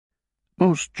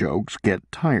Most jokes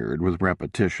get tired with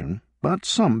repetition, but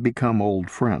some become old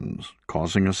friends,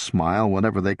 causing a smile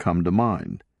whenever they come to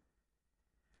mind.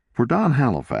 For Don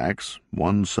Halifax,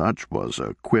 one such was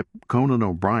a quip Conan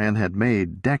O'Brien had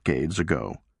made decades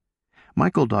ago.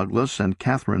 Michael Douglas and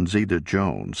Catherine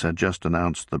Zeta-Jones had just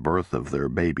announced the birth of their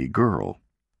baby girl.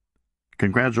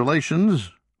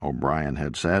 "Congratulations," O'Brien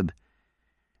had said.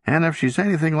 "And if she's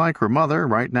anything like her mother,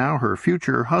 right now her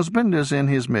future husband is in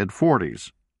his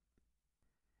mid-40s.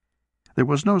 There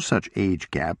was no such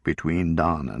age gap between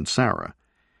Don and Sarah.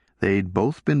 They'd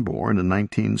both been born in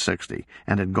 1960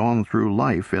 and had gone through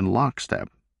life in lockstep.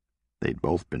 They'd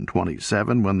both been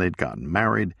 27 when they'd gotten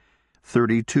married,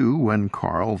 32 when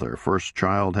Carl, their first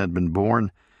child, had been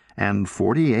born, and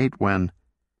 48 when—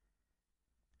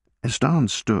 As Don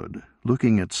stood,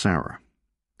 looking at Sarah,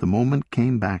 the moment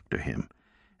came back to him,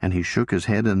 and he shook his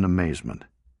head in amazement.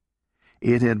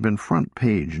 It had been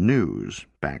front-page news,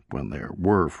 back when there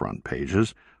were front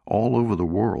pages, all over the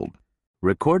world.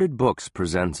 Recorded Books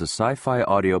presents a sci-fi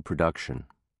audio production.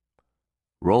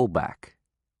 Rollback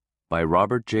by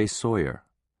Robert J. Sawyer.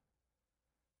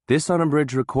 This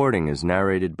unabridged recording is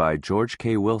narrated by George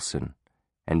K. Wilson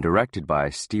and directed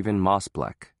by Stephen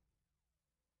Mosbleck.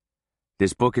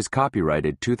 This book is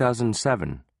copyrighted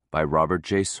 2007 by Robert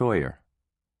J. Sawyer.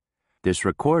 This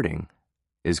recording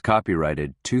is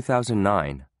copyrighted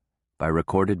 2009 by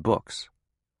Recorded Books.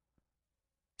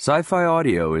 Sci-fi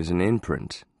audio is an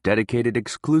imprint dedicated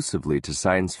exclusively to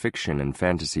science fiction and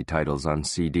fantasy titles on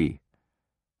CD,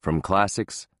 from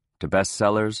classics to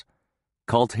bestsellers,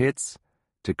 cult hits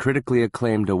to critically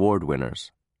acclaimed award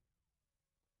winners.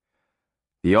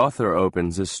 The author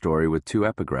opens his story with two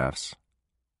epigraphs.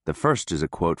 The first is a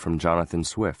quote from Jonathan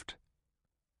Swift.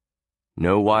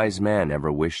 "No wise man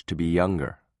ever wished to be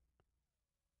younger."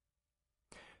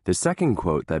 The second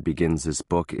quote that begins this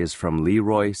book is from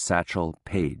Leroy Satchel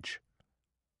Paige.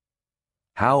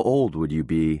 "How old would you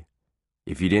be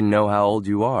if you didn't know how old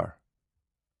you are?"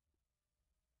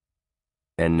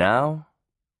 And now,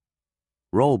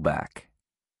 Rollback.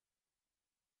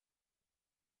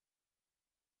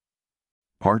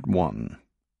 Part 1.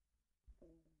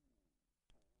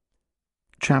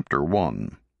 Chapter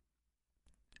 1.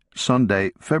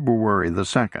 Sunday, February the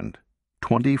 2nd,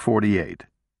 2048.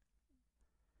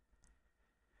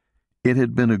 It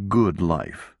had been a good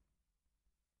life.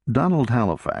 Donald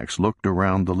Halifax looked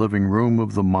around the living room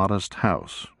of the modest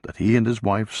house that he and his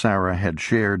wife Sarah had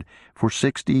shared for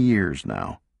 60 years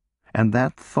now, and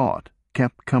that thought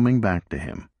kept coming back to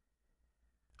him.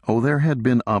 Oh, there had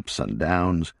been ups and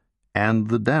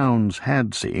the downs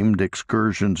had seemed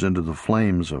excursions into the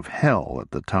flames of hell at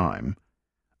the time.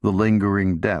 The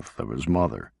lingering death of his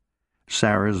mother,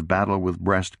 Sarah's battle with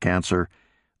breast cancer,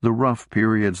 the rough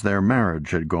periods their marriage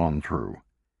had gone through.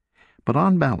 But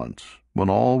on balance, when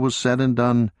all was said and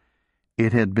done,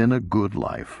 it had been a good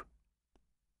life.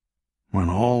 When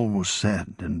all was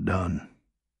said and done.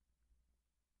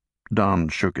 Don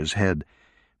shook his head,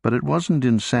 but it wasn't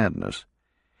in sadness.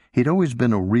 He'd always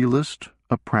been a realist,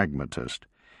 a pragmatist,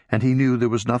 and he knew there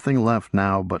was nothing left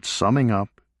now but summing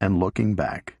up and looking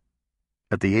back.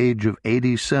 At the age of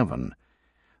 87,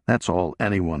 that's all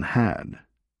anyone had.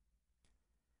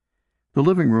 The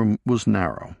living room was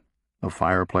narrow. A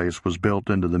fireplace was built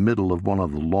into the middle of one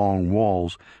of the long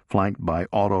walls, flanked by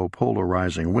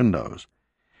auto-polarizing windows,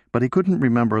 but he couldn't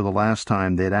remember the last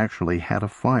time they'd actually had a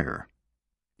fire.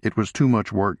 It was too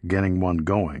much work getting one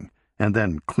going, and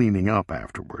then cleaning up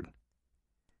afterward.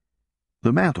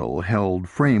 The mantel held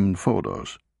framed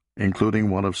photos, including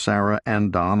one of Sarah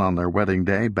and Don on their wedding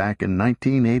day back in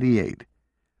 1988.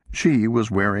 She was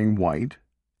wearing white,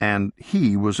 and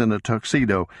he was in a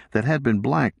tuxedo that had been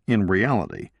black in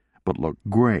reality, but looked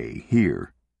gray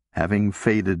here, having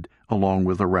faded along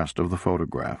with the rest of the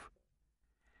photograph.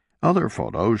 Other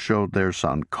photos showed their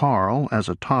son Carl as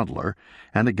a toddler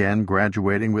and again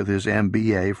graduating with his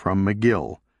MBA from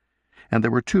McGill, and there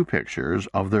were two pictures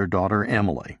of their daughter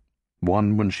Emily,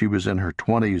 one when she was in her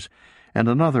 20s and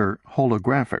another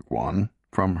holographic one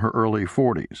from her early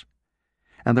 40s,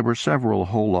 and there were several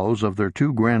holos of their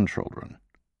two grandchildren.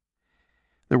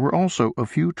 There were also a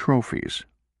few trophies,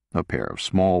 a pair of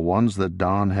small ones that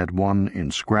Don had won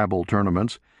in Scrabble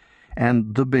tournaments,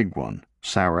 and the big one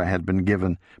Sarah had been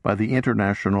given by the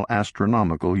International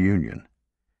Astronomical Union.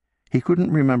 He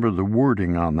couldn't remember the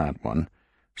wording on that one,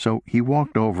 so he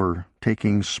walked over,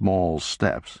 taking small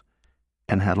steps,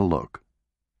 and had a look.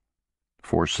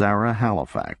 For Sarah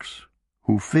Halifax,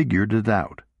 who figured it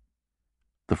out.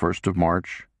 The 1st of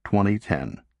March,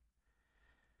 2010.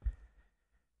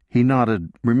 He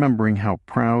nodded, remembering how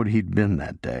proud he'd been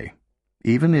that day.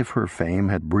 even if her fame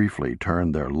had briefly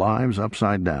turned their lives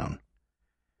upside down.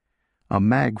 A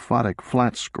magphotic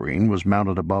flat screen was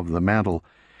mounted above the mantel,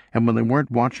 and when they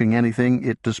weren't watching anything,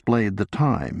 it displayed the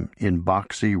time in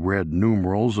boxy red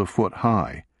numerals a foot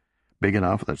high, big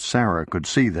enough that Sarah could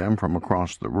see them from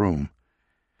across the room.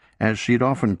 As she'd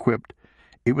often quipped,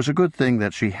 it was a good thing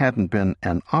that she hadn't been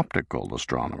an optical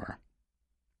astronomer.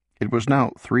 It was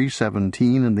now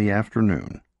 3:17 in the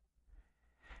afternoon.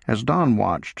 As Don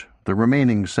watched, the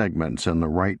remaining segments in the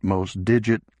rightmost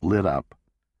digit lit up.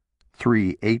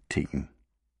 3:18.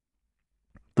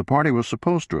 The party was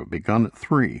supposed to have begun at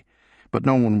 3, but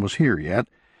no one was here yet,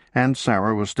 and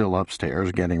Sarah was still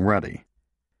upstairs getting ready.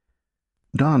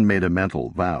 Don made a mental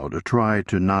vow to try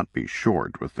to not be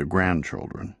short with the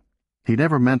grandchildren. He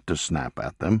never meant to snap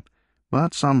at them,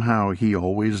 but somehow he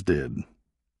always did.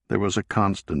 There was a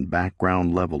constant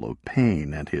background level of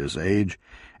pain at his age,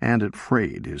 and it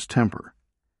frayed his temper.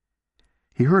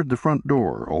 He heard the front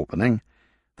door opening.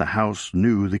 The house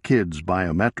knew the kids'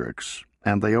 biometrics,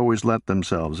 and they always let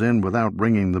themselves in without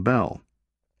ringing the bell.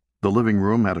 The living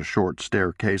room had a short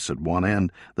staircase at one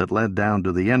end that led down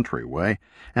to the entryway,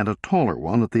 and a taller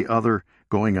one at the other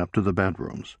going up to the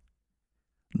bedrooms.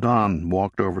 Don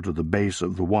walked over to the base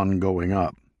of the one going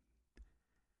up.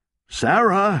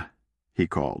 "Sarah!" he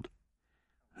called.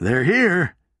 "They're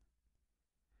here!"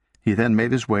 He then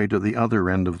made his way to the other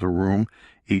end of the room,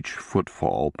 each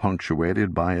footfall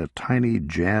punctuated by a tiny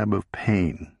jab of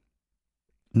pain.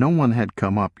 No one had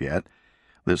come up yet.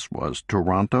 This was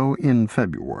Toronto in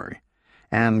February,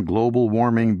 and global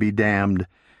warming be damned,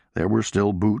 there were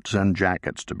still boots and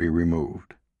jackets to be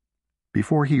removed.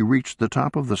 Before he reached the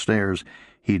top of the stairs,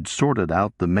 he'd sorted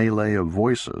out the melee of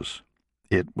voices.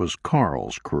 It was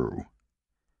Carl's crew.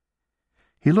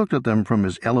 He looked at them from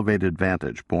his elevated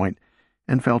vantage point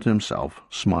and felt himself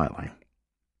smiling.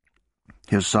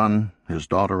 His son, his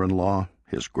daughter-in-law,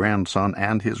 his grandson,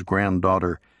 and his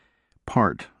granddaughter,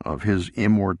 part of his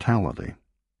immortality.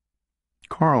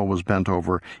 Carl was bent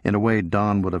over in a way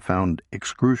Don would have found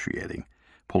excruciating,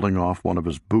 pulling off one of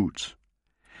his boots.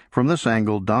 From this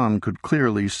angle, Don could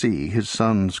clearly see his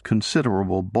son's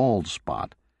considerable bald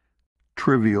spot.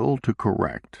 Trivial to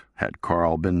correct, had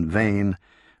Carl been vain,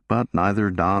 but neither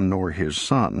Don nor his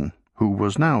son, who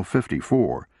was now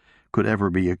 54, could ever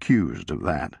be accused of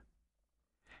that.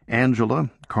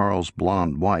 Angela, Carl's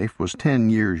blonde wife, was 10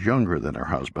 years younger than her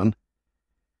husband.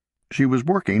 She was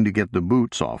working to get the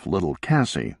boots off little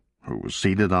Cassie, who was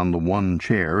seated on the one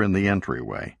chair in the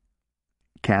entryway.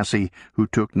 Cassie, who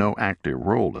took no active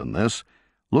role in this,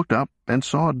 looked up and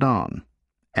saw Don,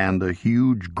 and a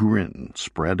huge grin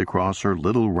spread across her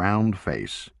little round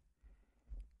face.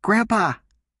 "Grandpa!"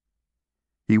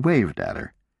 He waved at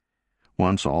her.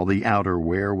 Once all the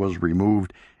outerwear was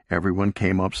removed, everyone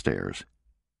came upstairs.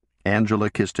 Angela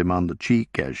kissed him on the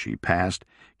cheek as she passed,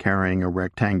 carrying a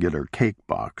rectangular cake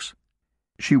box.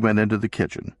 She went into the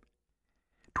kitchen.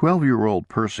 12-year-old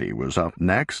Percy was up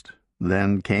next.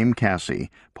 Then came Cassie,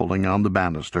 pulling on the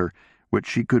banister, which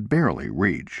she could barely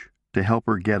reach, to help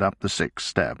her get up the 6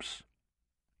 steps.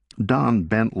 Don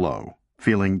bent low,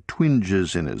 feeling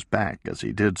twinges in his back as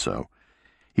he did so.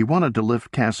 He wanted to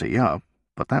lift Cassie up,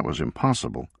 but that was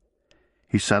impossible.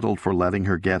 He settled for letting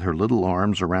her get her little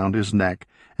arms around his neck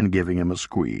and giving him a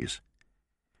squeeze.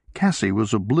 Cassie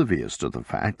was oblivious to the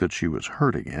fact that she was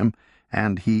hurting him,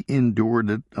 and he endured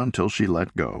it until she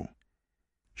let go.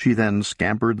 She then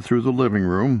scampered through the living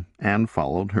room and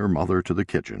followed her mother to the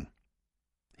kitchen.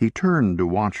 He turned to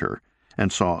watch her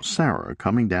and saw Sarah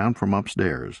coming down from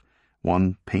upstairs,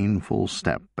 one painful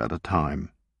step at a time,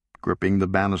 gripping the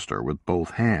banister with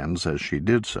both hands as she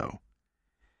did so.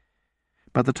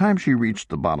 By the time she reached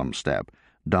the bottom step,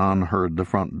 Don heard the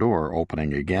front door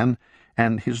opening again,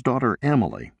 and his daughter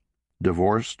Emily,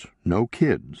 divorced, no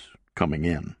kids, coming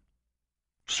in.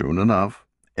 Soon enough,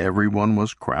 everyone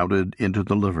was crowded into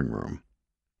the living room.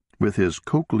 With his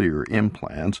cochlear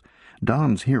implants,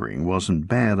 Don's hearing wasn't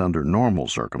bad under normal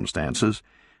circumstances,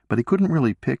 but he couldn't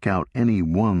really pick out any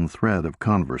one thread of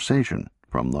conversation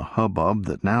from the hubbub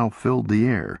that now filled the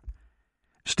air.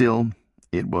 Still,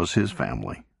 it was his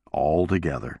family, all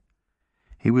together.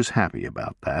 He was happy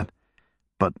about that,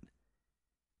 but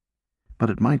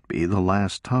it might be the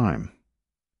last time.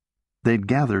 They'd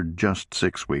gathered just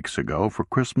 6 weeks ago for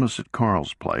Christmas at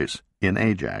Carl's place in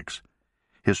Ajax.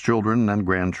 His children and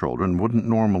grandchildren wouldn't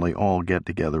normally all get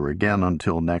together again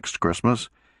until next Christmas,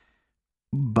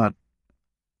 but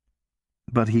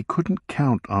he couldn't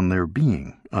count on there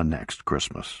being a next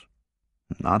Christmas.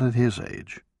 Not at his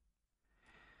age.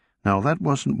 Now, that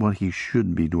wasn't what he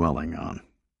should be dwelling on.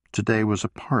 Today was a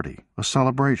party, a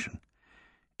celebration.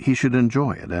 He should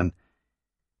enjoy it, and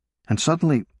And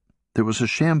suddenly there was a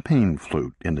champagne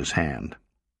flute in his hand.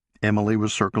 Emily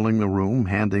was circling the room,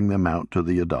 handing them out to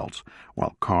the adults,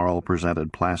 while Carl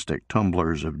presented plastic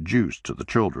tumblers of juice to the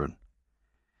children.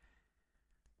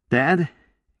 "Dad,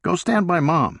 go stand by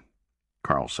Mom,"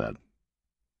 Carl said.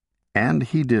 And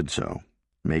he did so,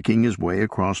 making his way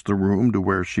across the room to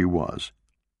where she was.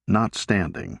 Not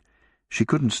standing. She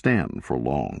couldn't stand for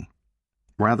long.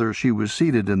 Rather, she was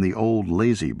seated in the old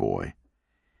lazy boy.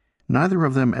 Neither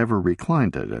of them ever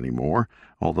reclined it anymore,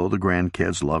 although the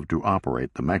grandkids loved to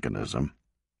operate the mechanism.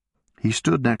 He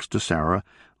stood next to Sarah,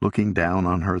 looking down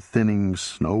on her thinning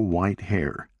snow-white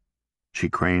hair. She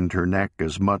craned her neck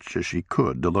as much as she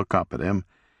could to look up at him,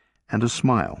 and a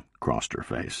smile crossed her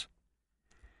face.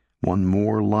 One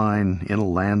more line in a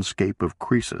landscape of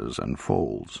creases and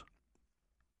folds.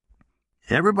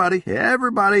 "Everybody,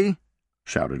 everybody!"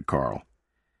 shouted Carl.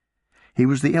 He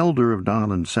was the elder of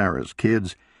Don and Sarah's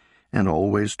kids, and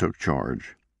always took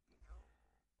charge.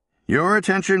 "Your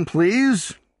attention,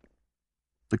 please."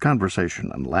 The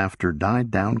conversation and laughter died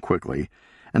down quickly,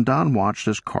 and Don watched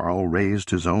as Carl raised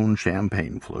his own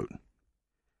champagne flute.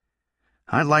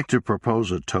 "I'd like to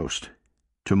propose a toast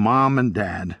to Mom and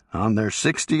Dad on their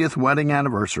 60th wedding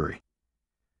anniversary."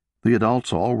 The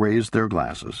adults all raised their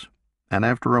glasses, and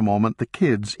after a moment the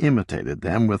kids imitated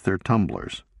them with their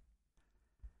tumblers.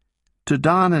 "To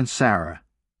Don and Sarah,"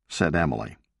 said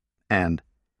Emily, and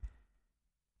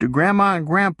 "To Grandma and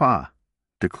Grandpa,"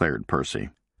 declared Percy.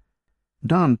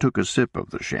 Don took a sip of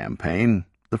the champagne,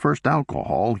 the first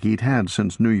alcohol he'd had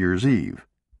since New Year's Eve.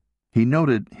 He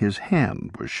noted his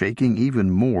hand was shaking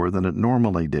even more than it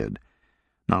normally did,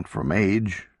 not from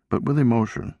age, but with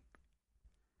emotion.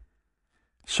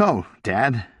 "So,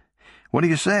 Dad, what do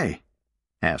you say?"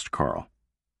 asked Carl.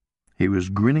 He was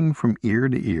grinning from ear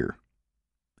to ear.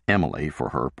 Emily, for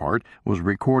her part, was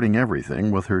recording everything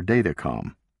with her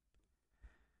datacom.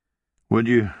 "Would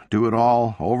you do it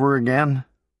all over again?"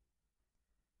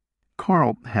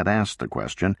 Carl had asked the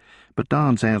question, but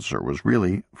Don's answer was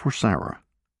really for Sarah.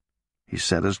 He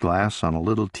set his glass on a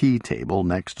little tea table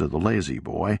next to the lazy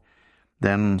boy,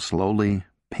 then slowly,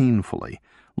 painfully,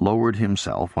 lowered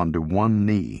himself onto one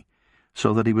knee,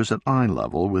 so that he was at eye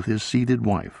level with his seated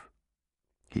wife.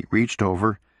 He reached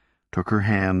over, took her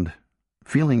hand,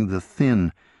 feeling the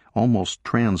thin, almost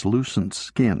translucent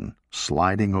skin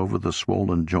sliding over the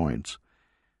swollen joints,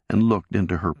 and looked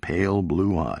into her pale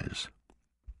blue eyes.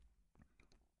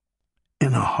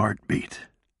 "In a heartbeat,"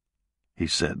 he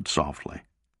said softly.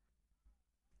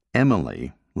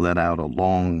 Emily let out a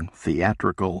long,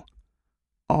 theatrical,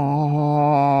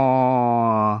 "Aww."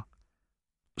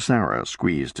 Sarah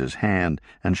squeezed his hand,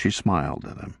 and she smiled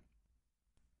at him.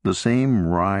 The same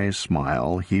wry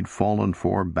smile he'd fallen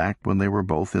for back when they were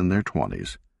both in their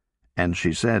 20s, and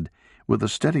she said, with a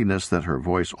steadiness that her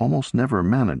voice almost never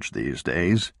managed these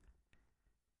days,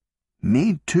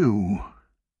 "Me too."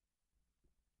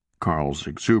 Carl's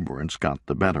exuberance got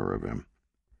the better of him.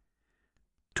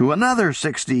 "To another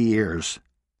 60 years,"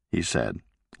 he said,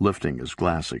 lifting his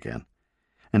glass again,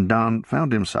 and Don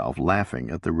found himself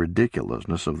laughing at the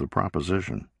ridiculousness of the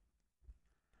proposition.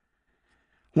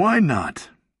 "Why not?"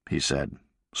 he said,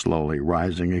 slowly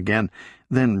rising again,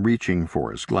 then reaching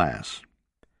for his glass.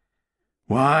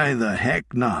 "Why the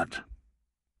heck not?"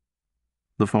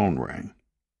 The phone rang.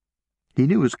 He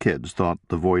knew his kids thought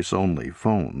the voice-only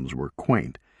phones were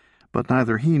quaint, but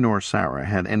neither he nor Sarah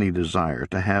had any desire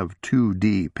to have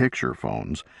 2D picture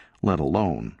phones, let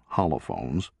alone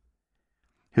holophones.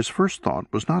 His first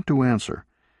thought was not to answer,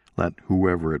 let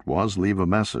whoever it was leave a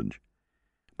message,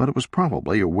 but it was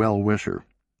probably a well-wisher,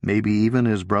 maybe even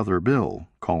his brother Bill,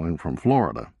 calling from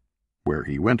Florida, where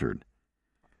he wintered.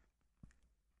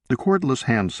 The cordless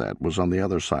handset was on the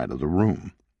other side of the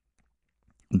room.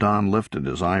 Don lifted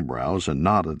his eyebrows and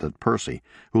nodded at Percy,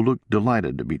 who looked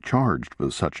delighted to be charged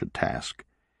with such a task.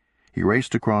 He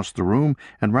raced across the room,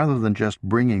 and rather than just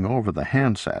bringing over the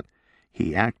handset,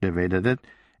 he activated it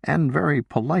and very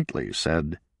politely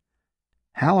said,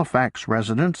 "Halifax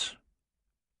residents."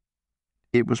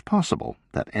 It was possible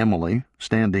that Emily,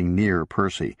 standing near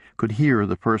Percy, could hear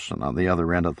the person on the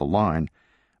other end of the line,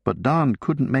 but Don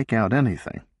couldn't make out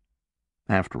anything.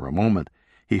 After a moment,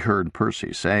 he heard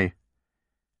Percy say,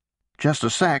 "Just a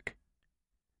sec,"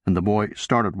 and the boy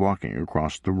started walking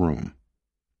across the room.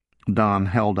 Don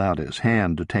held out his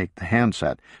hand to take the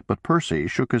handset, but Percy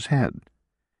shook his head.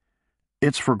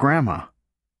 "It's for Grandma."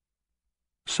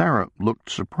 Sarah looked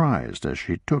surprised as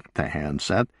she took the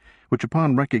handset, which,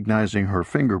 upon recognizing her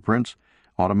fingerprints,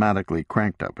 automatically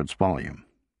cranked up its volume.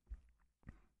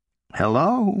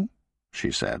 "Hello,"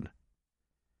 she said.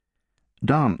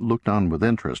 Don looked on with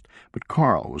interest, but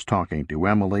Carl was talking to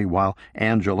Emily while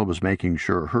Angela was making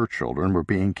sure her children were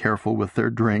being careful with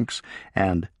their drinks,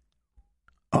 and—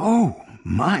 "Oh,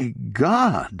 my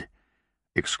God!"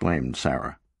 exclaimed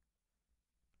Sarah.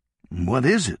 "What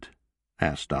is it?"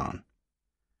 asked Don.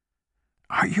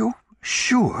 "Are you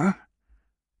sure?"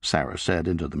 Sarah said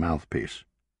into the mouthpiece.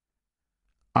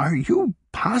 "Are you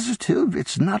positive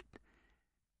it's not—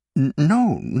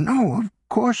 No, of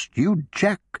course you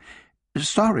check.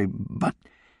 Sorry, but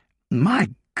my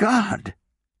God."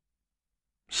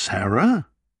 "Sarah,"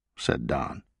 said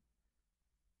Don.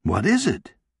 "What is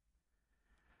it?"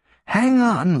 "Hang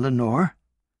on, Lenore,"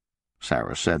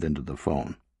 Sarah said into the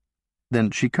phone.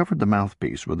 Then she covered the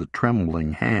mouthpiece with a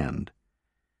trembling hand.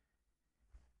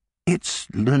 "It's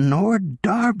Lenore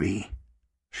Darby,"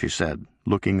 she said,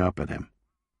 looking up at him.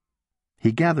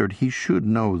 He gathered he should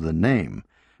know the name,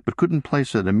 but couldn't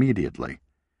place it immediately.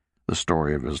 The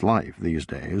story of his life these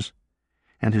days,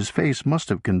 and his face must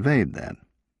have conveyed that.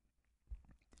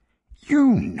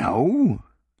 "You know,"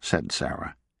 said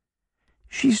Sarah.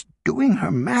 "She's doing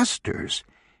her master's.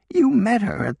 You met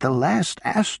her at the last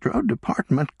Astro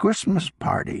Department Christmas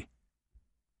party."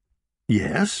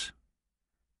 "Yes?"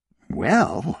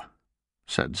 "Well,"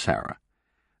 said Sarah,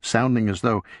 sounding as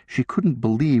though she couldn't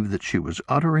believe that she was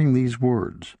uttering these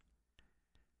words.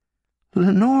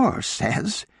 "Lenore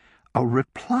says a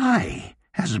reply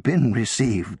has been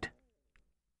received."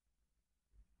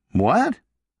 "What?"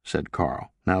 said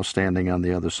Carl, now standing on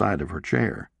the other side of her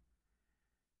chair.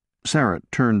 Sarah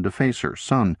turned to face her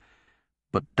son,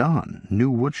 but Don knew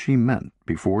what she meant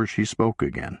before she spoke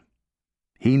again.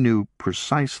 He knew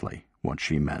precisely what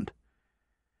she meant,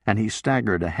 and he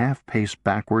staggered a half-pace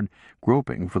backward,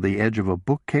 groping for the edge of a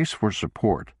bookcase for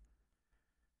support.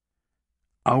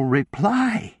 "A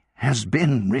reply has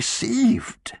been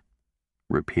received,"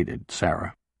 repeated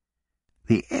Sarah.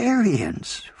 "The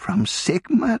aliens from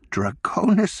Sigma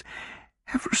Draconis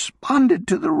have responded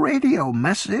to the radio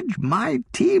message my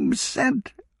team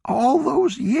sent all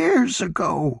those years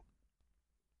ago."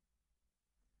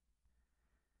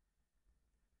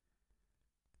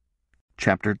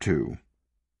 Chapter 2.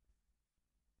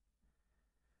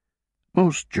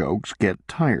 Most jokes get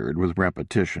tired with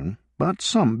repetition, but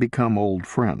some become old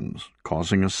friends,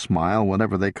 causing a smile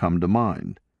whenever they come to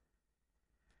mind.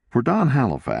 For Don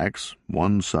Halifax,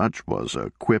 one such was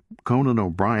a quip Conan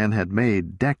O'Brien had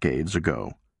made decades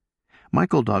ago.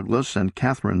 Michael Douglas and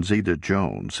Catherine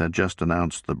Zeta-Jones had just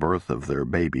announced the birth of their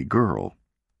baby girl.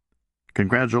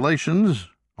 "Congratulations,"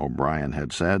 O'Brien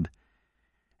had said.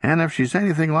 "And if she's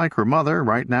anything like her mother,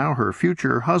 right now her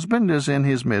future husband is in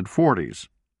his mid-40s.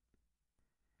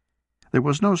 There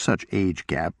was no such age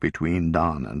gap between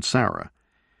Don and Sarah.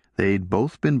 They'd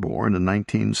both been born in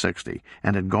 1960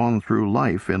 and had gone through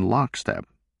life in lockstep.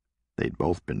 They'd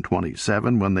both been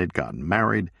 27 when they'd gotten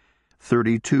married,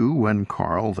 32 when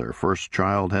Carl, their first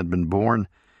child, had been born,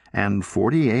 and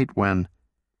 48 when—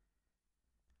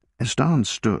 As Don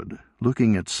stood,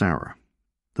 looking at Sarah,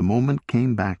 the moment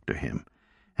came back to him,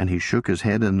 and he shook his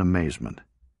head in amazement.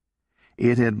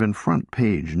 It had been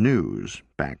front-page news,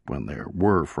 back when there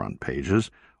were front pages,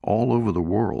 all over the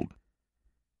world.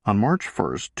 On March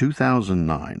 1st,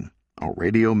 2009, a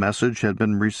radio message had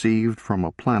been received from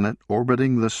a planet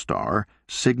orbiting the star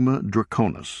Sigma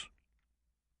Draconis.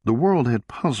 The world had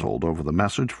puzzled over the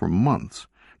message for months,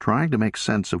 trying to make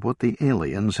sense of what the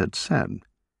aliens had said.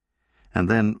 And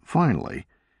then, finally,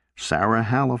 Sarah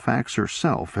Halifax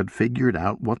herself had figured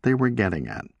out what they were getting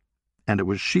at, and it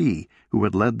was she who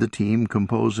had led the team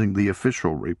composing the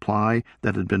official reply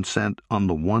that had been sent on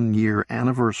the 1-year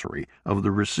anniversary of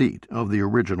the receipt of the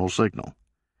original signal.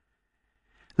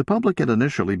 The public had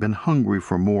initially been hungry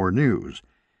for more news,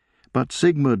 but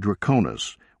Sigma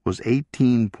Draconis was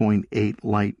 18.8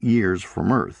 light-years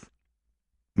from Earth,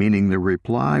 meaning the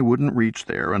reply wouldn't reach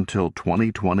there until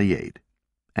 2028,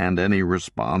 and any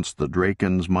response the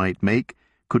Dracons might make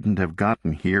couldn't have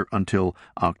gotten here until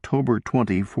October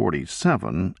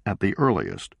 2047 at the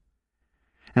earliest.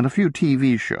 And a few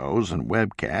TV shows and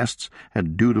webcasts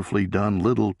had dutifully done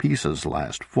little pieces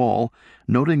last fall,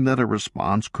 noting that a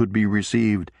response could be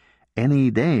received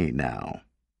any day now.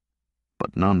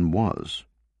 But none was.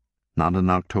 Not in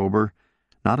October,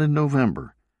 not in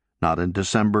November, not in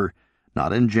December,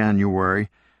 not in January,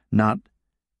 not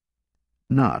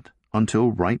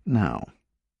until right now.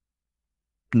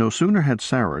 No sooner had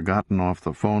Sarah gotten off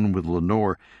the phone with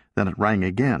Lenore than it rang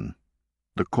again.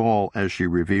 The call, as she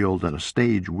revealed in a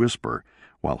stage whisper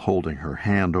while holding her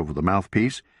hand over the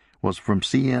mouthpiece, was from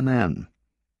CNN.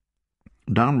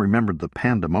 Don remembered the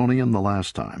pandemonium the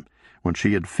last time, when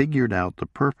she had figured out the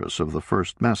purpose of the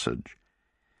first message.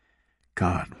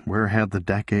 God, where had the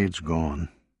decades gone?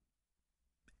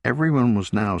 Everyone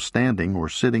was now standing or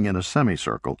sitting in a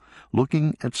semicircle,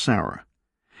 looking at Sarah.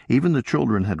 Even the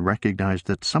children had recognized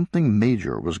that something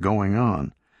major was going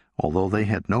on, although they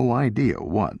had no idea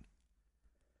what.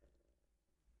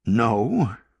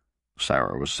 "No,"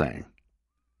 Sarah was saying.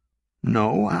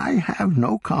 "No, I have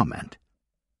no comment.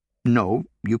 No,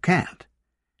 you can't.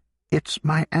 It's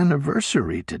my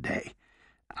anniversary today.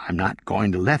 I'm not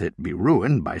going to let it be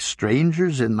ruined by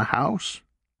strangers in the house."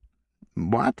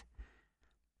 "What?"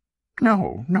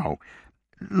 No.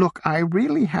 Look, I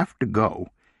really have to go."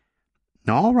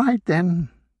 All right, then.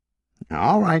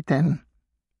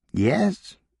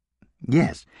 Yes.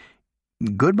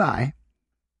 Goodbye."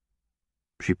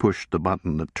 She pushed the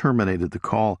button that terminated the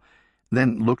call,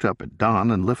 then looked up at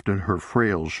Don and lifted her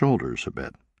frail shoulders a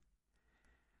bit.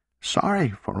 "Sorry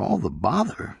for all the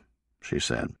bother," she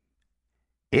said.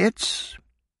 "It's—"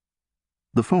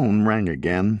 The phone rang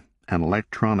again, an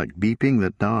electronic beeping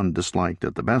that Don disliked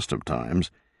at the best of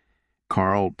times.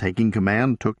 Carl, taking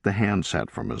command, took the handset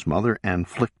from his mother and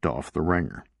flicked off the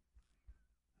ringer.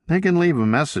 "They can leave a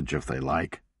message if they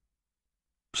like."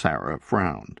 Sarah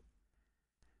frowned.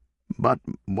 "But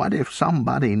what if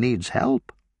somebody needs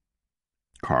help?"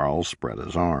 Carl spread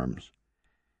his arms.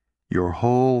 "Your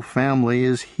whole family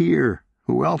is here.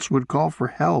 Who else would call for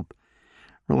help?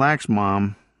 Relax,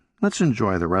 Mom. Let's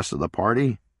enjoy the rest of the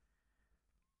party."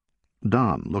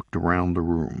 Don looked around the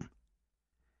room.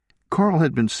 Carl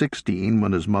had been 16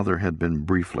 when his mother had been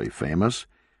briefly famous,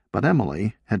 but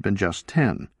Emily had been just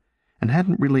 10 and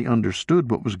hadn't really understood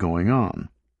what was going on.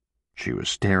 She was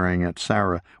staring at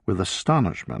Sarah with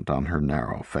astonishment on her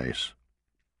narrow face.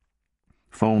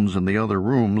 Phones in the other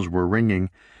rooms were ringing,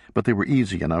 but they were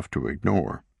easy enough to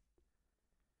ignore.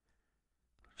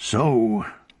 "So,"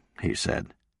 he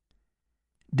said,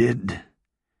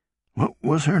 what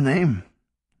was her name?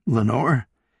 Lenore?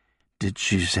 Did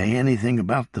she say anything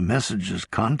about the message's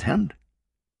content?"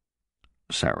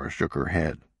 Sarah shook her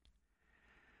head.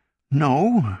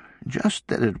 "No, just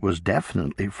that it was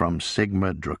definitely from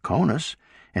Sigma Draconis,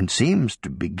 and seems to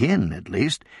begin, at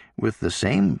least, with the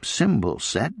same symbol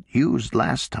set used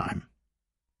last time."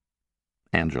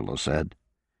 Angela said,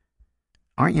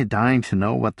 "Aren't you dying to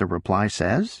know what the reply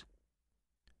says?"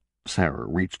 Sarah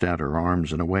reached out her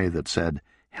arms in a way that said,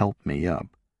 "Help me up."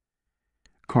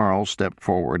 Carl stepped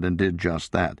forward and did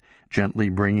just that, gently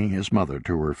bringing his mother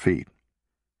to her feet.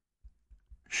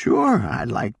 "Sure,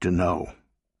 I'd like to know,"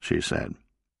 she said.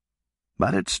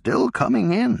 "But it's still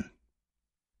coming in."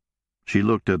 She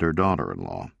looked at her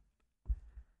daughter-in-law.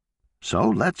 "So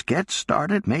let's get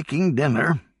started making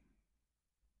dinner."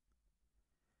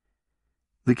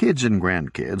 The kids and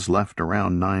grandkids left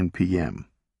around 9 p.m.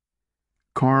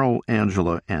 Carl,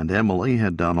 Angela, and Emily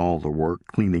had done all the work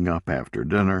cleaning up after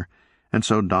dinner, and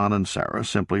so Don and Sarah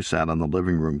simply sat on the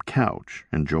living room couch,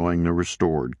 enjoying the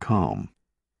restored calm.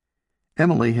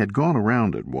 Emily had gone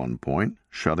around at one point,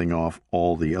 shutting off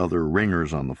all the other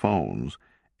ringers on the phones,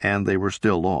 and they were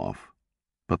still off.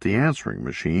 But the answering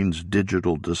machine's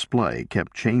digital display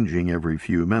kept changing every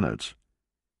few minutes.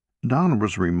 Don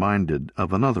was reminded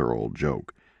of another old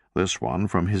joke, this one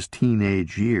from his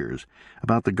teenage years,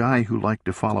 about the guy who liked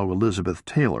to follow Elizabeth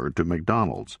Taylor to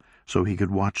McDonald's so he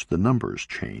could watch the numbers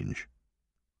change.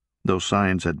 Those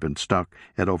signs had been stuck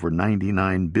at over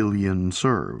 99 billion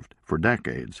served for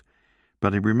decades,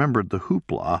 but he remembered the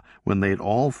hoopla when they'd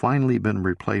all finally been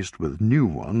replaced with new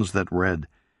ones that read,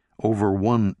 "over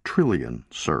 1 trillion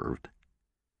served."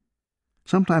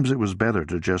 Sometimes it was better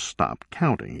to just stop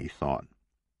counting, he thought,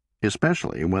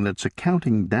 especially when it's a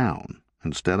counting down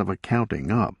instead of a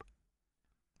counting up.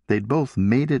 They'd both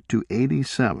made it to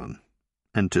 87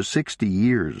 and to 60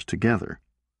 years together,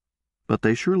 but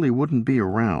they surely wouldn't be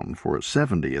around for a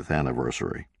 70th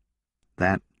anniversary.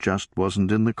 That just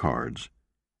wasn't in the cards.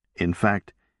 In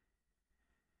fact,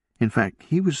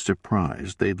 he was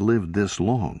surprised they'd lived this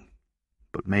long,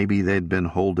 but maybe they'd been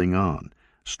holding on,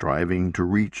 striving to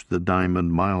reach the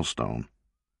diamond milestone.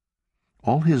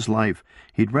 All his life,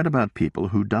 he'd read about people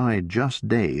who died just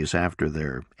days after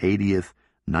their 80th,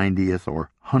 90th,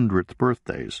 or 100th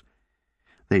birthdays.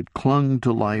 They'd clung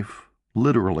to life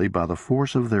literally by the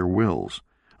force of their wills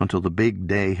until the big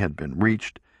day had been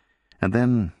reached, and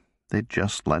then they'd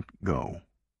just let go.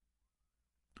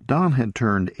 Don had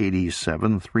turned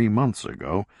 87 3 months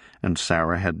ago, and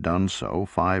Sarah had done so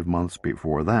 5 months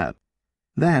before that.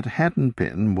 That hadn't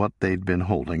been what they'd been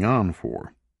holding on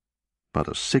for. But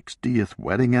a 60th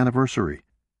wedding anniversary?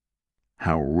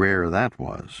 How rare that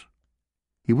was.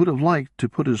 He would have liked to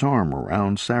put his arm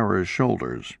around Sarah's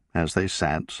shoulders as they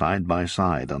sat side by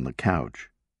side on the couch.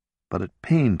 but it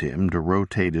pained him to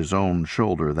rotate his own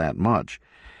shoulder that much,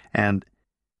 and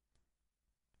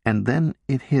then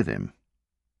it hit him.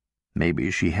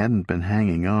 Maybe she hadn't been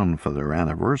hanging on for their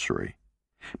anniversary.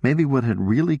 Maybe what had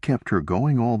really kept her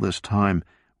going all this time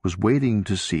was waiting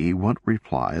to see what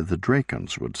reply the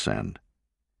Dracons would send.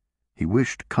 He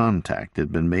wished contact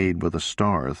had been made with a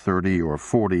star 30 or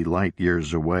 40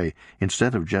 light-years away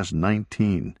instead of just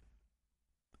 19.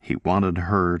 He wanted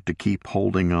her to keep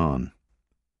holding on.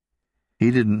 He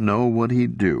didn't know what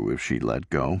he'd do if she let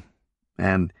go.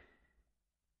 And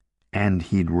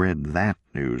he'd read that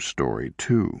news story,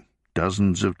 too,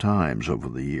 dozens of times over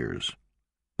the years.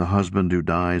 The husband who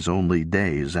dies only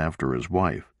days after his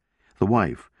wife. The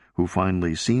wife who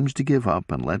finally seems to give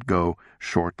up and let go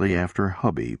shortly after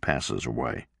hubby passes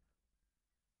away.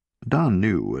 Don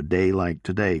knew a day like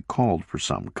today called for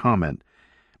some comment,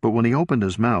 but when he opened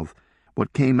his mouth,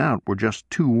 what came out were just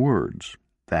 2 words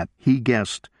that, he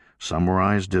guessed,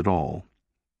 summarized it all.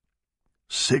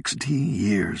 60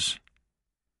 years.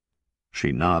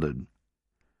 She nodded.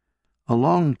 A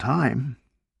long time.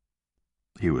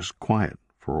 He was quiet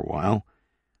for a while.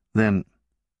 Then,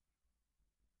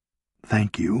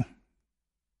 thank you.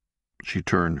 She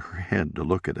turned her head to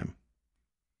look at him.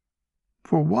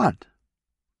 For what?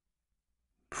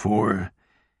 For...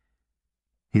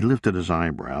 He lifted his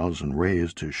eyebrows and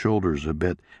raised his shoulders a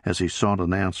bit as he sought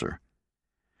an answer.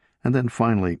 And then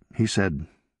finally he said,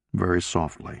 very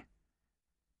softly,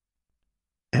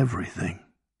 everything.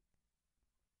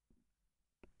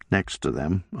 Next to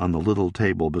them, on the little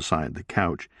table beside the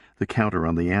couch, the counter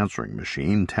on the answering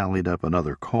machine tallied up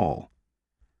another call.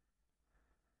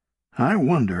 I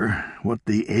wonder what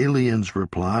the alien's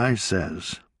reply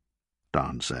says,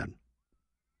 Don said.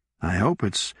 I hope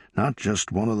it's not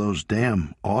just one of those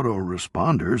damn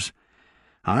autoresponders.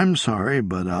 I'm sorry,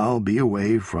 but I'll be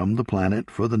away from the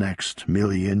planet for the next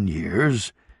 1,000,000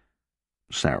 years.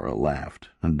 Sarah laughed,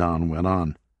 and Don went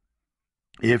on.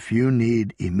 If you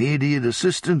need immediate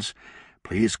assistance,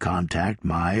 please contact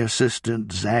my assistant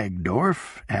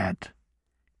Zagdorf at...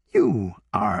 You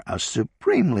are a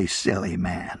supremely silly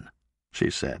man, she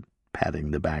said,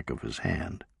 patting the back of his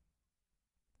hand.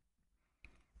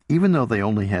 Even though they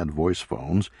only had voice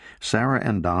phones, Sarah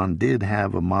and Don did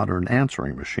have a modern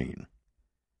answering machine.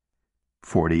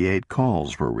 48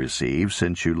 calls were received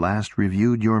since you last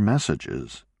reviewed your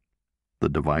messages, the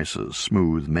device's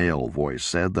smooth male voice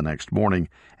said the next morning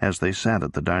as they sat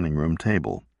at the dining room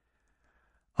table.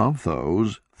 Of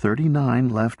those, 39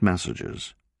 left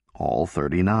messages. All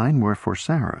 39 were for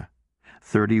Sarah.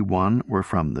 31 were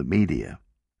from the media.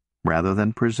 Rather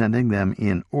than presenting them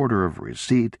in order of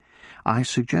receipt, I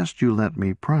suggest you let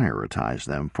me prioritize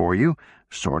them for you,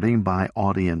 sorting by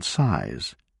audience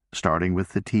size, starting with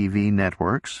the TV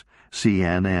networks,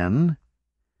 CNN.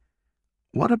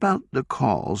 What about the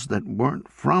calls that weren't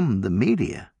from the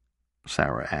media?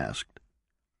 Sarah asked.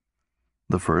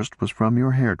 The first was from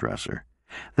your hairdresser.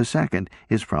 The second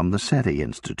is from the SETI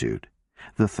Institute.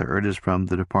 The third is from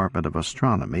the Department of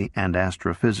Astronomy and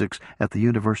Astrophysics at the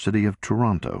University of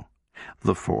Toronto.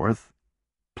 The fourth,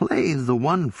 play the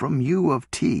one from U of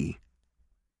T.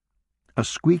 A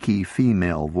squeaky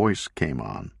female voice came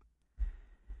on.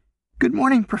 Good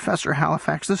morning, Professor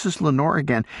Halifax. This is Lenore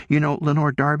again. You know,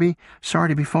 Lenore Darby. Sorry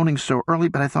to be phoning so early,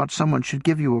 but I thought someone should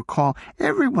give you a call.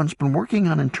 Everyone's been working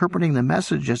on interpreting the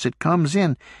message as it comes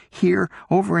in, here,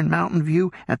 over in Mountain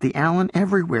View, at the Allen,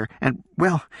 everywhere. And,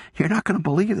 well, you're not going to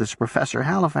believe this, Professor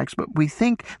Halifax, but we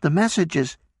think the message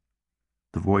is...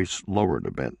 The voice lowered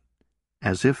a bit,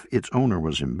 as if its owner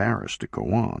was embarrassed to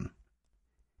go on.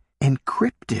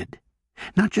 Encrypted.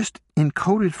 Not just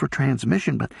encoded for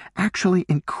transmission, but actually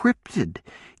encrypted.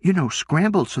 You know,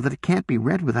 scrambled so that it can't be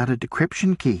read without a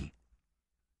decryption key.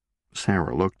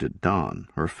 Sarah looked at Don,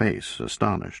 her face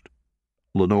astonished.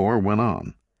 Lenore went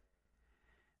on.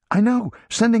 I know,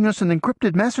 sending us an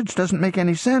encrypted message doesn't make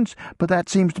any sense, but that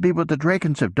seems to be what the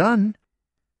Dracons have done.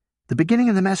 The beginning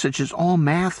of the message is all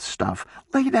math stuff,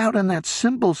 laid out in that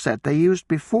symbol set they used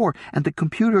before, and the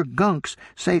computer gunks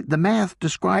say the math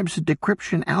describes the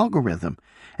decryption algorithm,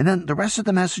 and then the rest of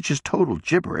the message is total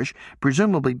gibberish,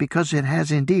 presumably because it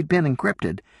has indeed been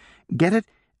encrypted. Get it?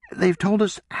 They've told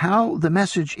us how the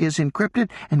message is encrypted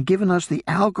and given us the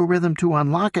algorithm to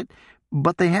unlock it,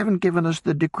 but they haven't given us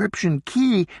the decryption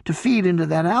key to feed into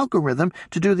that algorithm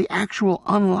to do the actual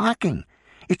unlocking.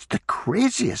 It's the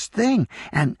craziest thing,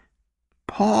 and...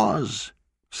 Pause,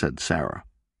 said Sarah.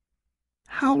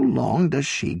 How long does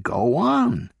she go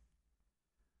on?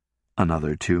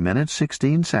 Another 2 minutes,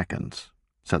 16 seconds,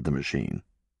 said the machine,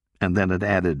 and then it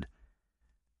added,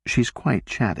 She's quite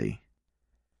chatty.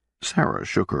 Sarah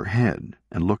shook her head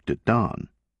and looked at Don.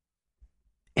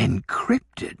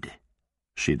 Encrypted,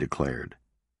 she declared.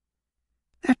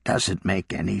 That doesn't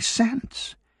make any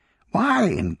sense. Why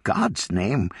in God's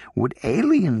name would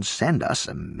aliens send us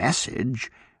a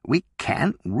message we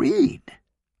can't read?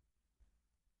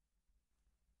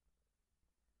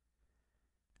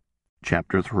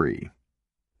 Chapter 3.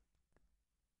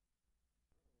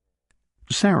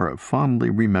 Sarah fondly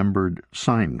remembered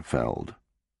Seinfeld,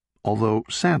 although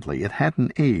sadly it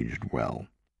hadn't aged well.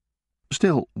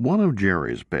 Still, one of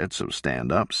Jerry's bits of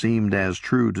stand-up seemed as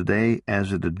true today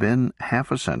as it had been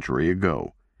half a century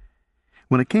ago.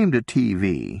 When it came to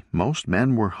TV, most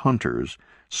men were hunters,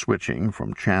 switching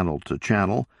from channel to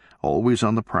channel, always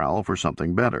on the prowl for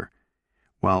something better,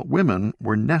 while women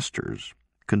were nesters,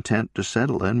 content to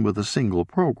settle in with a single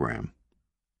program.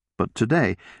 But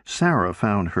today, Sarah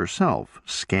found herself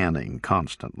scanning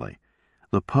constantly.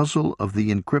 The puzzle of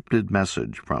the encrypted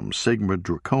message from Sigma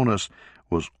Draconis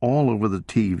was all over the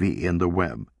TV and the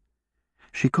web.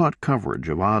 She caught coverage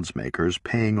of odds-makers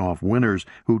paying off winners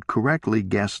who'd correctly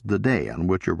guessed the day on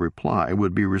which a reply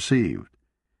would be received,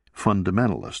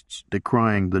 fundamentalists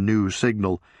decrying the new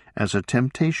signal as a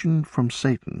temptation from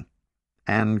Satan,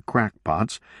 and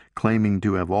crackpots claiming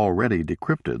to have already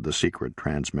decrypted the secret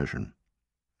transmission.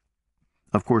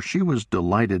 Of course, she was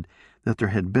delighted that there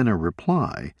had been a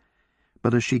reply,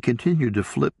 but as she continued to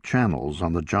flip channels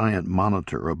on the giant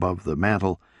monitor above the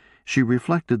mantel, she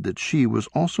reflected that she was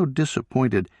also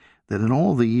disappointed that in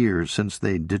all the years since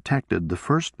they detected the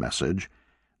first message,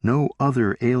 no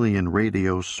other alien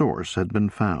radio source had been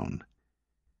found.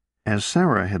 As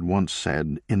Sarah had once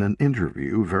said in an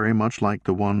interview very much like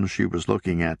the one she was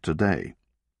looking at today,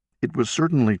 it was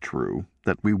certainly true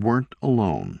that we weren't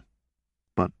alone,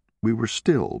 but we were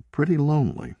still pretty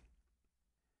lonely.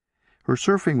 Her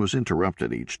surfing was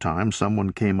interrupted each time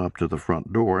someone came up to the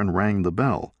front door and rang the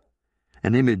bell.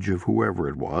 An image of whoever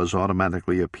it was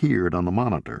automatically appeared on the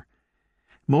monitor.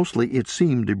 Mostly it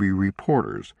seemed to be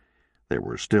reporters. There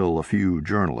were still a few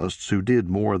journalists who did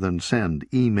more than send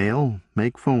email,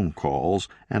 make phone calls,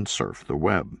 and surf the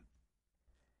web.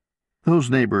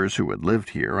 Those neighbors who had lived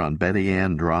here on Betty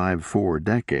Ann Drive 4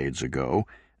 decades ago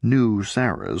knew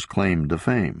Sarah's claim to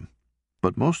fame,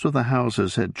 but most of the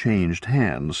houses had changed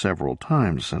hands several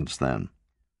times since then.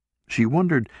 She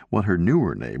wondered what her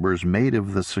newer neighbors made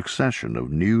of the succession of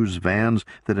news vans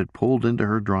that had pulled into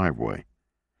her driveway.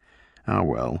 Ah,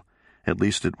 well, at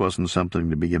least it wasn't something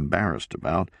to be embarrassed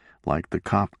about, like the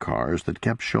cop cars that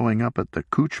kept showing up at the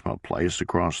Kuchma place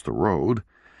across the road,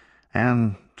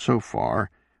 and, so far,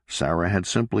 Sarah had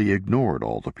simply ignored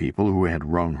all the people who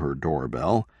had rung her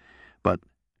doorbell, but,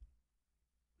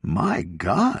 my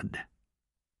God!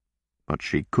 But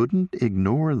she couldn't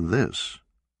ignore this.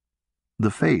 The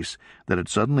face that had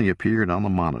suddenly appeared on the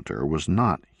monitor was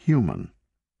not human.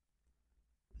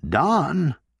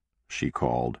 "Don," she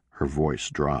called, her voice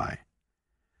dry.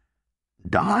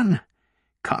 "Don,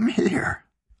 come here."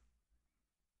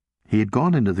 He had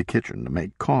gone into the kitchen to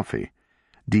make coffee.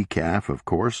 Decaf, of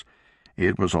course.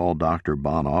 It was all Dr.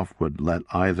 Bonoff would let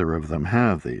either of them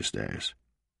have these days.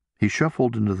 He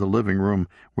shuffled into the living room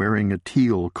wearing a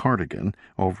teal cardigan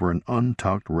over an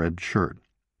untucked red shirt.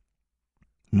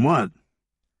 "What?"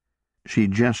 She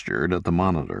gestured at the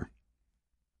monitor.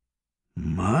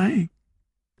 "My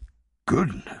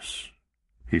goodness,"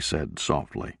 he said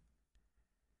softly.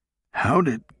 "How'd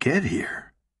it get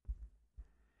here?"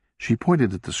 She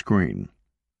pointed at the screen.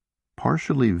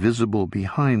 Partially visible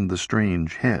behind the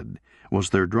strange head was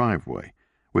their driveway,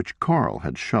 which Carl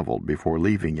had shoveled before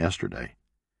leaving yesterday.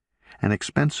 An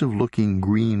expensive-looking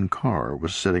green car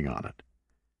was sitting on it.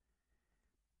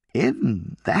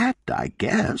 "In that, I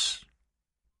guess."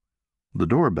 The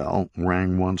doorbell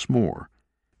rang once more.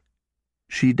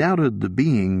 She doubted the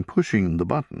being pushing the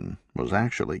button was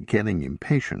actually getting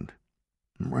impatient.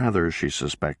 Rather, she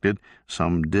suspected,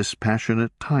 some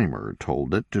dispassionate timer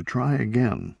told it to try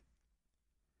again.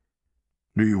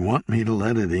 "Do you want me to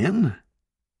let it in?"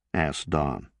 asked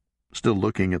Don, still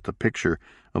looking at the picture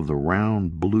of the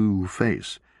round blue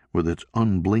face with its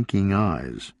unblinking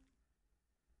eyes.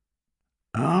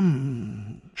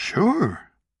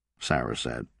 Sure," Sarah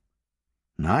said.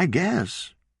 "I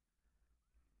guess."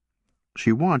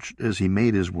 She watched as he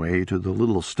made his way to the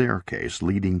little staircase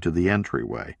leading to the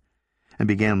entryway, and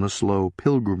began the slow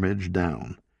pilgrimage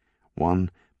down, one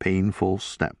painful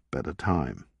step at a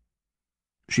time.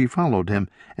 She followed him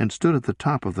and stood at the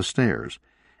top of the stairs,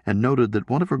 and noted that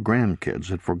one of her grandkids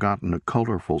had forgotten a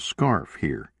colorful scarf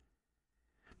here.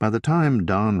 By the time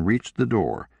Don reached the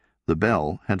door, the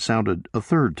bell had sounded a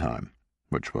third time,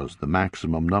 which was the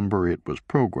maximum number it was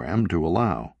programmed to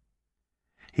allow.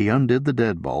 He undid the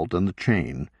deadbolt and the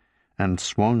chain, and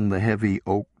swung the heavy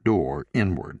oak door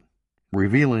inward,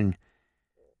 revealing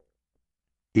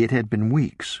it had been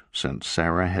weeks since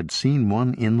Sarah had seen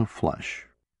one in the flesh.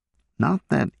 Not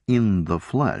that "in the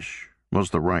flesh"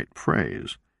 was the right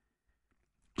phrase.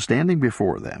 Standing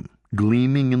before them,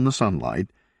 gleaming in the sunlight,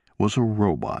 was a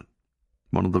robot.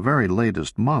 One of the very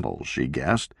latest models, she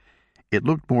guessed. It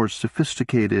looked more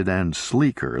sophisticated and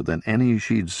sleeker than any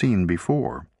she'd seen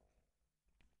before.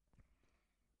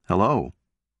 "Hello,"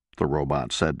 the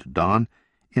robot said to Don,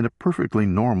 in a perfectly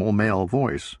normal male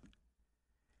voice.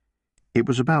 It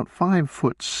was about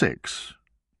 5'6",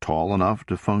 tall enough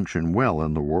to function well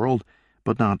in the world,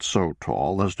 but not so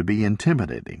tall as to be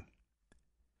intimidating.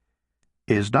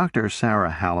 "Is Dr.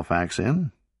 Sarah Halifax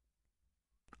in?"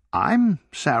 "I'm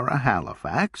Sarah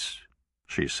Halifax,"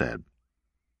 she said.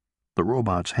 The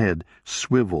robot's head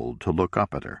swiveled to look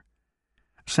up at her.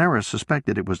 Sarah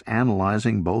suspected it was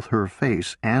analyzing both her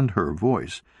face and her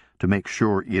voice to make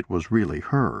sure it was really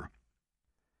her.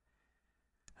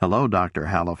 "Hello, Dr.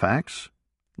 Halifax,"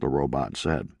 the robot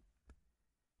said.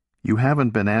 "You haven't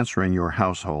been answering your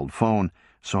household phone,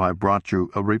 so I brought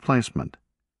you a replacement.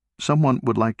 Someone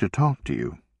would like to talk to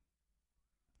you."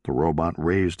 The robot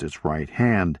raised its right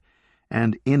hand,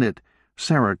 and in it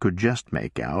Sarah could just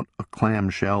make out a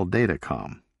clamshell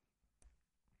datacom.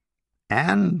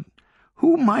 "And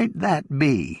who might that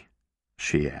be?"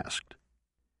 she asked.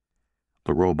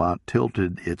 The robot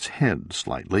tilted its head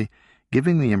slightly,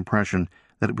 giving the impression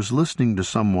that it was listening to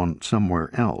someone somewhere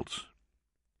else.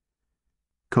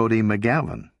 "Cody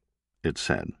McGavin," it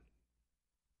said.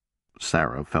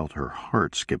 Sarah felt her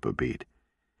heart skip a beat.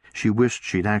 She wished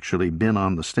she'd actually been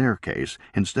on the staircase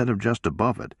instead of just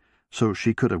above it, so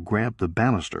she could have grabbed the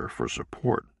banister for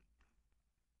support.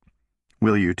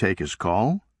 "Will you take his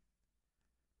call?"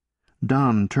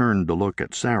 Don turned to look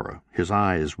at Sarah, his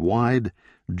eyes wide,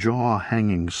 jaw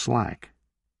hanging slack.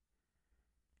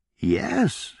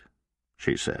 "Yes,"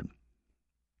 she said.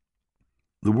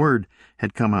 The word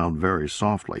had come out very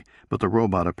softly, but the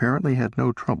robot apparently had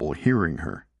no trouble hearing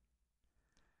her.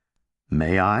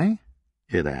 "May I?"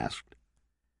 it asked.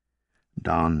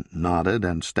 Don nodded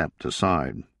and stepped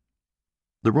aside.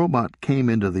 The robot came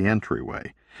into the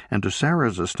entryway, and to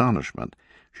Sarah's astonishment,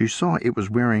 she saw it was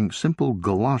wearing simple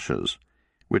galoshes,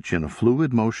 which in a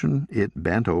fluid motion it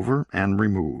bent over and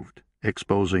removed,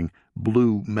 exposing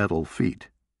blue metal feet.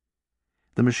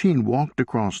 The machine walked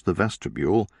across the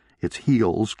vestibule, its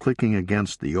heels clicking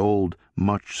against the old,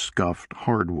 much-scuffed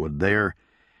hardwood there,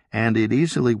 and it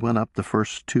easily went up the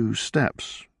first 2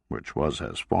 steps, which was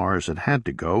as far as it had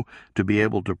to go to be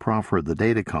able to proffer the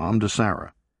datacom to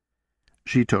Sarah.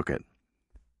 She took it.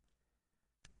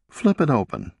 "Flip it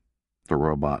open," the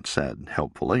robot said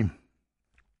helpfully.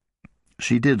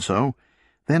 She did so,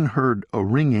 then heard a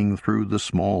ringing through the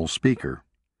small speaker.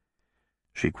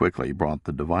 She quickly brought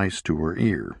the device to her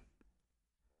ear.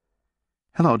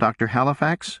 "Hello, Dr.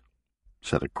 Halifax,"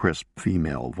 said a crisp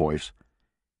female voice.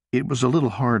 It was a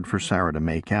little hard for Sarah to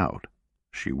make out.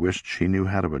 She wished she knew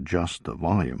how to adjust the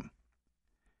volume.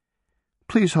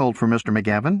 "Please hold for Mr.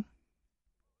 McGavin."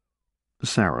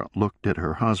 Sarah looked at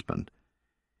her husband.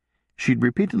 She'd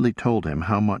repeatedly told him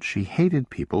how much she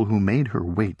hated people who made her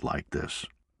wait like this.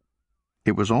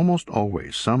 It was almost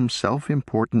always some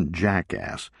self-important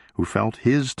jackass who felt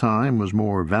his time was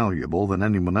more valuable than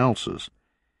anyone else's.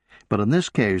 But in this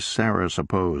case, Sarah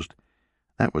supposed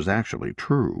that was actually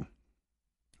true.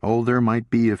 Oh, there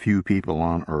might be a few people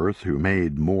on Earth who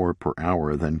made more per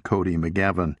hour than Cody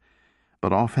McGavin,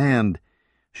 but offhand,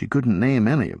 she couldn't name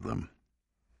any of them.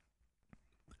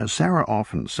 As Sarah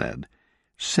often said,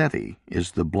 SETI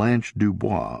is the Blanche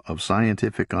Dubois of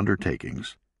scientific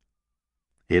undertakings.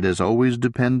 It has always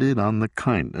depended on the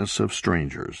kindness of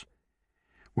strangers.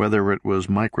 Whether it was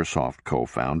Microsoft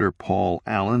co-founder Paul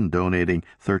Allen donating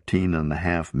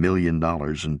 $13.5 million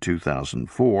in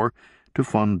 2004 to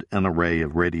fund an array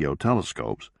of radio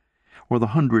telescopes, or the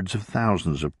hundreds of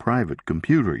thousands of private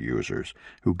computer users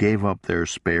who gave up their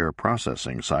spare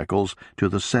processing cycles to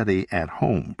the SETI at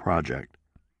Home project.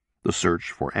 The search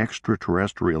for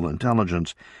extraterrestrial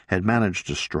intelligence had managed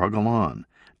to struggle on,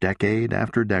 decade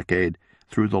after decade,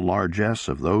 through the largesse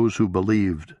of those who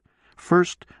believed,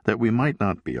 first, that we might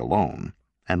not be alone,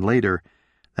 and later,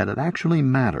 that it actually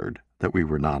mattered that we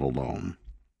were not alone.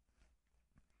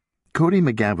 Cody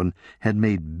McGavin had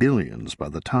made billions by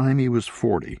the time he was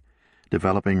 40,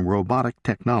 developing robotic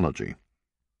technology.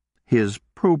 His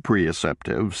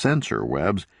proprioceptive sensor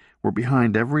webs were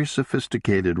behind every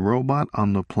sophisticated robot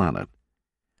on the planet.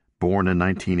 Born in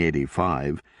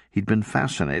 1985, he'd been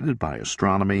fascinated by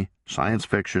astronomy, science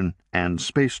fiction, and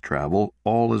space travel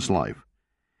all his life.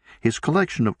 His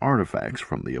collection of artifacts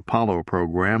from the Apollo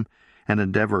program, an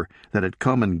endeavor that had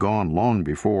come and gone long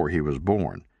before he was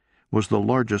born, was the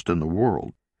largest in the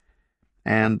world.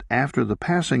 And after the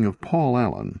passing of Paul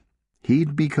Allen,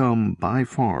 he'd become, by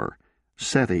far,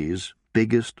 SETI's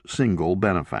biggest single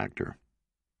benefactor.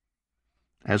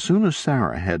 As soon as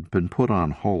Sarah had been put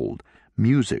on hold,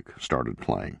 music started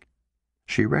playing.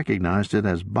 She recognized it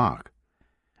as Bach,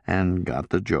 and got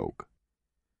the joke.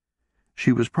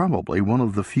 She was probably one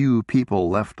of the few people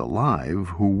left alive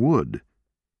who would.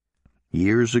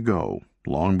 Years ago,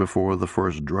 long before the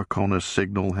first Draconis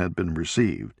signal had been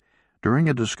received, during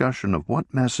a discussion of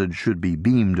what message should be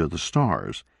beamed to the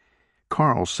stars,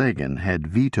 Carl Sagan had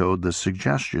vetoed the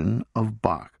suggestion of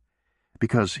Bach,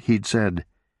 because he'd said,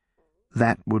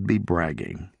 that would be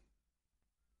bragging.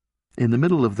 In the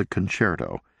middle of the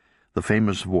concerto, the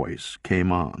famous voice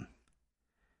came on.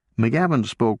 McGavin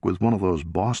spoke with one of those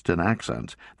Boston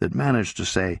accents that managed to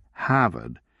say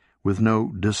Harvard with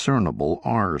no discernible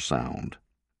R sound.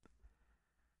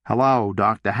 "Hello,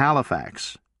 Dr.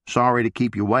 Halifax. Sorry to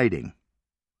keep you waiting."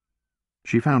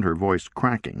 She found her voice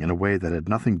cracking in a way that had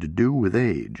nothing to do with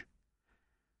age.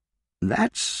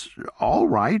 "That's all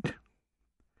right."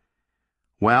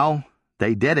 "Well,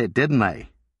 they did it, didn't they?"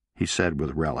 he said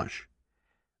with relish.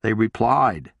 "They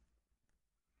replied."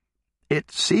 "It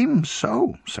seems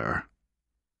so, sir."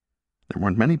 There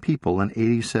weren't many people an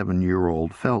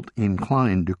 87-year-old felt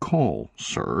inclined to call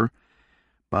sir,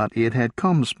 but it had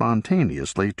come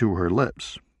spontaneously to her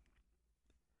lips.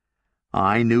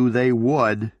 "I knew they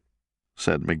would,"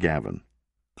 said McGavin.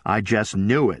 "I just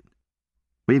knew it.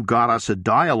 We've got us a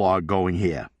dialogue going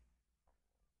here."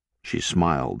 She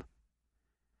smiled.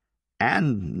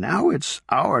 "And now it's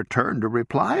our turn to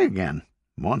reply again,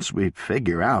 once we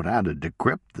figure out how to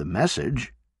decrypt the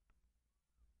message."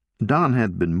 Don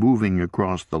had been moving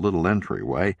across the little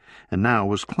entryway, and now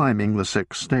was climbing the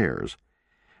 6 stairs.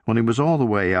 When he was all the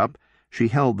way up, she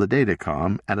held the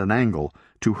datacom at an angle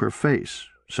to her face,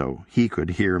 so he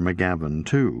could hear McGavin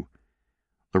too.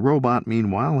 The robot,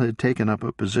 meanwhile, had taken up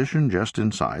a position just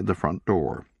inside the front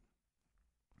door.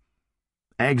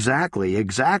 Exactly,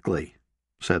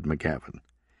 said McGavin.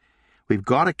 "We've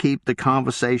got to keep the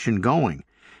conversation going,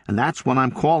 and that's what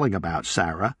I'm calling about,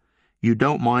 Sarah. You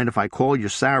don't mind if I call you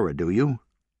Sarah, do you?"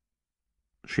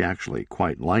 She actually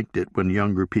quite liked it when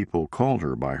younger people called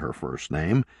her by her first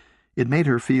name. It made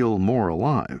her feel more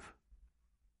alive.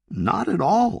 "Not at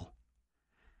all.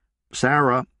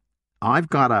 Sarah, I've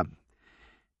got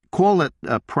call it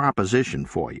a proposition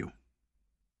for you."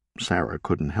 Sarah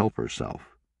couldn't help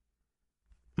herself.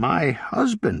 "My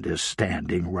husband is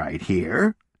standing right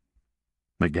here."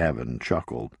 McGavin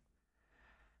chuckled.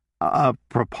 "A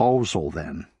proposal,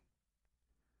 then."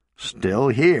 "Still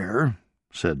here,"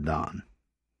 said Don.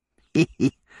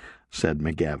 "Hee," said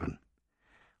McGavin.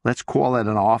 "Let's call it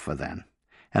an offer, then.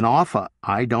 An offer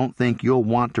I don't think you'll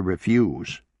want to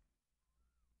refuse."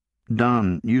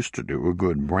 Don used to do a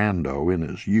good Brando in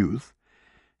his youth.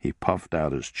 He puffed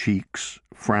out his cheeks,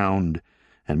 frowned,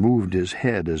 and moved his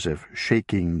head as if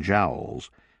shaking jowls,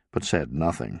 but said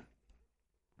nothing.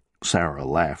 Sarah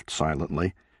laughed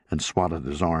silently and swatted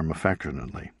his arm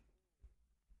affectionately.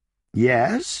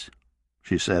 "Yes?"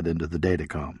 she said into the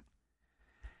datacom.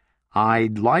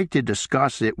 "I'd like to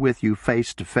discuss it with you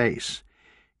face to face.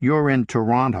 You're in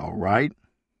Toronto, right?"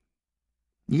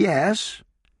 "Yes."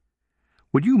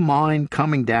 "Would you mind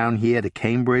coming down here to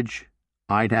Cambridge?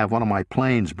 I'd have one of my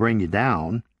planes bring you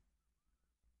down."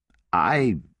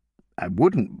 I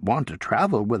wouldn't want to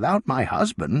travel without my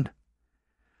husband."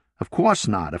 Of course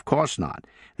not.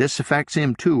 This affects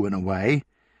him, too, in a way.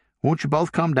 Won't you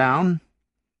both come down?"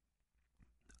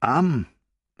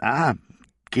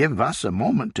 Give us a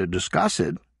moment to discuss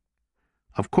it."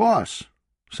 "Of course,"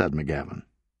 said McGavin.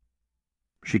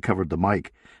 She covered the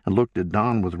mic and looked at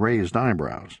Don with raised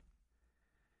eyebrows.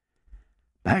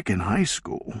 "Back in high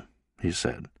school," he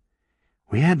said,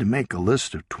 "we had to make a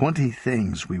list of 20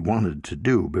 things we wanted to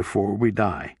do before we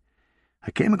die.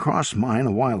 I came across mine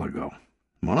a while ago.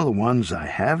 One of the ones I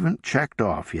haven't checked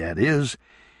off yet is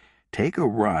take a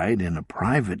ride in a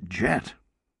private jet."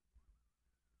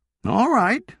 "All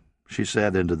right," she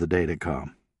said into the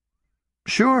datacom.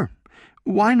 "Sure.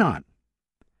 Why not?"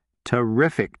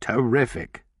 Terrific,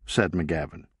 said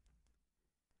McGavin.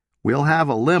 "We'll have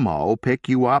a limo pick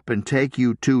you up and take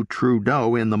you to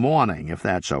Trudeau in the morning, if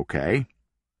that's okay."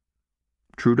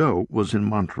 Trudeau was in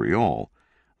Montreal.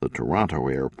 The Toronto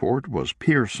airport was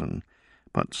Pearson,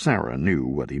 but Sarah knew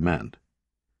what he meant.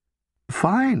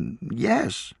 "Fine,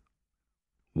 yes."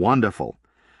 "Wonderful.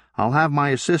 I'll have my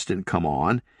assistant come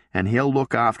on, and he'll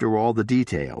look after all the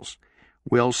details.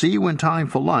 We'll see you in time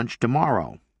for lunch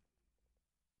tomorrow."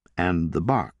 and the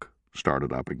buck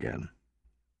started up again.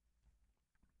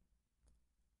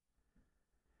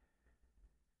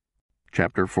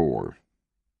 Chapter 4.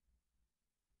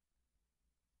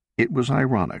 It was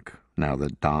ironic, now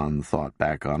that Don thought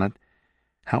back on it,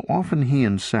 how often he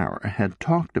and Sarah had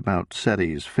talked about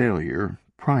SETI's failure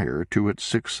prior to its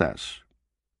success.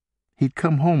 He'd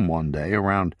come home one day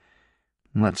around,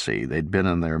 they'd been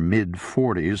in their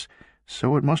mid-40s,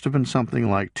 so it must have been something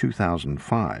like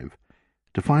 2005,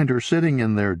 to find her sitting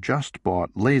in their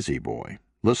just-bought Lazy Boy,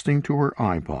 listening to her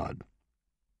iPod.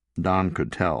 Don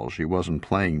could tell she wasn't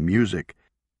playing music.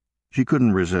 She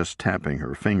couldn't resist tapping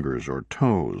her fingers or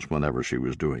toes whenever she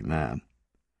was doing that.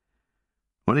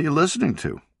 "What are you listening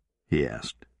to?" he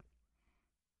asked.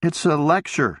 "It's a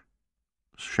lecture,"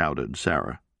 shouted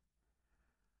Sarah.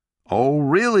 "Oh,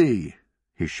 really?"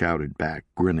 he shouted back,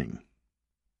 grinning.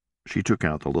 She took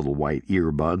out the little white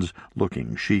earbuds,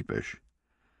 looking sheepish.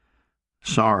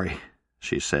 "Sorry,"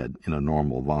 she said in a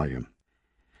normal volume.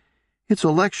 "It's a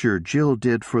lecture Jill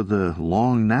did for the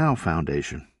Long Now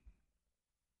Foundation."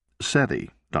 SETI,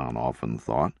 Don often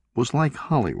thought, was like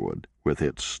Hollywood, with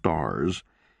its stars.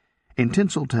 In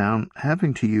Tinseltown,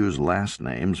 having to use last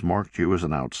names marked you as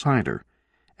an outsider,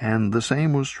 and the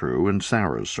same was true in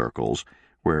Sarah's circles,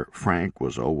 where Frank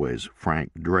was always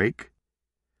Frank Drake,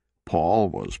 Paul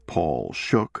was Paul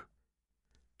Shook,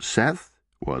 Seth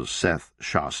was Seth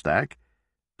Shostak,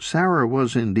 Sarah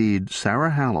was indeed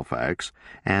Sarah Halifax,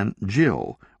 and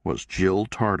Jill was Jill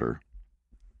Tarter.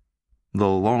 "The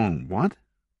Long what?"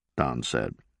 Don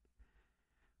said.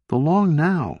 "The Long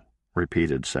Now,"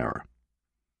 repeated Sarah.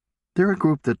 "They're a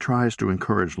group that tries to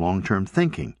encourage long-term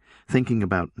thinking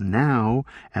about now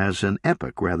as an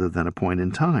epoch rather than a point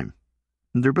in time.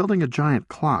 They're building a giant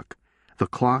clock, the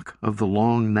clock of the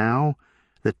Long Now,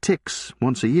 that ticks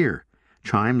once a year,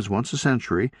 chimes once a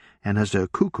century, and has a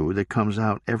cuckoo that comes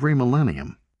out every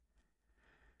millennium."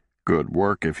 "Good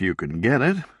work if you can get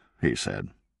it," he said.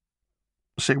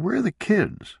 "Say, where are the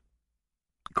kids?"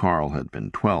 Carl had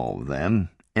been 12 then,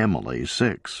 Emily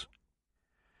 6.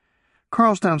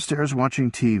 "Carl's downstairs watching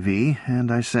TV,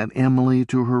 and I sent Emily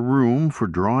to her room for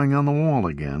drawing on the wall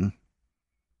again."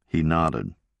 He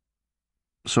nodded.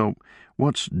 "So,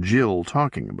 what's Jill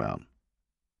talking about?"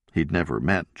 He'd never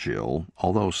met Jill,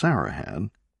 although Sarah had.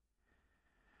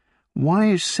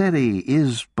 "Why SETI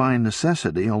is, by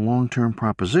necessity, a long-term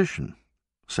proposition,"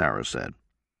 Sarah said.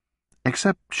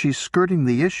 "Except she's skirting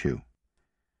the issue."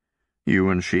 "You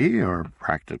and she are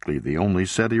practically the only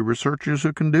SETI researchers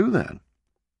who can do that."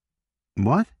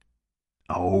 "What?"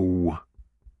 "Oh,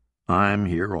 I'm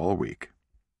here all week."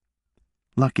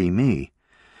 "Lucky me.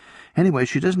 Anyway,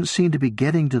 she doesn't seem to be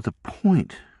getting to the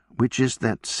point, which is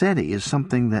that SETI is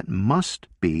something that must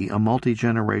be a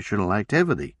multi-generational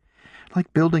activity,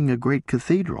 like building a great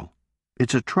cathedral.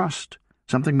 It's a trust,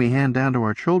 something we hand down to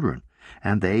our children,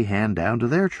 and they hand down to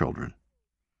their children."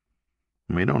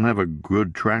 "We don't have a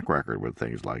good track record with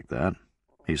things like that,"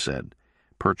 he said,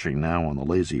 perching now on the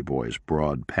Lazy Boy's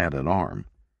broad, padded arm.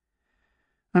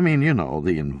 "I mean,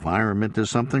 the environment is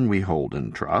something we hold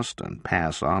in trust and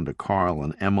pass on to Carl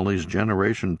and Emily's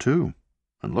generation, too.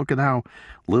 And look at how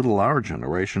little our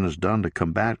generation has done to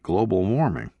combat global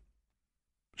warming."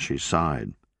 She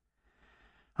sighed.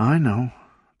 "I know,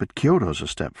 but Kyoto's a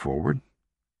step forward."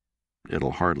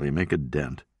 "It'll hardly make a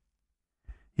dent."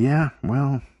 "Yeah,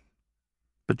 well...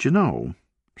 But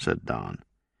said Don,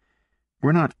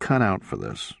 we're not cut out for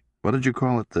this. What did you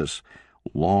call it? This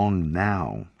long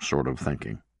now sort of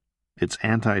thinking. It's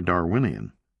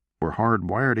anti-Darwinian. We're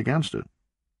hardwired against it."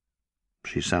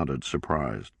 She sounded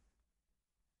surprised.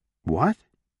 "What?"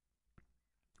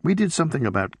 "We did something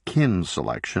about kin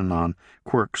selection on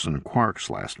Quirks and Quarks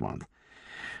last month.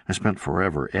 I spent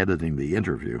forever editing the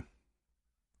interview."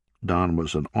 Don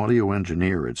was an audio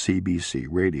engineer at CBC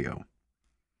Radio.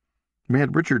 "We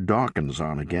had Richard Dawkins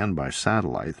on again by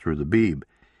satellite through the Beeb.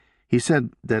 He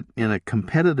said that in a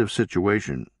competitive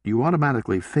situation, you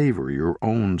automatically favor your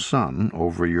own son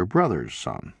over your brother's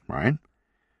son, right?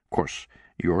 Of course,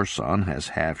 your son has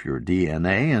half your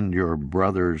DNA, and your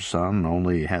brother's son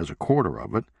only has a quarter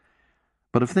of it.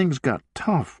 But if things got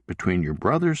tough between your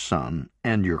brother's son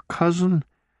and your cousin,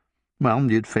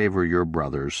 well, you'd favor your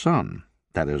brother's son,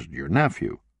 that is, your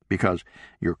nephew, because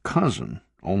your cousin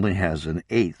only has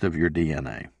 1/8 of your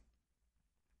DNA."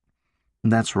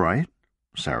 "That's right,"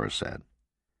 Sarah said.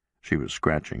 She was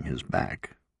scratching his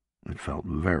back. It felt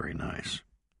very nice.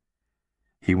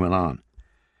 He went on.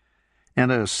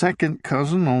 "And a second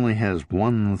cousin only has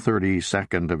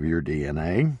 1/32 of your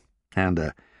DNA, and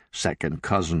a second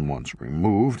cousin once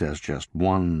removed has just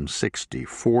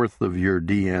 1/64 of your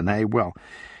DNA. Well,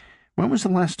 When was the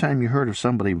last time you heard of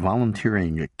somebody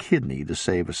volunteering a kidney to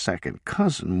save a second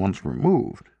cousin once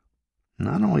removed?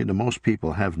 Not only do most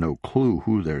people have no clue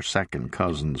who their second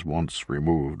cousins once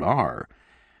removed are,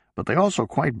 but they also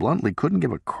quite bluntly couldn't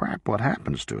give a crap what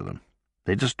happens to them.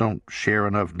 They just don't share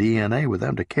enough DNA with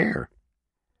them to care.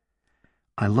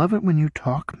 "I love it when you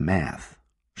talk math,"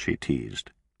 she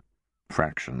teased.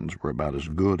 Fractions were about as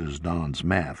good as Don's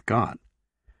math got.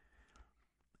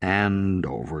 "And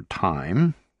over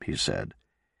time," he said,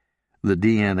 "the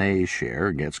DNA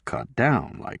share gets cut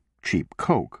down like cheap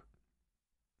Coke."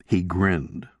 He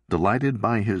grinned, delighted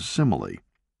by his simile,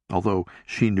 although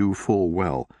she knew full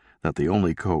well that the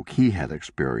only Coke he had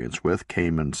experience with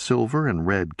came in silver and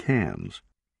red cans.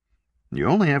 You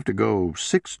only have to go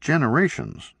 6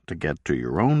 generations to get to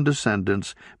your own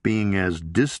descendants being as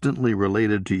distantly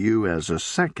related to you as a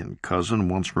second cousin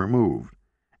once removed,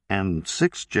 and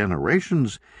 6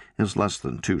 generations is less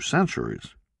than 2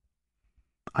 centuries.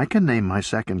 "I can name my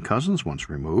second cousins once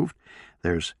removed.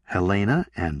 There's Helena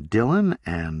and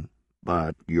Dylan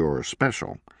but you're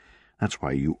special. That's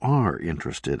why you are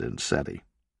interested in SETI.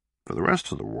 For the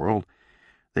rest of the world,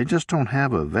 they just don't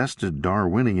have a vested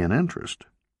Darwinian interest.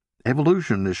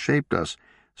 Evolution has shaped us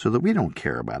so that we don't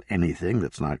care about anything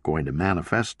that's not going to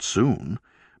manifest soon,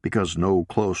 because no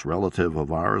close relative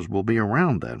of ours will be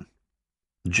around then.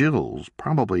 Jill's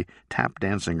probably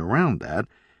tap-dancing around that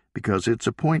because it's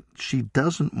a point she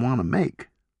doesn't want to make.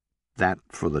 That,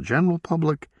 for the general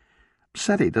public,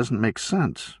 SETI doesn't make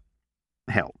sense.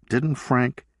 Hell, didn't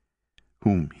Frank,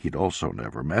 whom he'd also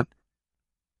never met,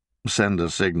 send a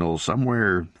signal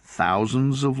somewhere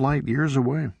thousands of light years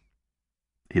away?"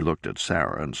 He looked at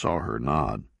Sarah and saw her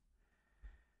nod.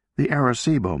 "The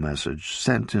Arecibo message,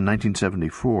 sent in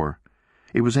 1974.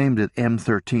 It was aimed at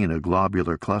M13, a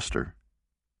globular cluster."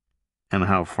 "And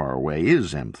how far away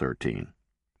is M13?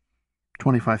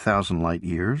 25,000 light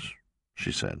years,"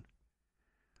 she said.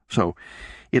 "So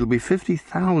it'll be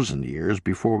 50,000 years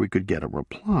before we could get a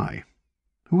reply.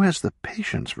 Who has the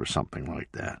patience for something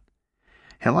like that?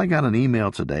 Hell, I got an email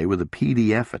today with a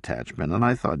PDF attachment, and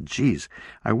I thought, geez,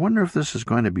 I wonder if this is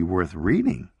going to be worth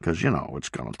reading, because, it's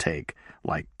going to take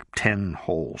like 10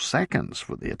 whole seconds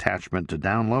for the attachment to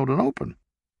download and open.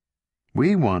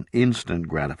 We want instant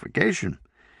gratification.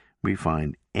 We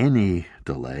find any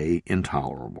delay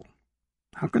intolerable.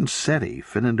 How can SETI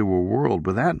fit into a world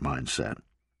with that mindset?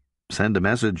 Send a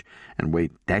message and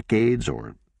wait decades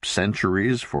or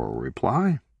centuries for a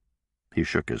reply?" He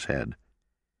shook his head.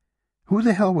 "Who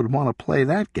the hell would want to play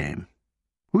that game?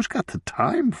 Who's got the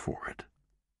time for it?"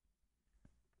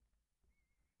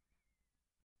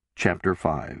 Chapter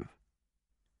 5.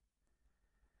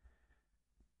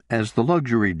 As the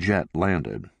luxury jet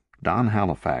landed, Don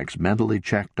Halifax mentally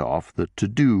checked off the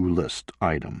to-do list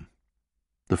item.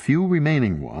 The few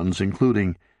remaining ones,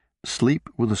 including sleep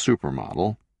with a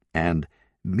supermodel and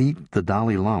meet the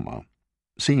Dalai Lama,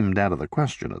 seemed out of the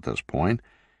question at this point,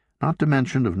 not to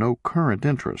mention of no current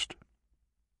interest.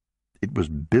 It was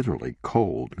bitterly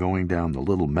cold going down the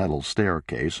little metal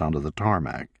staircase onto the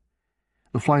tarmac.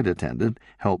 The flight attendant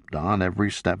helped Don every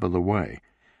step of the way,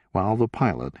 while the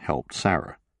pilot helped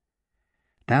Sarah.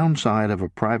 Downside of a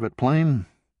private plane,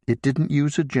 it didn't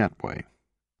use a jetway.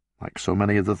 Like so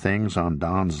many of the things on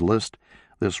Don's list,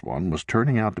 this one was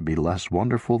turning out to be less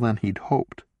wonderful than he'd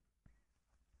hoped.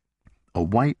 A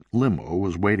white limo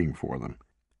was waiting for them.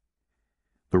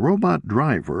 The robot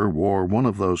driver wore one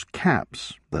of those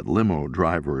caps that limo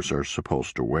drivers are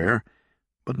supposed to wear,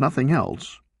 but nothing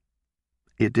else.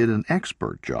 It did an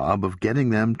expert job of getting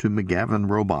them to McGavin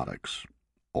Robotics,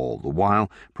 all the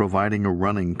while providing a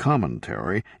running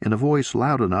commentary in a voice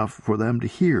loud enough for them to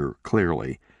hear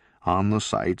clearly on the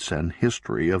sights and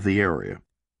history of the area.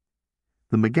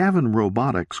 The McGavin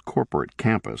Robotics corporate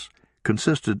campus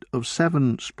consisted of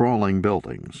 7 sprawling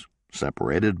buildings,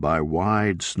 separated by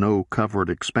wide,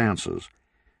 snow-covered expanses.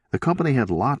 The company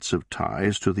had lots of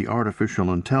ties to the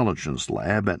artificial intelligence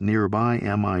lab at nearby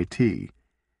MIT.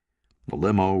 The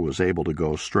limo was able to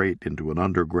go straight into an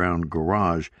underground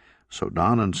garage, so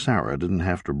Don and Sarah didn't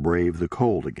have to brave the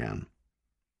cold again.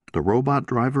 The robot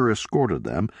driver escorted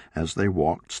them as they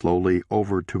walked slowly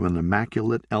over to an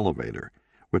immaculate elevator,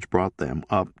 which brought them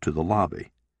up to the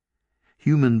lobby.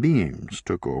 Human beings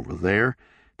took over there,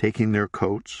 taking their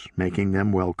coats, making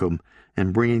them welcome,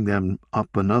 and bringing them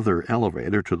up another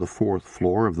elevator to the 4th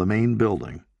floor of the main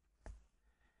building.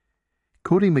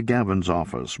 Cody McGavin's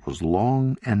office was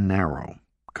long and narrow,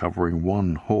 covering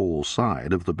one whole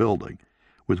side of the building,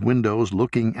 with windows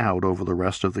looking out over the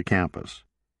rest of the campus.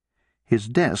 His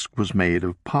desk was made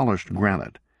of polished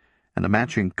granite, and a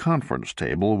matching conference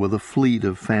table with a fleet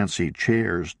of fancy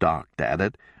chairs docked at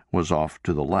it was off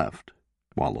to the left,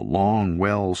 while a long,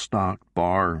 well-stocked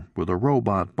bar with a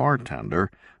robot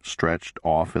bartender stretched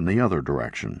off in the other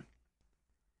direction.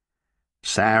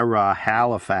 "Sarah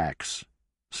Halifax,"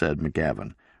 said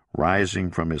McGavin, rising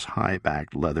from his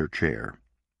high-backed leather chair.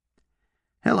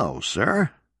 "Hello,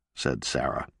 sir," said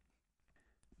Sarah.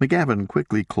 McGavin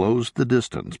quickly closed the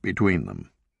distance between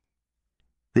them.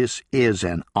 "This is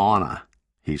an honor,"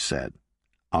 he said.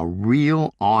 "A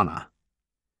real honor."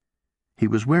 He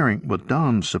was wearing what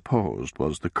Don supposed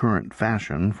was the current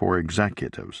fashion for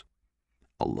executives,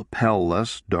 a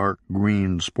lapel-less dark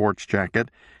green sports jacket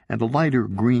and a lighter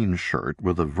green shirt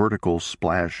with a vertical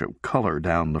splash of color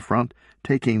down the front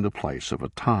taking the place of a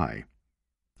tie.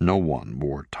 No one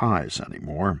wore ties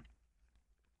anymore.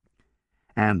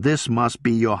 "And this must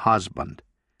be your husband,"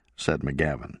 said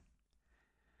McGavin.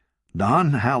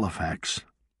 "Don Halifax,"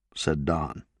 said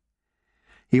Don.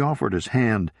 He offered his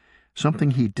hand,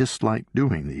 something he disliked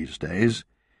doing these days.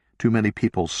 Too many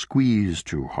people squeezed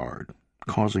too hard,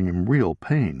 causing him real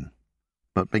pain.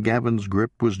 But McGavin's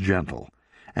grip was gentle,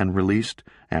 and released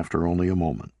after only a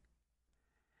moment.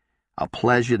 "A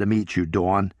pleasure to meet you,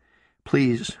 Dawn.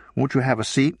 Please, won't you have a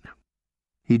seat?"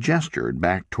 He gestured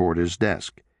back toward his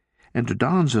desk, and to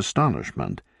Don's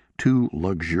astonishment, 2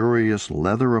 luxurious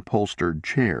leather-upholstered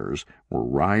chairs were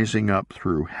rising up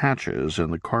through hatches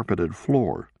in the carpeted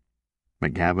floor.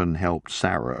 McGavin helped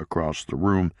Sarah across the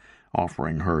room,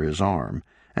 offering her his arm,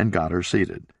 and got her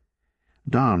seated.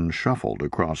 Don shuffled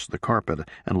across the carpet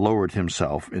and lowered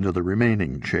himself into the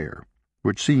remaining chair,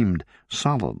 which seemed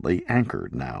solidly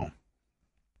anchored now.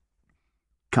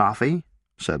 "Coffee?"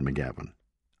 said McGavin.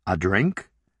 "A drink?"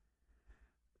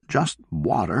 "Just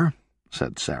water,"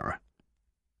 said Sarah.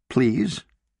 "Please?"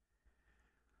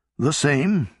 "The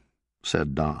same,"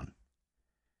 said Don.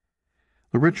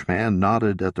 The rich man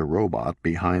nodded at the robot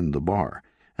behind the bar,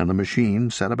 and the machine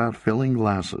set about filling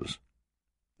glasses.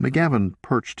 McGavin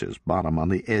perched his bottom on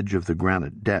the edge of the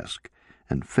granite desk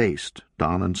and faced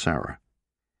Don and Sarah.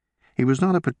 He was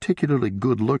not a particularly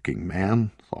good-looking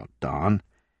man, thought Don.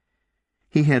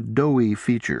 He had doughy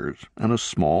features and a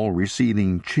small,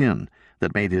 receding chin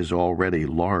that made his already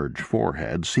large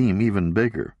forehead seem even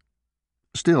bigger.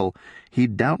 Still, he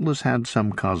doubtless had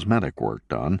some cosmetic work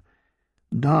done.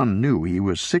 Don knew he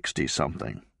was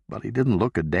 60-something, but he didn't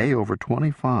look a day over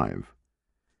 25.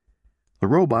 The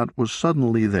robot was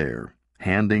suddenly there,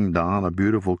 handing Don a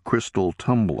beautiful crystal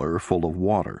tumbler full of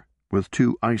water, with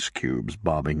 2 ice cubes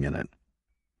bobbing in it.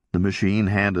 The machine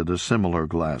handed a similar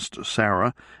glass to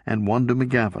Sarah and one to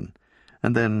McGavin,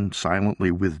 and then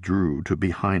silently withdrew to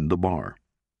behind the bar.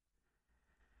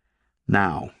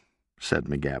 "Now," said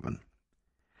McGavin,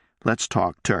 "let's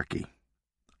talk turkey.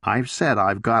 I've said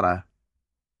I've got a—"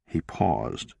 He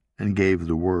paused and gave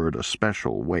the word a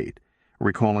special weight,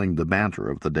 recalling the banter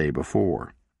of the day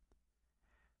before.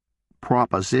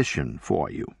 "proposition for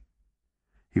you."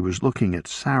 He was looking at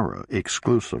Sarah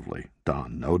exclusively,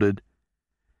 Don noted.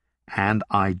 "And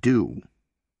I do."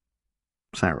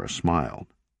 Sarah smiled.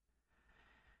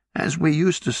 "As we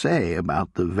used to say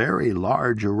about the very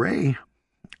large array,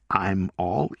 I'm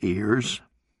all ears."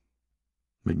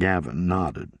 McGavin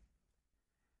nodded.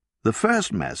 "The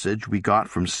first message we got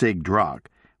from Sig Drock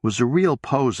was a real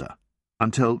poser,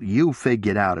 until you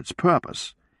figured out its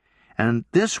purpose. And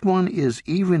this one is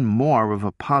even more of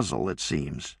a puzzle, it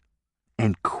seems.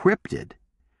 Encrypted.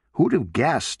 Who'd have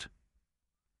guessed?"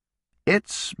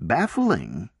 "It's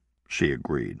baffling," she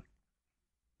agreed.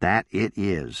 "That it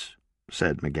is,"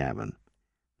 said McGavin.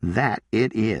 "That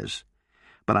it is.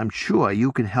 But I'm sure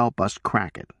you can help us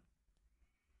crack it."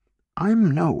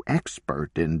 "I'm no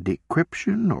expert in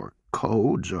decryption or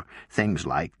codes or things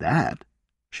like that,"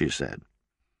 she said.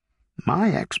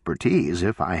 "My expertise,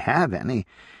 if I have any,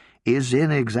 is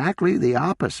in exactly the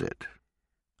opposite.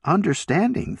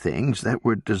 Understanding things that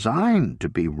were designed to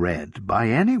be read by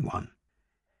anyone."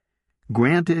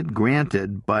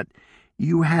 Granted, but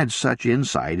you had such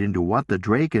insight into what the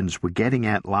Drakens were getting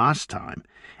at last time,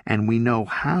 and we know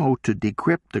how to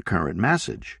decrypt the current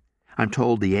message. I'm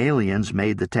told the aliens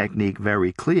made the technique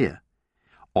very clear.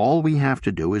 All we have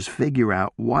to do is figure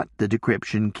out what the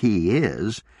decryption key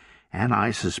is, and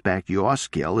I suspect your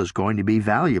skill is going to be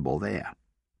valuable there."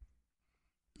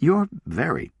 "You're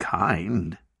very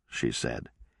kind," she said.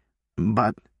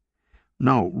 "But—"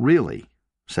 "No, really,"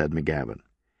 said McGavin.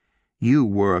 "You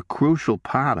were a crucial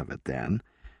part of it then.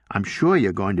 I'm sure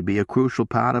you're going to be a crucial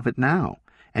part of it now,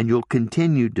 and you'll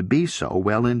continue to be so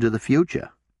well into the future."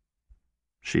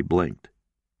 She blinked.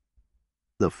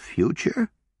 "The future?"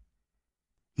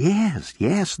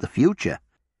 Yes, the future.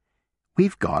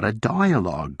 We've got a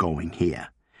dialogue going here,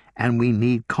 and we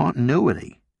need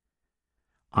continuity.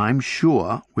 I'm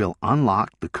sure we'll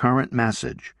unlock the current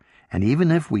message, and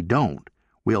even if we don't,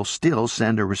 we'll still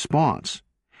send a response.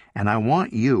 And I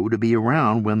want you to be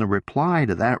around when the reply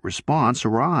to that response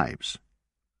arrives."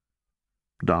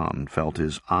 Don felt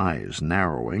his eyes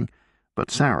narrowing, but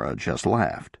Sarah just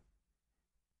laughed.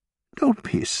 "Don't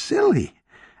be silly.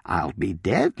 I'll be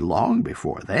dead long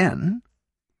before then."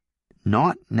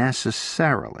 "Not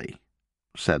necessarily,"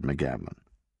 said McGavin.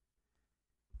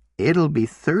 "It'll be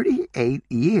 38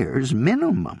 years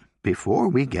minimum before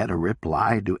we get a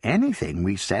reply to anything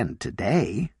we send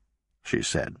today," she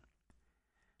said.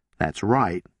 "That's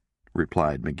right,"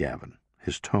 replied McGavin,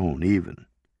 his tone even.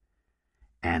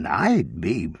 "And I'd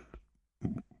be,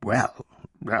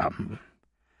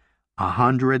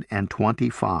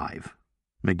 125,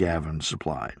 McGavin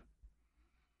supplied.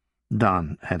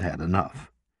 Don had had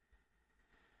enough.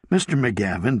 "Mr.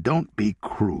 McGavin, don't be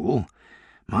cruel.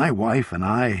 My wife and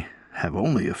I have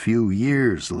only a few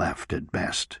years left at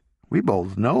best. We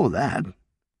both know that."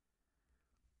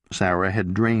 Sarah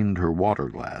had drained her water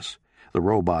glass. The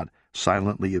robot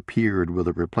silently appeared with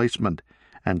a replacement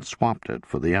and swapped it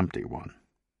for the empty one.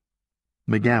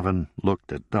 McGavin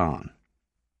looked at Don.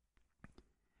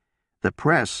 "The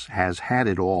press has had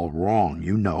it all wrong,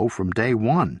 you know, from day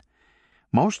one.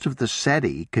 Most of the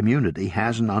SETI community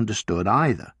hasn't understood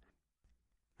either.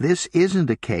 This isn't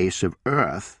a case of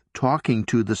Earth talking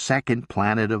to the second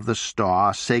planet of the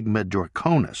star Sigma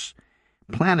Draconis.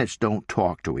 Planets don't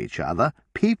talk to each other,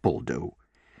 people do.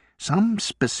 Some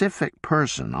specific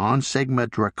person on Sigma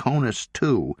Draconis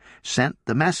 2 sent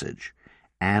the message,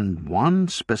 and one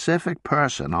specific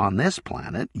person on this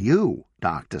planet, you,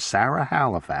 Dr. Sarah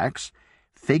Halifax,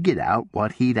 figured out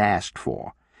what he'd asked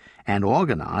for and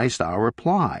organized our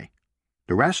reply.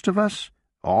 The rest of us,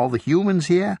 all the humans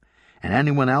here, and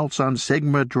anyone else on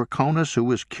Sigma Draconis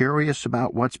who is curious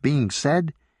about what's being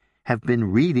said, have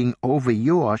been reading over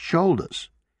your shoulders.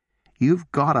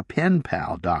 You've got a pen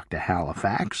pal, Dr.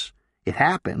 Halifax. It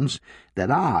happens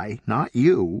that I, not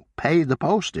you, pay the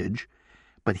postage,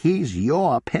 but he's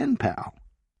your pen pal."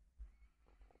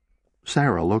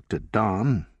 Sarah looked at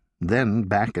Don, then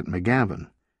back at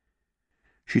McGavin.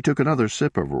 She took another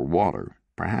sip of her water,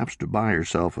 perhaps to buy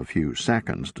herself a few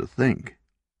seconds to think.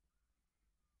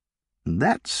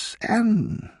 "That's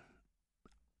an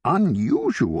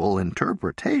unusual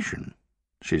interpretation,"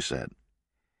 she said.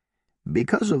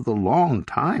 "Because of the long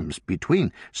times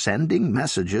between sending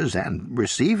messages and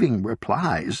receiving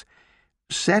replies,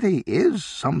 SETI is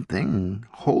something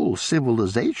whole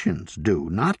civilizations do,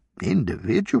 not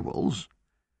individuals."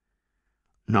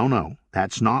 No,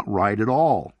 that's not right at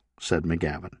all," said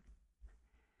McGavin.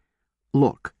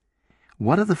 "Look,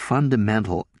 what are the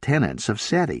fundamental tenets of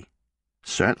SETI?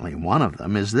 Certainly one of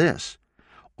them is this: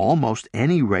 almost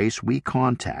any race we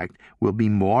contact will be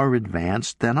more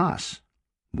advanced than us.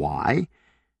 Why?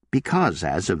 Because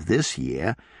as of this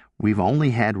year, we've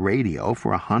only had radio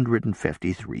for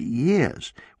 153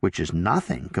 years, which is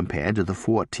nothing compared to the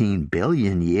 14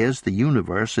 billion years the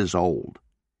universe is old.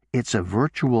 It's a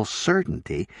virtual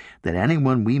certainty that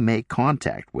anyone we make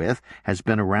contact with has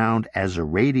been around as a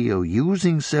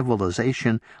radio-using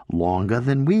civilization longer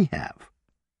than we have."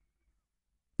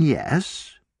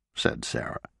 "Yes," said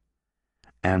Sarah.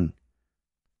 "And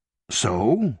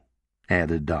so?"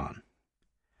 added Don.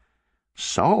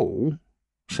 "So,"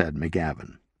 said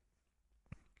McGavin,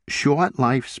 "short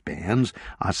lifespans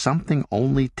are something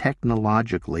only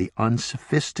technologically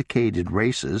unsophisticated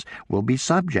races will be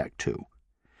subject to.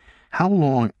 How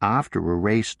long after a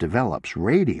race develops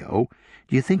radio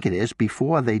do you think it is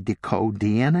before they decode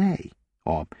DNA,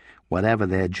 or whatever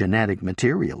their genetic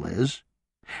material is?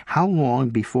 How long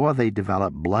before they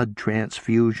develop blood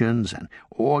transfusions and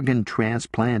organ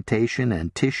transplantation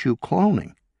and tissue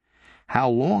cloning? How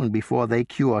long before they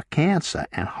cure cancer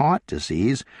and heart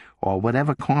disease or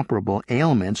whatever comparable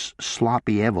ailments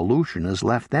sloppy evolution has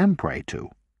left them prey to?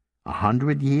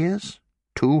 100 years?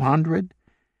 200?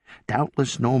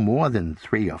 Doubtless no more than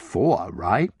 3 or 4,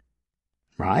 right?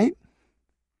 Right?"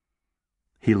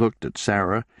 He looked at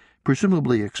Sarah,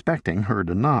 presumably expecting her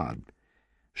to nod.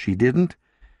 She didn't,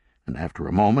 and after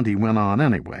a moment he went on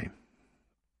anyway.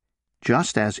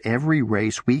 "Just as every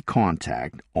race we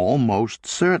contact almost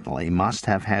certainly must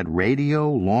have had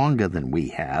radio longer than we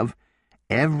have,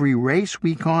 every race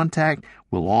we contact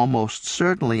will almost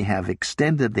certainly have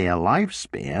extended their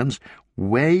lifespans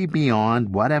way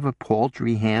beyond whatever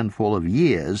paltry handful of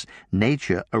years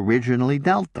nature originally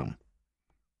dealt them."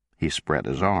 He spread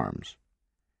his arms.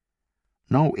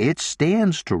 "No, it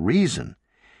stands to reason.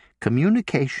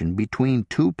 Communication between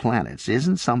two planets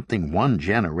isn't something one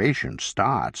generation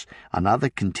starts, another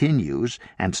continues,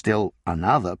 and still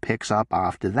another picks up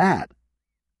after that.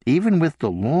 Even with the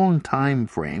long time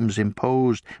frames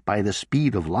imposed by the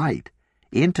speed of light,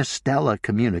 interstellar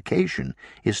communication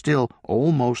is still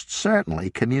almost certainly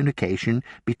communication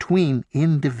between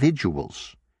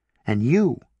individuals. And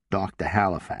you, Dr.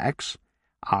 Halifax,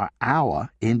 are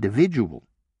our individual.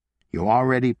 You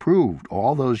already proved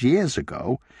all those years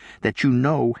ago that you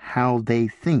know how they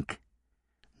think.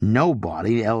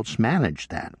 Nobody else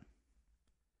managed that.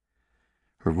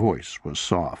 Her voice was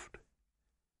soft.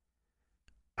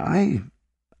 I'm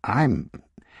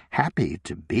happy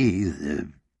to be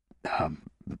the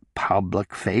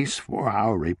public face for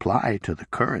our reply to the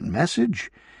current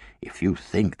message, if you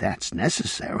think that's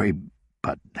necessary,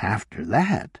 but after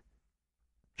that—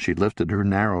 She lifted her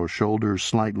narrow shoulders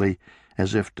slightly,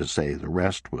 as if to say the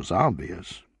rest was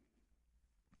obvious.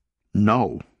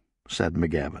 "No," said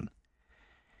McGavin.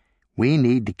 "We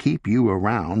need to keep you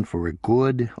around for a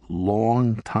good,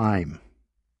 long time."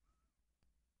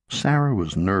 Sarah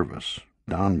was nervous,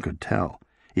 Don could tell,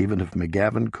 even if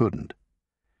McGavin couldn't.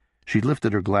 She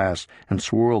lifted her glass and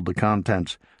swirled the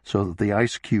contents so that the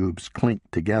ice cubes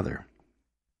clinked together.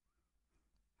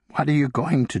 "What are you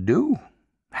going to do?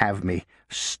 Have me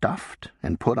stuffed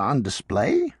and put on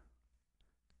display?"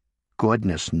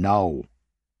 "Goodness, no."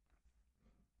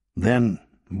 "Then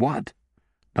what?"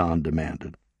 Don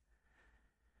demanded.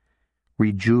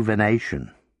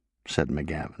 "Rejuvenation," said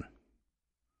McGavin.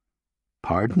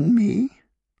 "Pardon me?"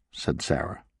 said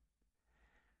Sarah.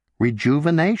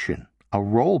 "Rejuvenation, a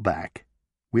rollback.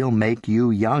 We'll make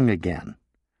you young again.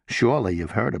 Surely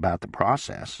you've heard about the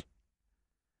process."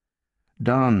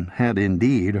 Don had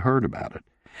indeed heard about it,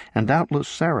 and doubtless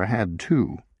Sarah had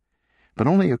too, but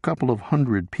only a couple of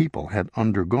 100 people had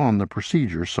undergone the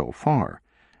procedure so far,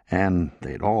 and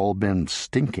they'd all been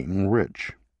stinking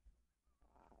rich.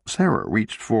 Sarah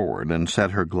reached forward and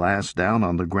set her glass down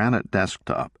on the granite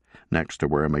desktop next to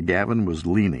where McGavin was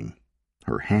leaning.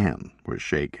 Her hand was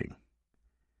shaking.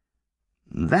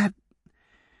 That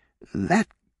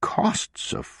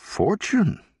costs a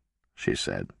fortune," she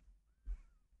said.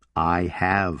 "I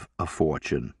have a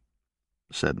fortune,"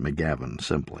 said McGavin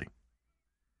simply.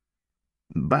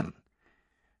 But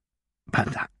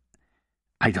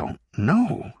I don't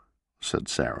know," said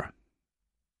Sarah.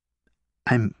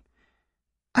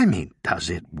 I mean, does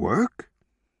it work?"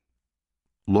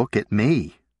 "Look at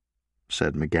me,"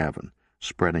 said McGavin,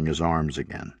 spreading his arms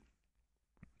again.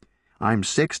 "I'm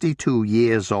 62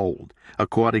 years old,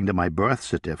 according to my birth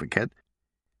certificate,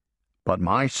 but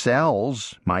my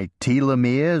cells, my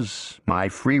telomeres, my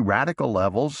free radical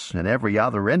levels, and every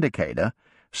other indicator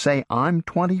say I'm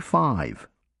 25,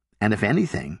 and if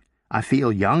anything, I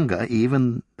feel younger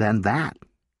even than that."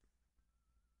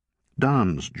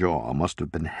 Don's jaw must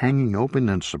have been hanging open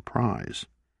in surprise.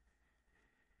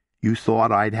 "You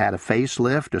thought I'd had a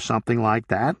facelift or something like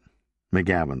that?"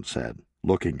 McGavin said,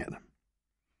 looking at him.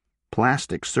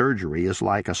 "Plastic surgery is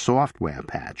like a software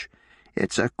patch.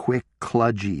 It's a quick,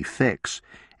 kludgy fix,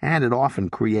 and it often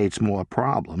creates more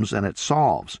problems than it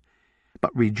solves.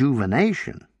 But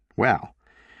rejuvenation, well,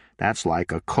 that's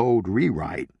like a code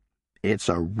rewrite. It's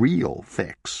a real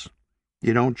fix.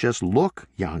 You don't just look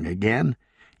young again,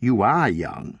 you are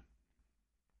young."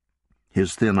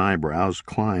 His thin eyebrows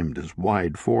climbed his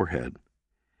wide forehead.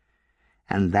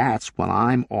 "And that's what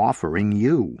I'm offering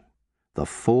you, the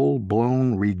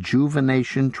full-blown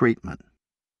rejuvenation treatment."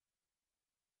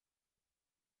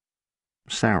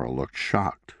 Sarah looked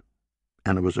shocked,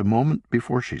 and it was a moment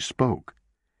before she spoke.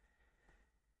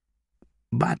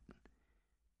 But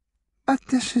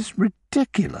this is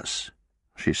ridiculous,"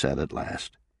 she said at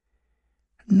last.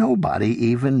 "Nobody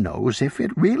even knows if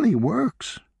it really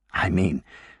works. I mean,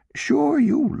 sure,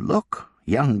 you look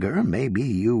younger, maybe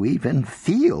you even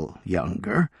feel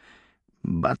younger,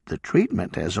 but the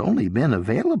treatment has only been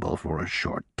available for a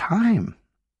short time.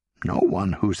 No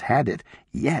one who's had it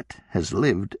yet has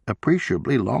lived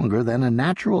appreciably longer than a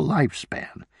natural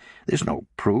lifespan. There's no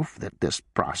proof that this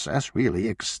process really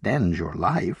extends your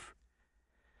life."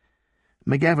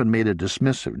 McGavin made a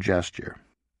dismissive gesture.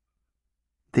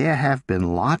 "There have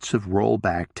been lots of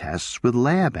rollback tests with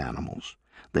lab animals.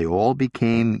 They all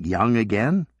became young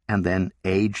again and then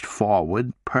aged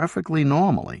forward perfectly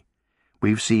normally.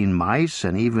 We've seen mice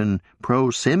and even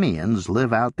prosimians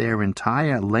live out their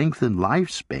entire lengthened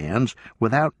lifespans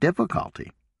without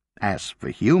difficulty. As for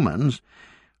humans,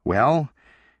 well,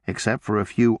 except for a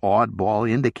few oddball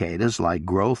indicators like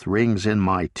growth rings in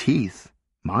my teeth,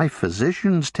 my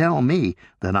physicians tell me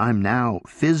that I'm now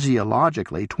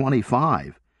physiologically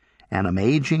 25, and am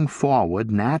aging forward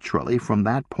naturally from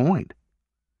that point."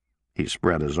 He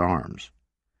spread his arms.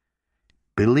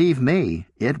 "Believe me,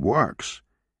 it works,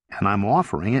 and I'm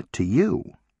offering it to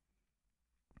you."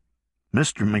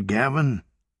 "Mr. McGavin,"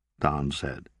 Don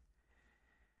said,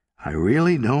 "I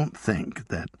really don't think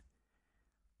that—"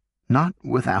 "Not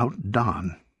without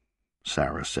Don,"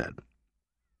 Sarah said.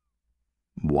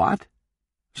 "What?"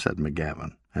 said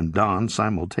McGavin and Don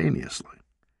simultaneously.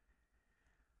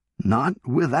 "Not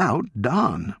without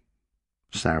Don,"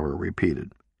 Sarah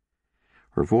repeated.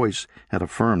 Her voice had a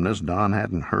firmness Don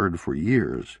hadn't heard for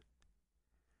years.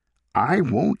 "I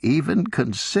won't even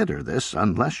consider this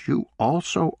unless you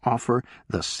also offer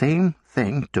the same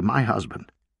thing to my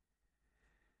husband."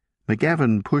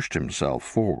 McGavin pushed himself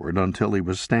forward until he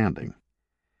was standing.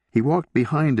 He walked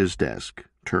behind his desk,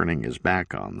 turning his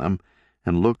back on them,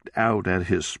 and looked out at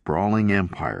his sprawling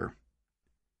empire.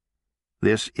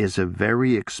 "This is a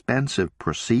very expensive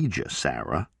procedure,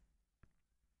 Sarah."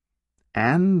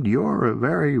 "And you're a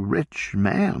very rich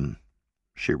man,"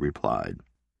 she replied.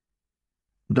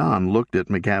 Don looked at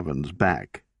McGavin's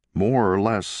back, more or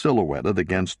less silhouetted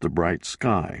against the bright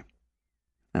sky.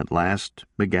 At last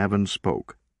McGavin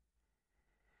spoke.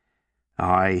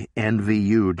 "I envy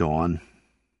you, Dawn."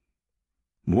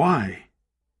 "Why?"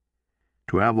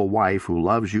 "To have a wife who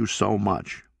loves you so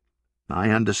much. I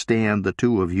understand the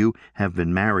two of you have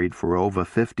been married for over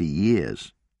 50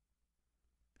 years.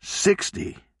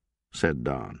 60, said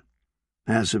Don,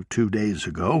 as of 2 days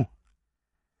ago.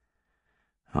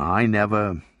 I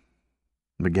never—"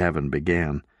 McGavin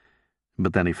began,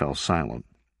 but then he fell silent.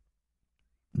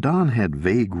 Don had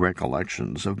vague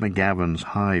recollections of McGavin's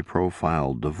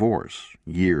high-profile divorce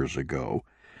years ago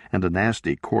and a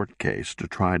nasty court case to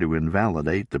try to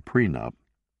invalidate the prenup.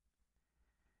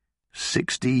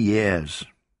 60 years,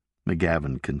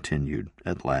 McGavin continued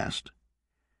at last.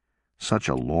 Such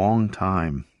a long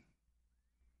time.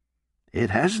 It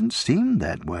hasn't seemed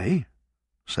that way,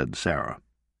 said Sarah.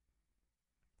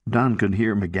 Don could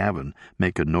hear McGavin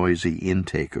make a noisy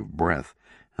intake of breath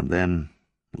and then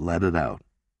let it out.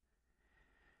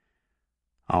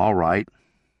 All right,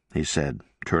 he said,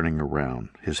 turning around,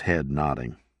 his head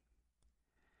nodding.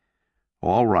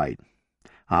 All right.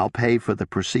 I'll pay for the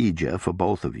procedure for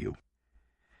both of you.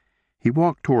 He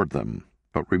walked toward them,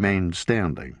 but remained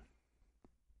standing.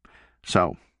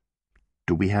 So,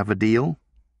 do we have a deal?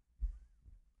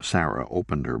 Sarah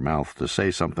opened her mouth to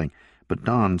say something, but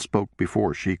Don spoke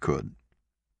before she could.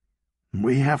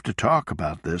 We have to talk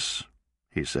about this,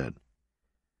 he said.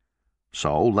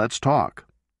 So let's talk,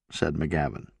 said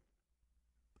McGavin.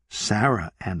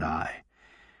 Sarah and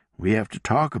we have to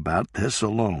talk about this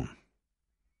alone.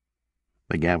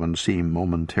 McGavin seemed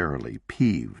momentarily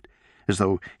peeved, as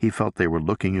though he felt they were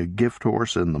looking a gift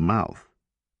horse in the mouth.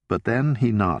 But then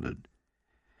he nodded.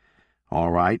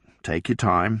 All right, take your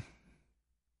time.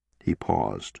 He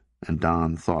paused, and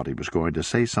Don thought he was going to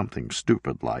say something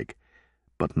stupid like,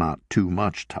 but not too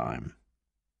much time.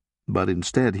 But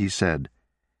instead he said,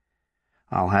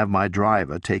 I'll have my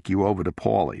driver take you over to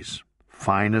Paulie's,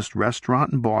 finest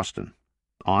restaurant in Boston.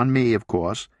 On me, of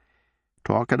course.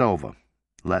 Talk it over.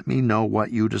 Let me know what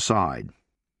you decide.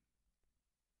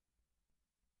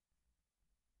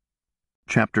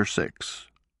 Chapter 6.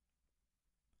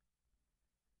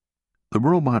 The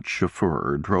robot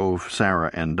chauffeur drove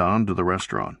Sarah and Don to the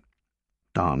restaurant.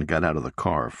 Don got out of the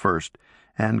car first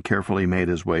and carefully made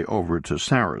his way over to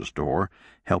Sarah's door,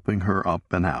 helping her up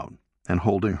and out, and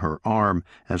holding her arm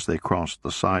as they crossed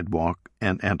the sidewalk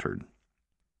and entered.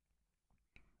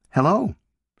 Hello,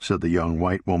 said the young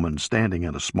white woman standing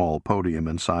at a small podium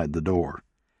inside the door.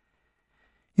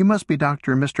 You must be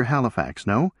Dr. and Mr. Halifax,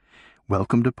 no?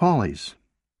 Welcome to Paulie's.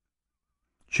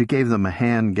 She gave them a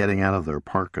hand getting out of their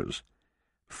parkas.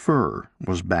 Fur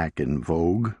was back in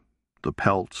vogue, the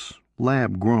pelts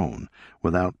lab-grown,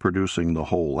 without producing the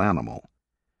whole animal.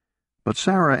 But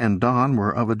Sarah and Don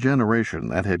were of a generation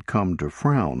that had come to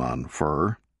frown on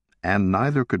fur, and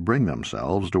neither could bring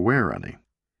themselves to wear any.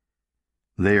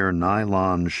 Their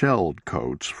nylon-shelled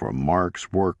coats from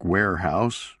Mark's work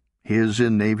warehouse, his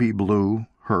in navy blue,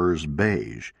 hers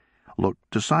beige,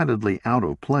 looked decidedly out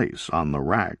of place on the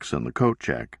racks in the coat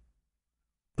check.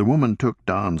 The woman took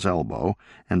Don's elbow,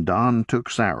 and Don took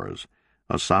Sarah's,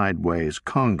 a sideways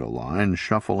conga line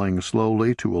shuffling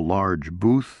slowly to a large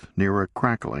booth near a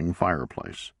crackling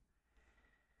fireplace.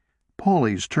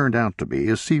 Paulie's turned out to be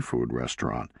a seafood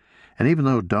restaurant, and even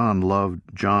though Don loved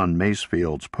John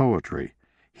Macefield's poetry,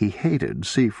 he hated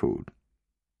seafood.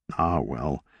 Ah,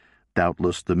 well,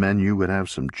 doubtless the menu would have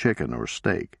some chicken or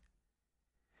steak.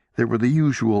 There were the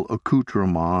usual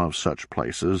accoutrements of such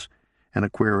places, an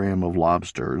aquarium of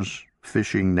lobsters,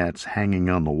 fishing nets hanging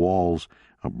on the walls,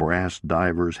 a brass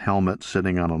diver's helmet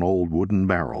sitting on an old wooden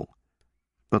barrel.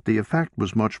 But the effect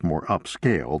was much more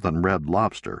upscale than Red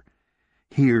Lobster.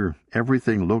 Here,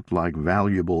 everything looked like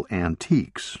valuable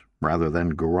antiques rather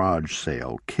than garage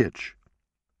sale kitsch.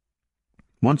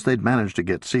 Once they'd managed to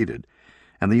get seated,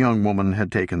 and the young woman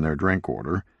had taken their drink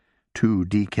order, 2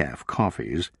 decaf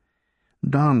coffees,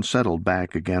 Don settled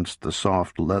back against the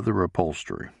soft leather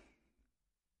upholstery.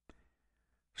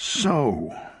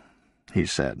 "So," he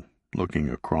said, looking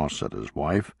across at his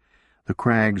wife, the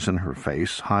crags in her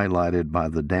face highlighted by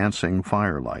the dancing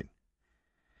firelight.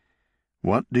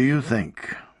 "What do you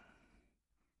think?"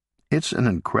 "It's an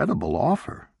incredible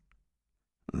offer."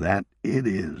 "That it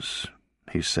is,"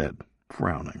 he said,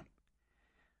 frowning.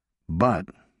 "But—"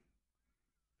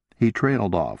 He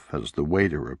trailed off as the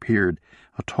waiter appeared,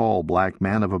 a tall black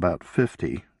man of about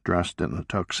 50, dressed in a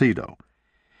tuxedo.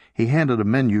 He handed a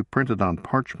menu printed on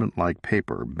parchment-like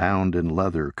paper bound in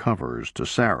leather covers to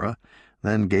Sarah,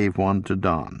 then gave one to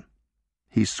Don.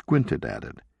 He squinted at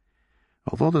it.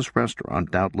 Although this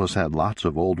restaurant doubtless had lots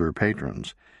of older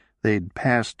patrons, they'd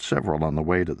passed several on the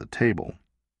way to the table.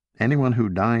 Anyone who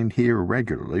dined here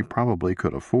regularly probably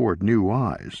could afford new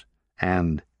eyes.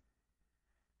 And,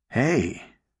 "Hey,"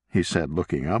 he said,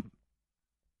 looking up,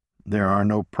 "there are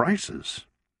no prices."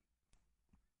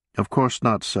 "Of course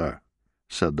not, sir,"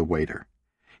 said the waiter.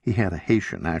 He had a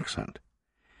Haitian accent.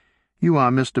 "You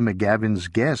are Mr. McGavin's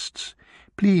guests.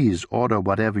 Please order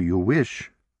whatever you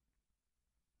wish."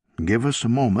 "Give us a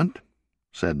moment,"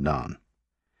 said Don.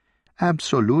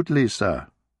 "Absolutely, sir,"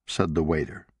 said the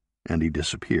waiter, and he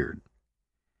disappeared.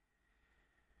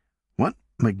 "What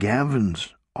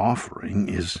McGavin's offering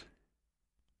is—"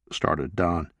 started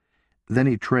Don. Then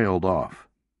he trailed off.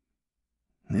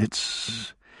 I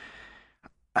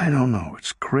don't know,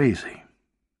 it's crazy."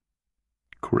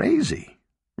 "Crazy?"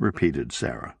 repeated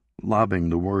Sarah, lobbing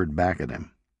the word back at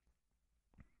him.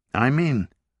 "I mean,"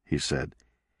 he said,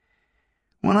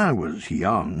 "when I was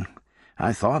young,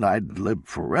 I thought I'd live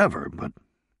forever, but—"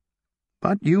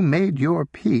 "But you made your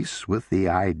peace with the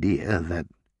idea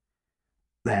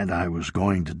that I was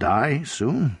going to die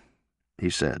soon," he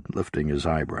said, lifting his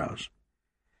eyebrows.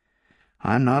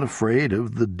 "I'm not afraid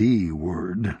of the D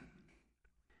word.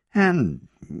 And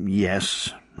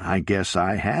yes, I guess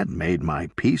I had made my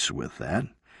peace with that,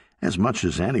 as much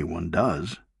as anyone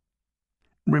does.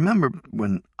 Remember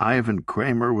when Ivan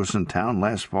Kramer was in town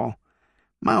last fall?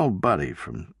 My old buddy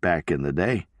from back in the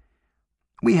day.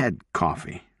 We had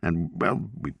coffee, and, well,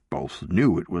 we both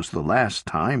knew it was the last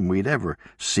time we'd ever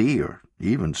see or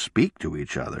even speak to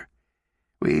each other.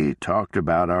 We talked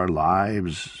about our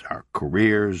lives, our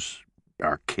careers,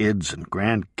 our kids and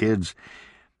grandkids.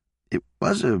 It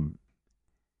was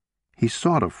He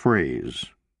sought a phrase,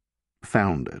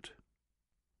 found it.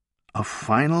 A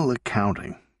final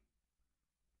accounting.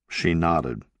 She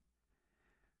nodded.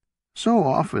 "So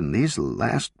often these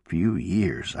last few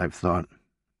years I've thought,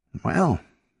 well,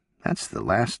 that's the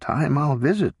last time I'll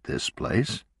visit this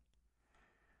place."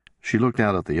 She looked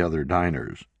out at the other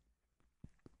diners.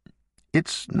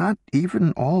 "It's not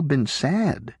even all been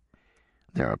sad.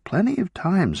 There are plenty of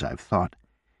times I've thought,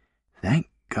 thank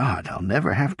God I'll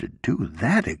never have to do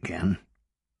that again.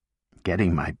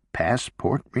 Getting my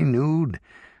passport renewed,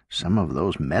 some of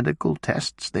those medical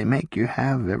tests they make you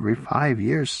have every 5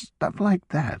 years, stuff like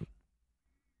that."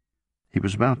 He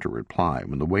was about to reply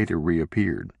when the waiter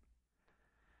reappeared.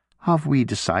 "Have we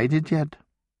decided yet?"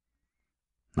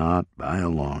 "Not by a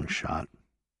long shot,"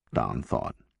 Don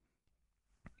thought.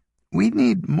 "We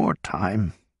need more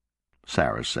time,"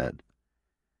 Sarah said.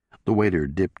 The waiter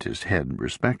dipped his head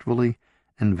respectfully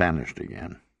and vanished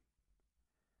again.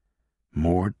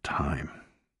 More time,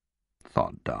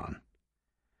 thought Don.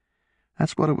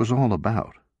 That's what it was all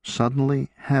about, suddenly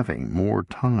having more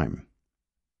time.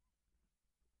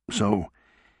 So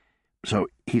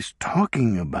he's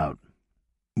talking about,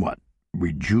 what,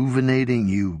 rejuvenating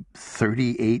you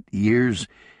 38 years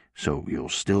so you'll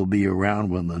still be around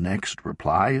when the next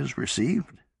reply is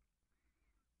received?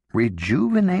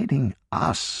 "Rejuvenating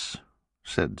us,"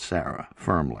 said Sarah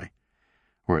firmly,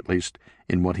 or at least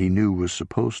in what he knew was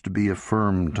supposed to be a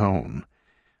firm tone.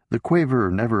 The quaver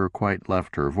never quite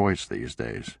left her voice these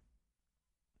days.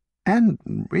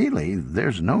 "And really,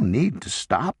 there's no need to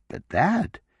stop at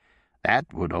that.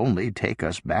 That would only take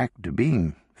us back to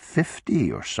being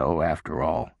 50 or so, after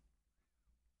all."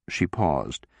 She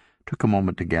paused, took a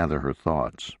moment to gather her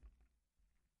thoughts.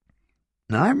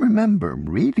 "I remember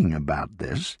reading about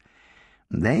this.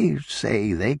 They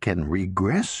say they can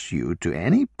regress you to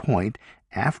any point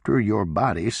after your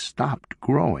body stopped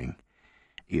growing.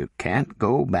 You can't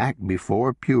go back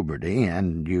before puberty,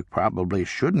 and you probably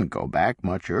shouldn't go back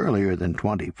much earlier than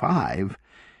 25,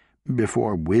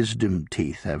 before wisdom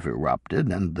teeth have erupted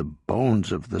and the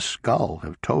bones of the skull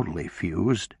have totally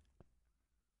fused."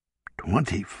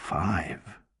 25,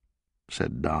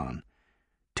 said Don,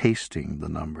 tasting the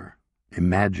number,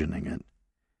 imagining it.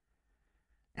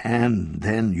 "And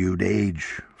then you'd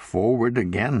age forward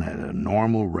again at a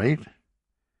normal rate?"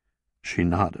 She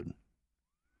nodded.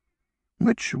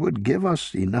 "Which would give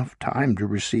us enough time to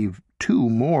receive 2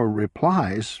 more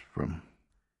replies from—"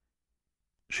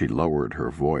 She lowered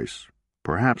her voice,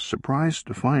 perhaps surprised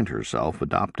to find herself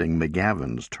adopting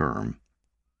McGavin's term.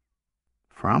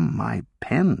 "From my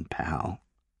pen pal."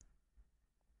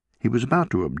 He was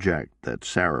about to object that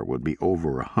Sarah would be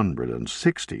over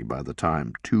 160 by the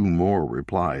time 2 more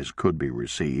replies could be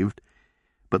received,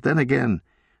 but then again,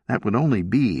 that would only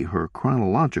be her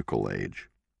chronological age.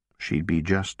 She'd be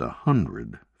just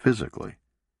 100 physically.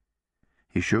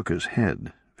 He shook his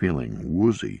head, feeling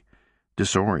woozy,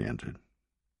 disoriented.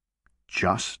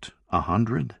 Just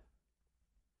 100?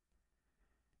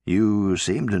 "You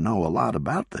seem to know a lot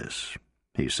about this,"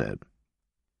 he said.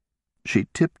 She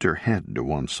tipped her head to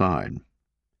one side.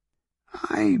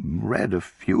 "I read a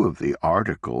few of the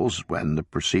articles when the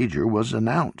procedure was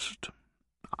announced.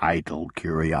 Idle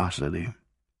curiosity."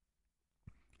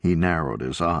 He narrowed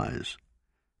his eyes.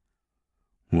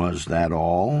 "Was that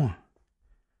all?"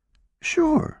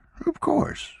 "Sure, of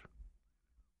course.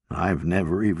 I've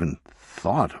never even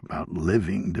thought about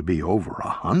living to be over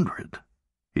 100,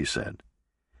 he said.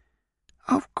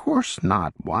 "Of course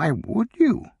not. Why would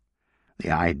you?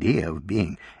 The idea of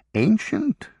being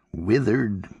ancient,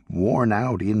 withered, worn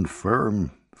out,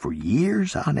 infirm, for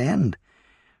years on end,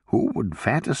 who would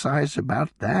fantasize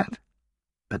about that?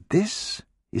 But this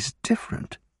is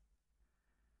different."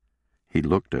 He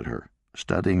looked at her,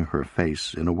 studying her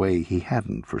face in a way he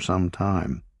hadn't for some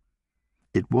time.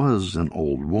 It was an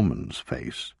old woman's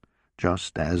face,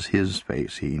 just as his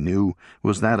face, he knew,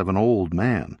 was that of an old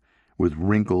man, with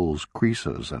wrinkles,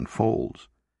 creases, and folds.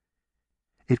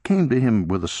 It came to him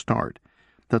with a start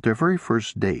that their very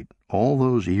first date, all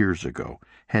those years ago,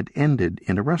 had ended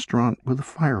in a restaurant with a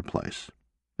fireplace,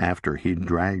 after he'd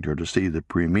dragged her to see the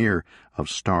premiere of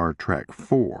Star Trek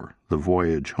IV, The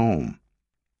Voyage Home.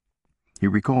 He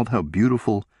recalled how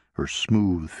beautiful her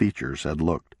smooth features had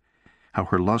looked, how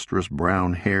her lustrous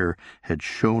brown hair had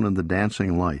shone in the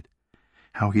dancing light,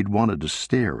 how he'd wanted to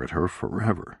stare at her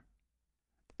forever.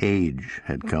 Age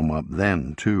had come up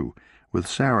then, too, with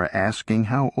Sarah asking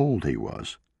how old he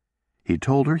was. He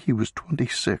told her he was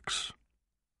 26.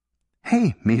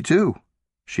 "Hey, me too,"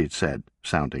 she'd said,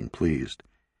 sounding pleased.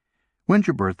 "When's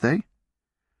your birthday?"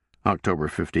 "October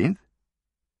 15th.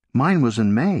 "Mine was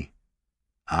in May."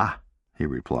 "Ah," he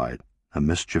replied, a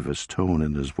mischievous tone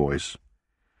in his voice.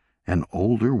 An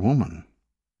older woman.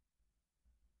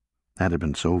 That had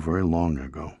been so very long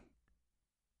ago.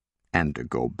 And to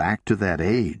go back to that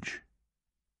age,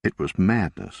 it was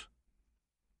madness.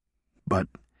 But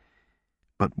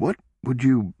what would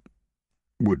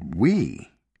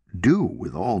we do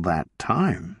with all that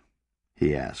time?"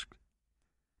 he asked.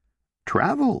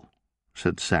 "Travel,"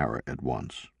 said Sarah at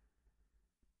once.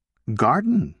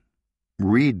 "Garden.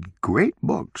 Read great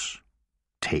books.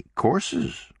 Take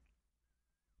courses."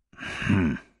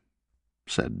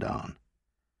 Said Don.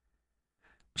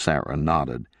 Sarah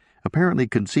nodded, apparently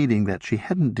conceding that she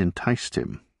hadn't enticed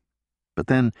him. But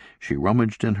then she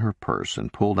rummaged in her purse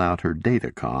and pulled out her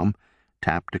datacom,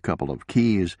 tapped a couple of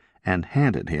keys, and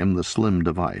handed him the slim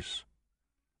device.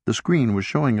 The screen was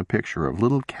showing a picture of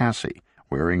little Cassie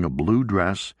wearing a blue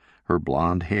dress, her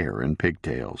blonde hair in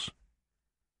pigtails.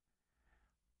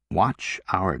 "Watch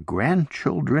our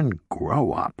grandchildren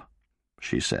grow up,"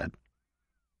 she said.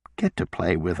 "Get to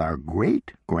play with our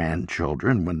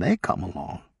great-grandchildren when they come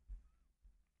along."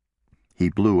 He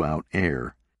blew out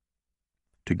air.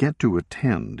 To get to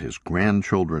attend his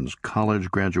grandchildren's college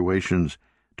graduations,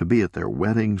 to be at their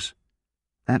weddings,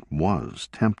 that was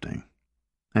tempting.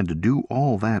 And to do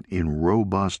all that in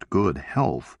robust good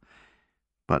health.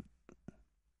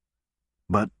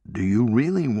 But do you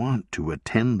really want to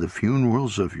attend the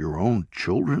funerals of your own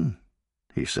children?"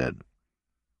 he said.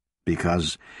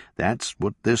 "Because that's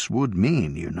what this would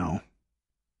mean, you know.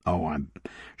 Oh, I'm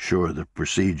sure the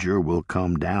procedure will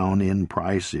come down in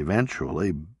price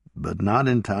eventually, but not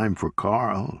in time for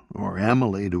Carl or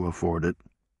Emily to afford it."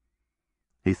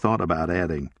 He thought about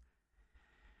adding,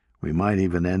 "We might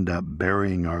even end up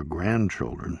burying our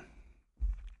grandchildren,"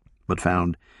 but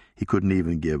found he couldn't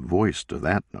even give voice to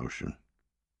that notion.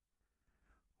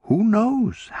 "Who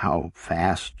knows how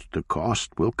fast the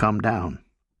cost will come down,"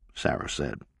 Sarah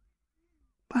said.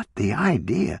 But the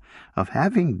idea of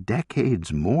having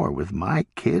decades more with my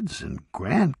kids and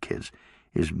grandkids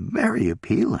is very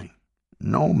appealing,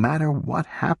 no matter what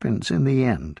happens in the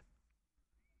end."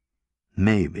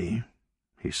 "Maybe,"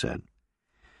 he said.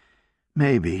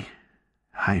 "Maybe.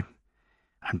 I'm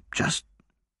just—"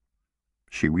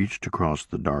 She reached across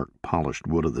the dark, polished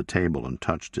wood of the table and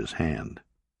touched his hand.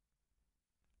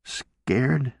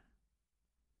 "Scared?"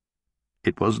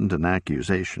 It wasn't an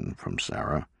accusation from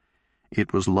Sarah.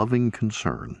 It was loving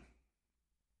concern.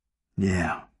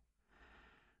 "Yeah,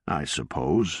 I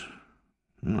suppose.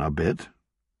 A bit."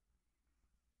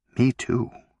 "Me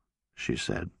too," she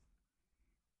said.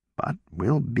 "But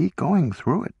we'll be going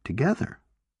through it together."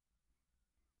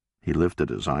 He lifted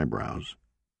his eyebrows.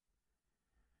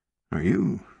 "Are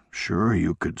you sure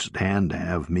you could stand to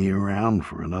have me around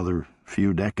for another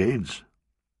few decades?"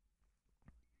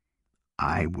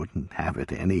 "I wouldn't have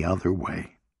it any other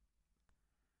way."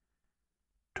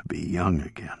 To be young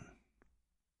again.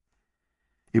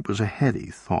 It was a heady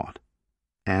thought,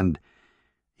 and,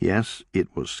 yes,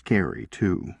 it was scary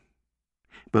too.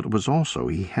 But it was also,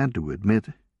 he had to admit,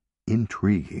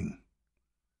 intriguing.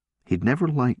 He'd never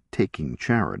liked taking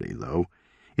charity, though.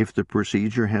 If the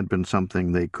procedure had been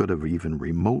something they could have even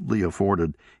remotely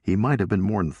afforded, he might have been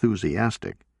more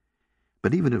enthusiastic.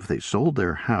 But even if they sold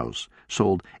their house,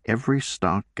 sold every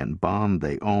stock and bond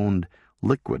they owned,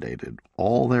 liquidated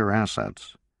all their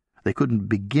assets, they couldn't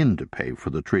begin to pay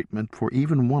for the treatment for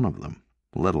even one of them,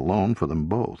 let alone for them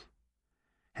both.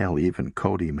 Hell, even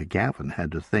Cody McGavin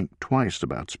had to think twice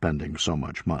about spending so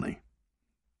much money.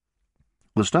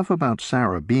 The stuff about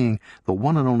Sarah being the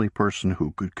one and only person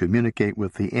who could communicate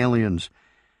with the aliens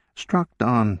struck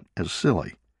Don as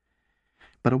silly.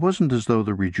 But it wasn't as though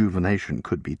the rejuvenation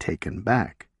could be taken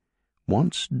back.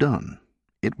 Once done,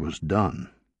 it was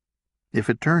done. If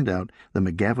it turned out that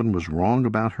McGavin was wrong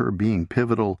about her being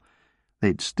pivotal,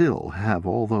 they'd still have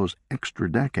all those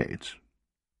extra decades.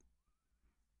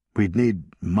 "We'd need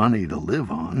money to live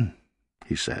on,"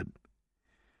 he said.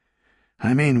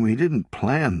 "I mean, we didn't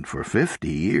plan for 50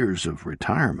 years of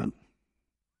retirement."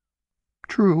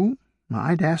 "True.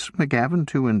 I'd ask McGavin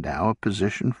to endow a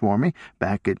position for me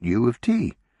back at U of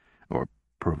T, or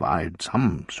provide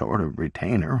some sort of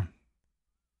retainer."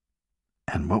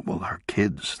 "And what will our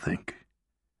kids think?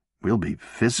 We'll be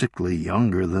physically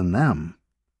younger than them."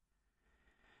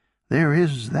 "There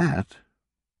is that.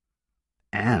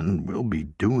 And we'll be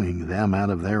doing them out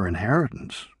of their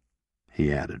inheritance,"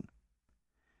 he added.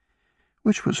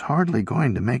 "Which was hardly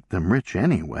going to make them rich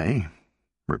anyway,"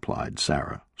 replied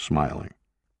Sarah, smiling.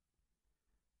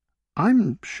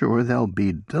 "I'm sure they'll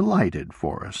be delighted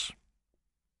for us."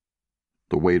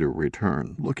 The waiter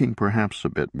returned, looking perhaps a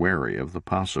bit wary of the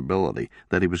possibility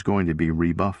that he was going to be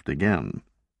rebuffed again.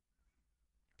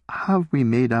 "Have we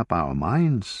made up our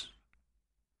minds?"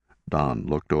 Don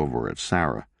looked over at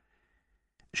Sarah.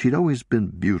 She'd always been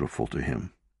beautiful to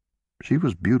him. She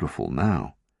was beautiful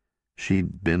now.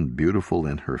 She'd been beautiful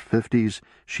in her 50s,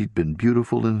 she'd been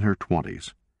beautiful in her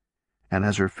 20s. And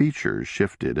as her features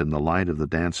shifted in the light of the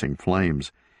dancing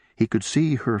flames, he could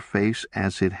see her face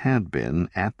as it had been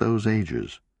at those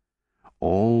ages,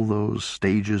 all those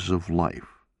stages of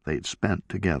life they'd spent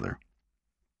together.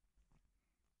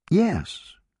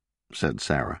 "Yes," said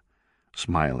Sarah,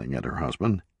 smiling at her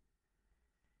husband.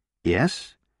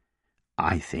 "Yes,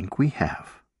 I think we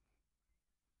have."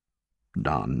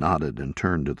 Don nodded and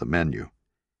turned to the menu.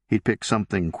 He'd pick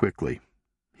something quickly.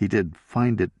 He did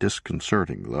find it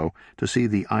disconcerting, though, to see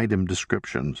the item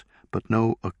descriptions, but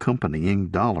no accompanying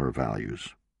dollar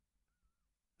values.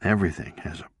 "Everything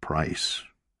has a price,"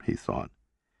 he thought,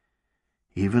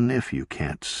 "even if you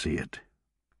can't see it."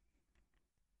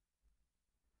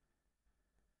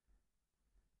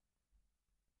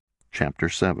 Chapter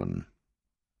 7.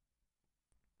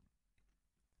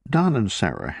 Don and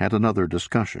Sarah had another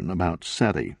discussion about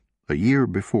SETI, a year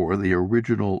before the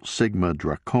original Sigma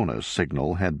Draconis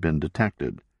signal had been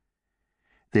detected.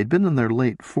 They'd been in their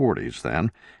late 40s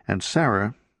then, and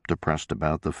Sarah, depressed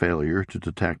about the failure to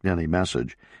detect any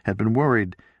message, had been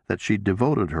worried that she'd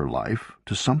devoted her life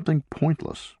to something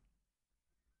pointless.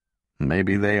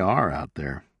 "Maybe they are out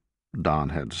there," Don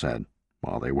had said,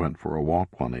 while they went for a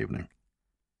walk one evening.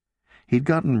 He'd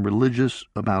gotten religious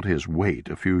about his weight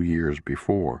a few years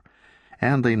before,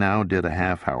 and they now did a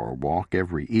half-hour walk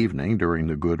every evening during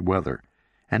the good weather,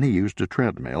 and he used a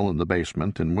treadmill in the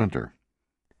basement in winter.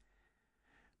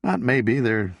 But maybe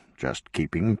they're just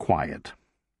keeping quiet,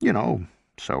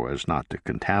 so as not to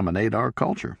contaminate our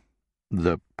culture.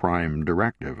 The prime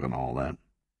directive and all that.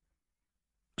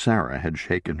 Sarah had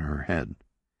shaken her head.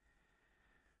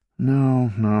 No.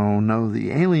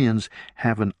 The aliens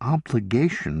have an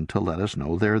obligation to let us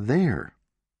know they're there.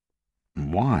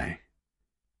 Why?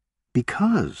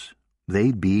 Because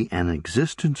they'd be an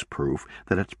existence proof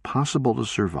that it's possible to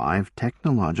survive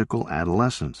technological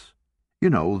adolescence. You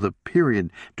know, the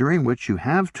period during which you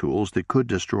have tools that could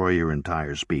destroy your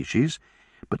entire species,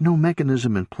 but no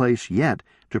mechanism in place yet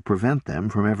to prevent them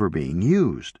from ever being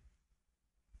used.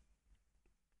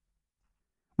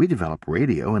 We developed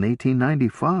radio in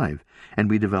 1895,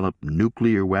 and we developed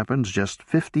nuclear weapons just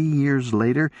 50 years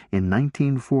later in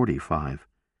 1945.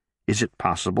 Is it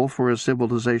possible for a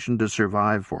civilization to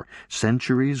survive for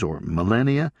centuries or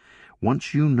millennia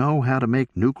once you know how to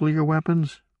make nuclear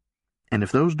weapons? And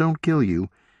if those don't kill you,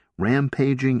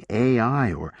 rampaging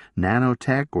AI or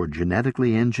nanotech or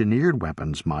genetically engineered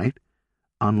weapons might,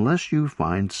 unless you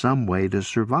find some way to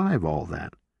survive all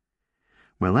that.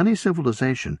 Well, any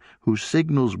civilization whose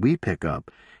signals we pick up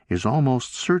is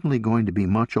almost certainly going to be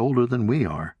much older than we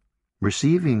are.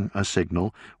 Receiving a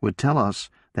signal would tell us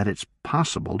that it's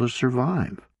possible to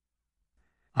survive.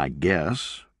 I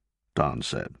guess, Don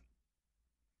said.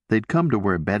 They'd come to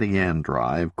where Betty Ann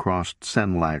Drive crossed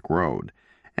Senlac Road,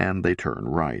 and they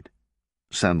turned right.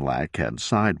 Senlac had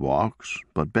sidewalks,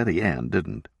 but Betty Ann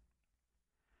didn't.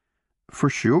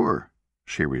 For sure,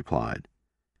 she replied.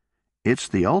 It's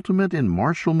the ultimate in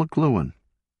Marshall McLuhan.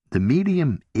 The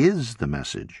medium is the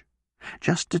message.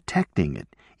 Just detecting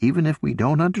it, even if we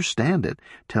don't understand it,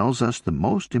 tells us the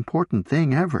most important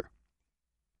thing ever.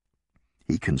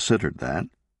 He considered that.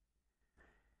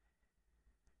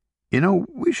 You know,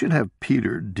 we should have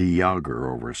Peter de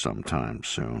Jager over sometime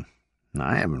soon.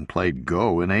 I haven't played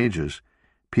Go in ages.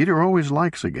 Peter always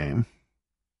likes a game.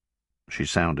 She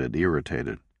sounded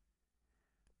irritated.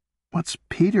 What's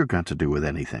Peter got to do with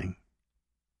anything?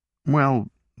 Well,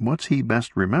 what's he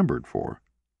best remembered for?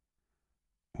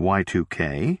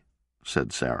 Y2K,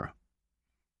 said Sarah.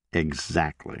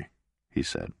 Exactly, he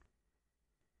said.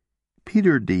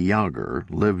 Peter de Jager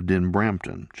lived in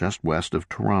Brampton, just west of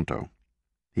Toronto.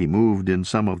 He moved in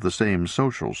some of the same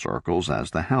social circles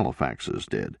as the Halifaxes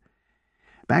did.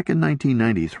 Back in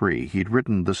 1993, he'd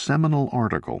written the seminal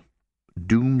article,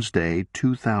 Doomsday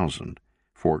 2000,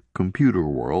 for Computer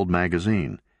World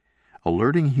magazine,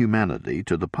 alerting humanity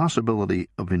to the possibility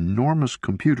of enormous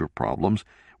computer problems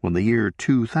when the year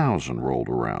 2000 rolled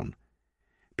around.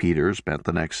 Peter spent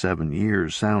the next 7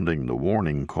 years sounding the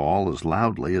warning call as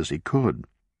loudly as he could.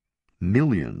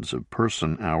 Millions of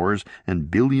person-hours and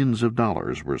billions of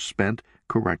dollars were spent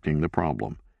correcting the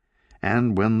problem.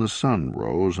 And when the sun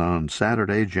rose on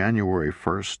Saturday, January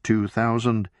 1st,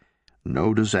 2000,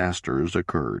 no disasters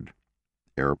occurred.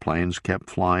 Airplanes kept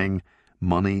flying,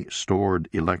 money stored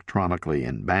electronically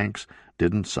in banks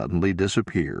didn't suddenly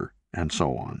disappear, and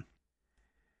so on.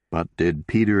 But did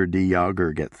Peter de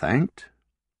Jager get thanked?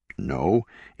 No,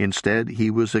 instead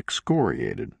he was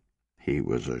excoriated. He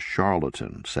was a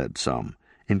charlatan, said some,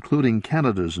 including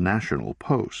Canada's National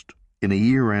Post, in a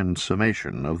year-end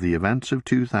summation of the events of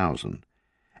 2000,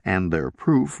 and their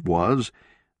proof was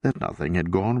that nothing had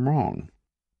gone wrong.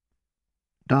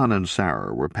 Don and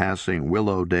Sarah were passing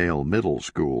Willowdale Middle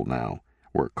School now,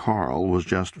 where Carl was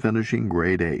just finishing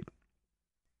grade 8.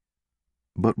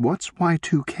 But what's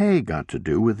Y2K got to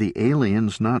do with the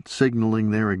aliens not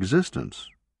signaling their existence?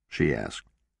 She asked.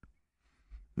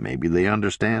 Maybe they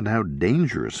understand how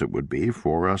dangerous it would be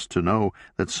for us to know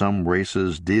that some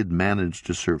races did manage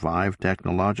to survive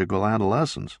technological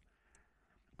adolescence.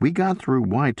 We got through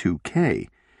Y2K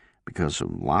because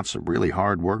of lots of really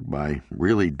hard work by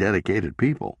really dedicated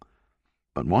people.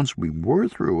 But once we were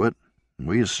through it,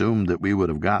 we assumed that we would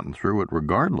have gotten through it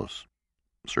regardless.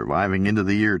 Surviving into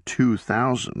the year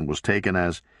 2000 was taken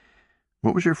as,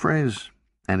 what was your phrase,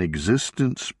 an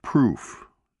existence proof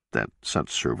that such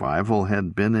survival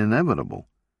had been inevitable.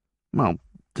 Well,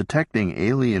 detecting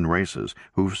alien races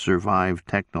who've survived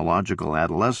technological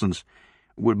adolescence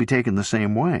would be taken the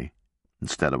same way.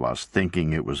 Instead of us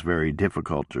thinking it was very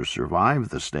difficult to survive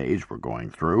the stage we're going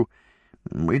through,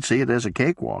 we'd see it as a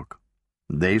cakewalk.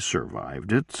 They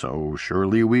survived it, so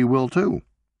surely we will too.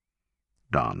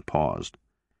 Don paused.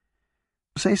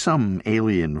 Say some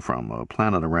alien from a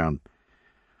planet around,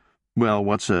 well,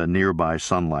 what's a nearby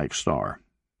sun-like star?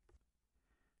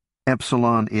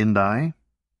 Epsilon Indi,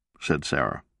 said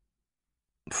Sarah.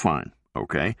 Fine,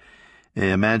 okay.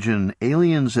 Imagine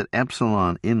aliens at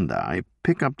Epsilon Indi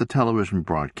pick up the television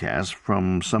broadcast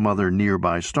from some other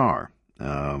nearby star.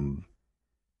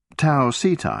 Tau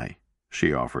Cetus,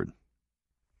 she offered.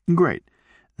 Great.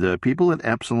 The people at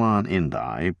Epsilon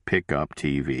Indi pick up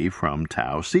TV from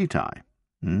Tau Cetus.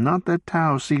 Not that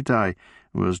Tau Cetus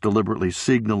was deliberately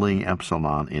signaling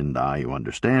Epsilon Indi, you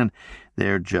understand.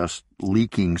 They're just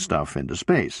leaking stuff into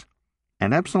space.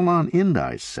 And Epsilon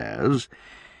Indi says,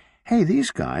 hey,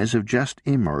 these guys have just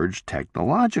emerged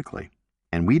technologically,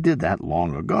 and we did that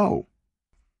long ago.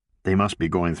 They must be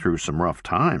going through some rough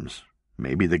times.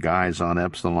 Maybe the guys on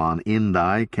Epsilon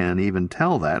Indi can even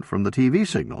tell that from the TV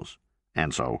signals.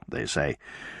 And so they say,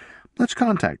 let's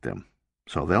contact them,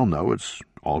 so they'll know it's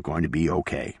all going to be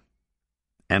okay.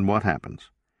 And what happens?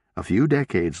 A few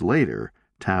decades later,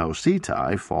 Tau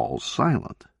Cetai falls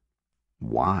silent.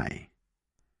 Why?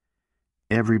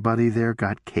 Everybody there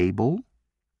got cable?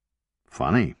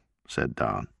 Funny, said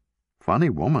Don. Funny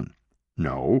woman.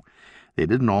 No, they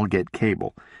didn't all get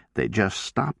cable. They just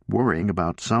stopped worrying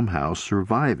about somehow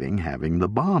surviving having the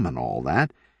bomb and all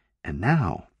that, and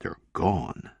now they're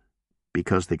gone.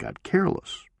 Because they got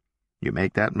careless. You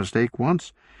make that mistake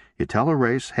once, you tell a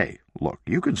race, hey, look,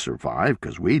 you can survive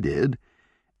because we did,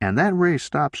 and that race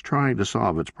stops trying to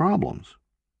solve its problems.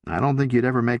 I don't think you'd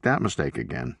ever make that mistake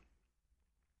again.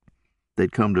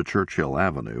 They'd come to Churchill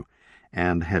Avenue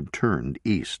and had turned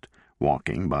east,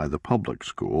 walking by the public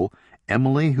school.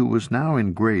 Emily, who was now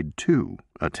in grade 2,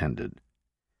 attended.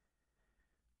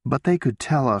 But they could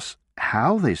tell us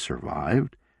how they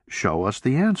survived, show us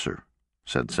the answer,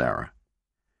 said Sarah.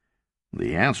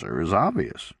 The answer is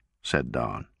obvious, said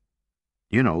Don.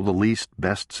 You know the least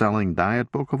best-selling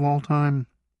diet book of all time?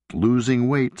 Losing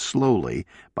weight slowly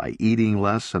by eating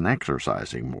less and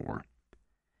exercising more.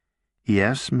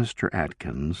 Yes, Mr.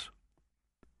 Atkins.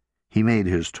 He made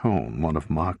his tone one of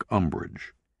mock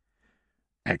umbrage.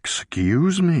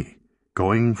 Excuse me,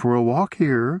 going for a walk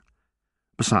here.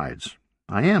 Besides,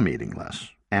 I am eating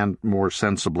less, and more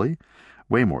sensibly,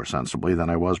 way more sensibly than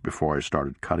I was before I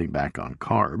started cutting back on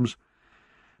carbs.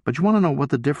 But you want to know what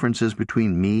the difference is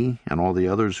between me and all the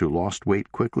others who lost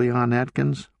weight quickly on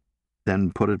Atkins,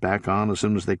 then put it back on as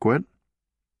soon as they quit?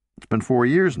 It's been 4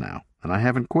 years now, and I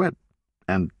haven't quit,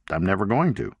 and I'm never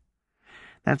going to.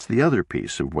 That's the other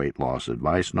piece of weight loss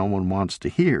advice no one wants to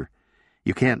hear.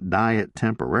 You can't diet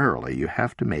temporarily. You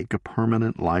have to make a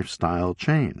permanent lifestyle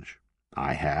change.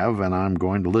 I have, and I'm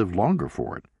going to live longer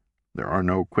for it. There are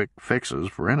no quick fixes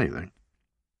for anything.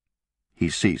 He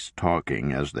ceased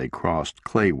talking as they crossed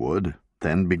Claywood,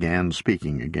 then began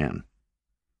speaking again.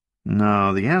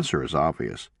 No, the answer is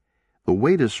obvious. The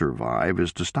way to survive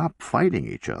is to stop fighting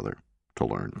each other, to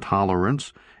learn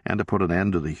tolerance, and to put an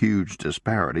end to the huge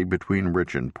disparity between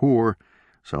rich and poor,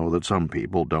 so that some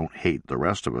people don't hate the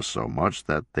rest of us so much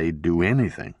that they'd do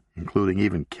anything, including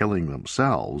even killing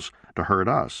themselves, to hurt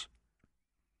us.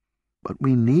 But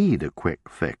we need a quick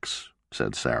fix,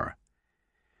 said Sarah.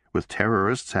 With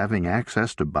terrorists having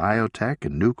access to biotech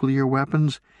and nuclear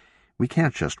weapons, we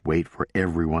can't just wait for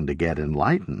everyone to get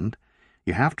enlightened.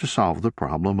 You have to solve the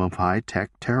problem of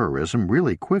high-tech terrorism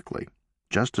really quickly,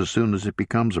 just as soon as it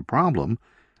becomes a problem,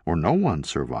 or no one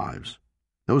survives.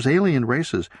 Those alien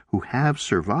races who have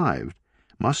survived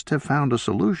must have found a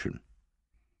solution.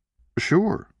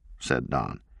 Sure, said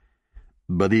Don.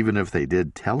 But even if they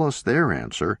did tell us their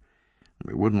answer,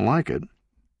 we wouldn't like it.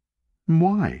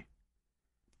 Why?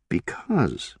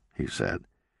 Because, he said,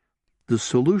 the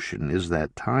solution is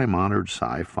that time-honored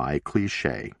sci-fi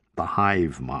cliché, the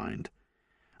hive mind.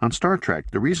 On Star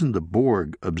Trek, the reason the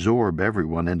Borg absorb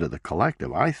everyone into the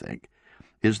collective, I think,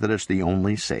 is that it's the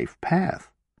only safe path.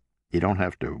 You don't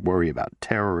have to worry about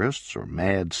terrorists or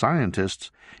mad scientists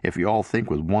if you all think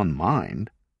with one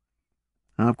mind.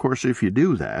 Now, of course, if you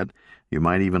do that, you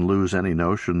might even lose any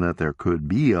notion that there could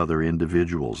be other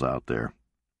individuals out there.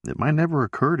 It might never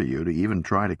occur to you to even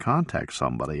try to contact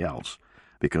somebody else,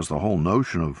 because the whole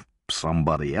notion of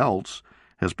somebody else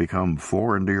has become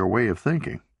foreign to your way of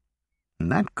thinking.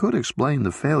 And that could explain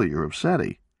the failure of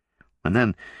SETI. And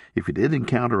then, if you did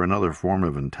encounter another form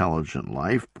of intelligent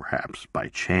life, perhaps by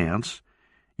chance,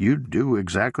 you'd do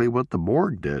exactly what the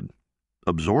Borg did.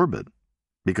 Absorb it.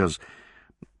 Because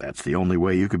that's the only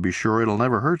way you could be sure it'll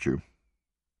never hurt you.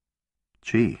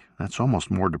 Gee, that's almost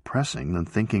more depressing than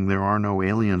thinking there are no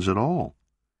aliens at all.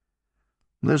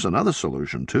 There's another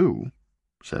solution, too,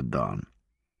 said Don.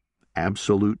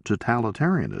 Absolute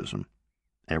totalitarianism.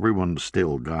 Everyone's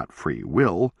still got free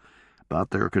will, but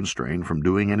they're constrained from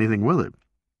doing anything with it,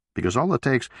 because all it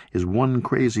takes is one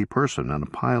crazy person and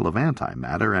a pile of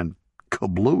antimatter, and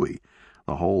kablooey,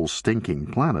 the whole stinking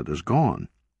planet is gone.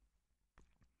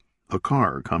 A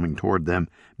car coming toward them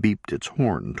beeped its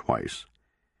horn twice.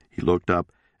 He looked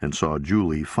up and saw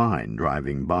Julie Fine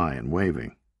driving by and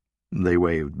waving. They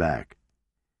waved back.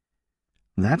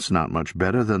 That's not much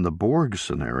better than the Borg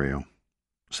scenario,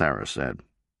 Sarah said.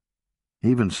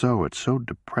 Even so, it's so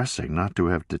depressing not to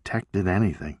have detected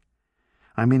anything.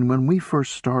 I mean, when we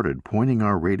first started pointing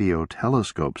our radio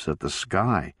telescopes at the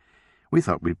sky, we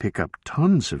thought we'd pick up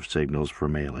tons of signals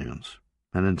from aliens.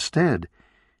 And instead,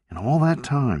 in all that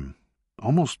time,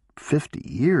 almost 50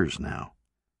 years now,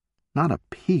 not a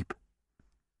peep.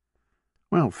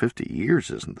 Well, 50 years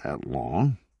isn't that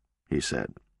long, he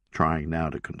said, trying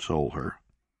now to console her.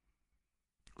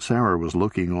 Sarah was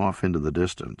looking off into the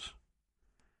distance.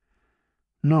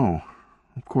 No,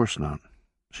 of course not,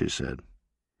 she said.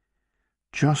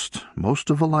 Just most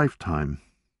of a lifetime.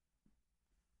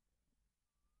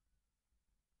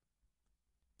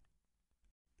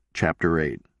 Chapter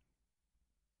 8.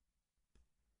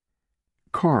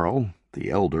 Carl, the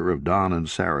elder of Don and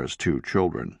Sarah's 2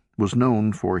 children, was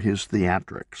known for his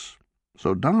theatrics,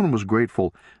 so Don was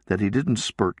grateful that he didn't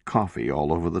spurt coffee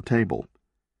all over the table.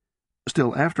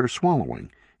 Still, after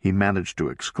swallowing, he managed to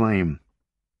exclaim,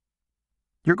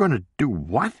 "You're going to do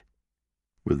what?"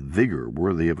 with vigor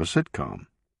worthy of a sitcom.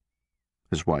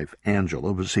 His wife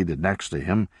Angela was seated next to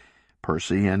him,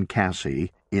 Percy and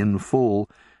Cassie, in full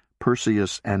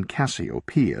Perseus and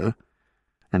Cassiopeia,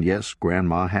 and yes,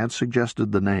 Grandma had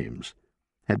suggested the names,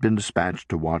 had been dispatched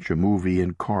to watch a movie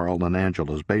in Carl and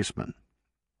Angela's basement.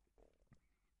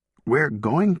 "We're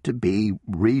going to be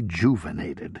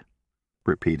rejuvenated,"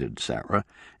 repeated Sarah,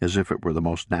 as if it were the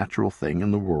most natural thing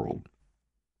in the world.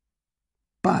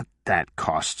 "But that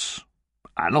costs,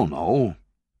 I don't know,"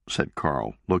 said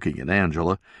Carl, looking at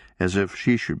Angela, as if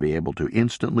she should be able to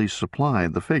instantly supply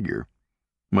the figure.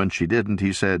 When she didn't,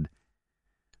 he said,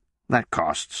 "That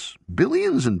costs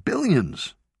billions and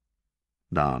billions."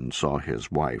 Don saw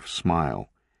his wife smile.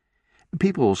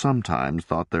 People sometimes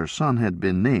thought their son had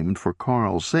been named for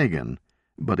Carl Sagan,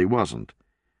 but he wasn't.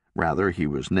 Rather, he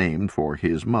was named for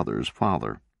his mother's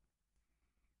father.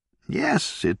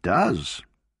 "Yes, it does,"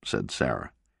 said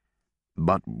Sarah.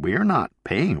 "But we're not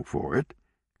paying for it.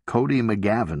 Cody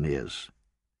McGavin is."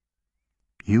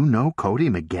 "You know Cody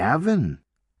McGavin?"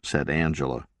 said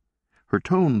Angela, her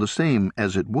tone the same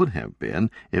as it would have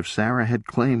been if Sarah had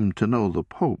claimed to know the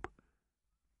Pope.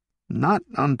 "Not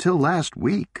until last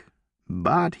week,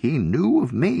 but he knew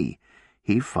of me.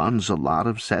 He funds a lot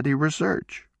of SETI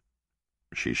research."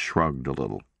 She shrugged a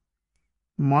little.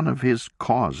 "One of his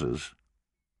causes."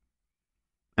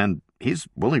 "And he's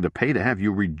willing to pay to have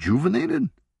you rejuvenated?"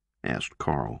 asked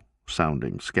Carl,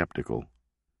 sounding skeptical.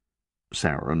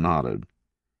 Sarah nodded.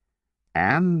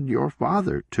 "And your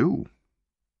father, too."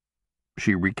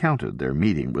 She recounted their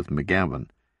meeting with McGavin.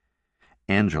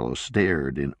 Angela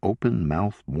stared in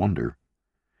open-mouthed wonder.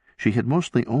 She had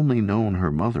mostly only known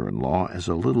her mother-in-law as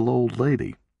a little old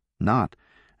lady, not,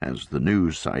 as the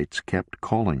news sites kept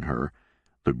calling her,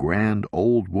 the grand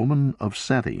old woman of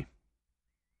SETI.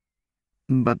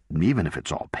 "But even if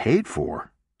it's all paid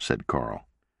for," said Carl,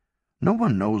 "no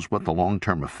one knows what the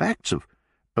long-term effects of,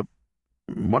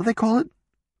 what do they call it?"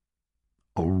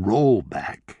 "A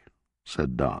rollback,"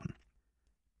 said Don.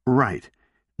 "Right.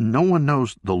 No one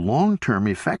knows the long-term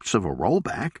effects of a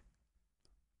rollback."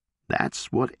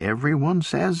 "That's what everyone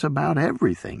says about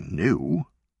everything new,"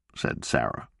 said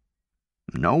Sarah.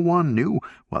 "No one knew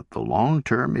what the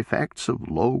long-term effects of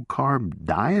low-carb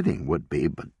dieting would be,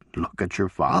 but look at your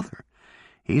father.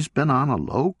 He's been on a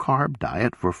low-carb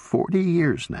diet for 40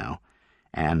 years now,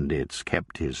 and it's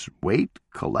kept his weight,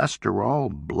 cholesterol,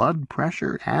 blood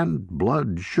pressure, and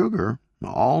blood sugar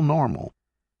all normal."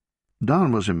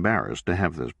 Don was embarrassed to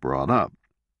have this brought up.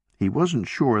 He wasn't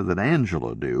sure that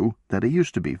Angela knew that he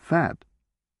used to be fat.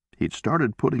 He'd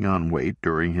started putting on weight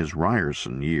during his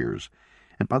Ryerson years,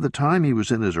 and by the time he was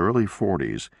in his early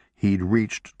 40s, he'd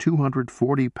reached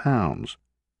 240 pounds.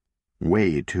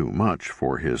 Way too much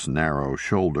for his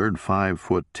narrow-shouldered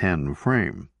 5'10"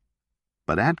 frame.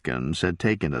 But Atkins had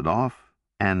taken it off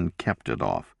and kept it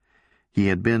off. He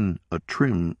had been a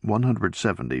trim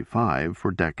 175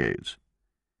 for decades.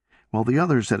 While the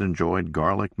others had enjoyed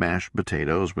garlic mashed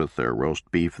potatoes with their roast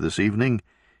beef this evening,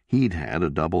 he'd had a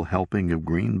double helping of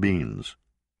green beans.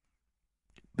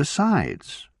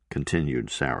 "Besides,"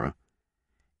 continued Sarah,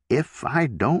 "if I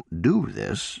don't do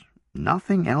this,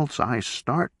 nothing else I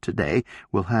start today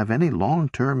will have any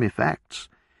long-term effects,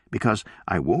 because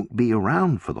I won't be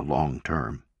around for the long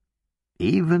term.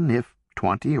 Even if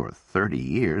 20 or 30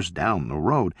 years down the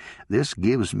road this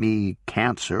gives me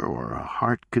cancer or a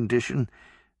heart condition,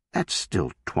 that's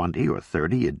still 20 or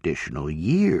 30 additional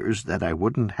years that I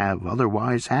wouldn't have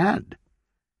otherwise had."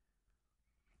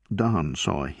 Don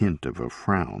saw a hint of a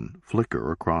frown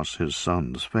flicker across his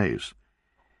son's face.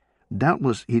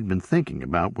 Doubtless he'd been thinking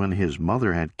about when his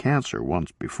mother had cancer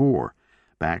once before,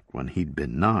 back when he'd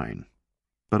been 9.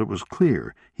 But it was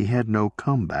clear he had no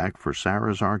comeback for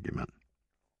Sarah's argument.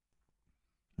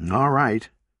 "All right,"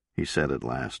 he said at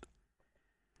last.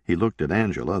 He looked at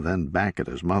Angela, then back at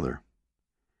his mother.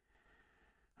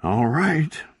 "All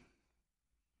right."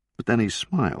 But then he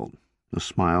smiled, the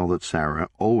smile that Sarah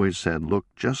always said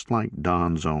looked just like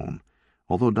Don's own,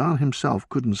 although Don himself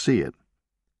couldn't see it.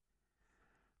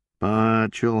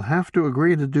 "But you'll have to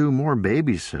agree to do more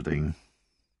babysitting."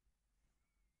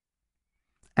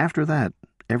 After that,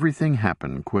 everything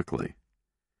happened quickly.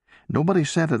 Nobody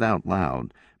said it out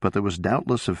loud, but there was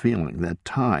doubtless a feeling that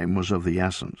time was of the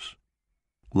essence.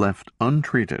 Left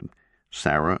untreated,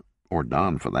 Sarah, or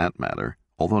Don for that matter,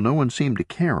 although no one seemed to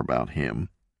care about him,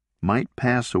 might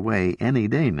pass away any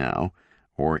day now,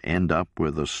 or end up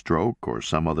with a stroke or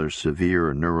some other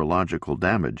severe neurological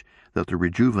damage that the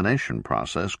rejuvenation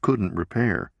process couldn't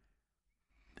repair.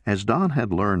 As Don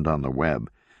had learned on the web,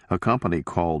 a company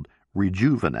called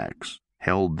Rejuvenex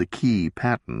held the key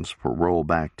patents for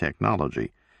rollback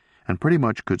technology, and pretty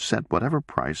much could set whatever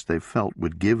price they felt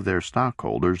would give their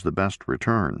stockholders the best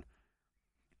return.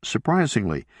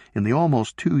 Surprisingly, in the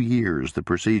almost 2 years the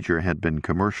procedure had been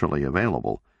commercially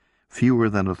available, fewer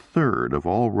than a third of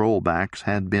all rollbacks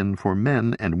had been for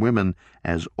men and women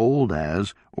as old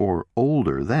as or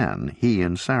older than he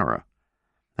and Sarah,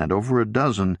 and over a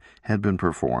dozen had been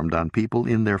performed on people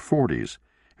in their 40s,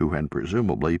 who had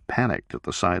presumably panicked at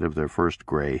the sight of their first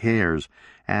gray hairs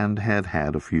and had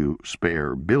had a few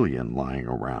spare billion lying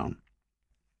around.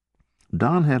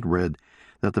 Don had read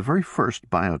that the very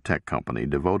first biotech company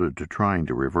devoted to trying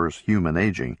to reverse human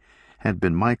aging had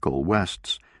been Michael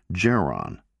West's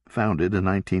Geron, founded in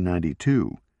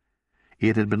 1992.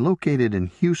 It had been located in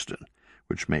Houston,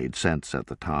 which made sense at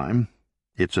the time.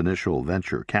 Its initial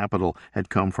venture capital had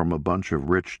come from a bunch of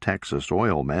rich Texas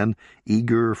oil men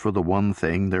eager for the one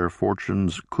thing their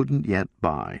fortunes couldn't yet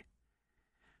buy.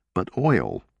 But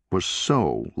oil was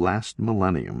so last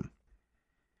millennium.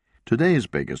 Today's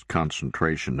biggest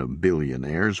concentration of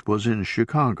billionaires was in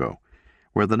Chicago,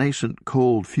 where the nascent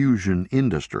cold fusion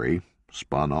industry,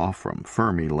 spun off from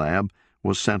Fermilab,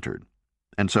 was centered,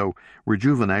 and so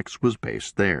Rejuvenex was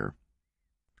based there.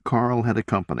 Carl had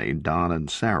accompanied Don and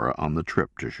Sarah on the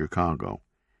trip to Chicago.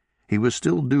 He was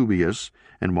still dubious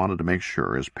and wanted to make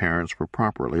sure his parents were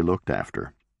properly looked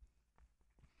after.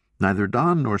 Neither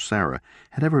Don nor Sarah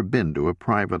had ever been to a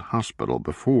private hospital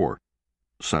before.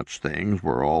 Such things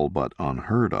were all but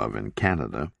unheard of in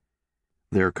Canada.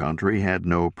 Their country had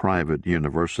no private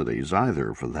universities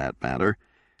either, for that matter,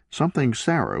 something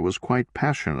Sarah was quite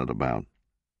passionate about.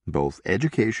 Both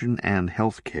education and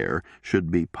health care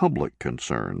should be public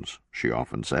concerns, she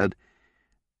often said.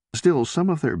 Still,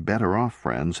 some of their better-off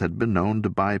friends had been known to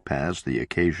bypass the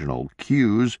occasional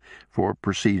queues for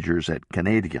procedures at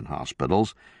Canadian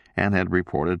hospitals and had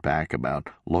reported back about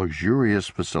luxurious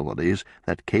facilities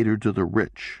that catered to the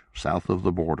rich south of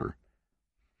the border.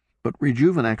 But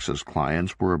Rejuvenex's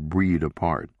clients were a breed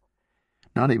apart.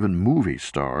 Not even movie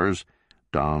stars,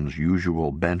 Don's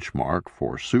usual benchmark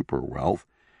for super wealth,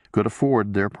 could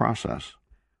afford their process,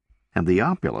 and the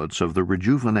opulence of the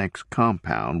Rejuvenex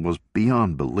compound was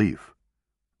beyond belief.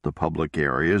 The public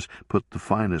areas put the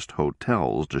finest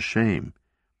hotels to shame.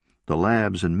 The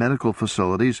labs and medical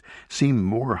facilities seemed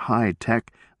more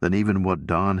high-tech than even what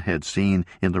Don had seen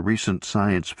in the recent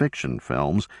science fiction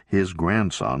films his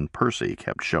grandson Percy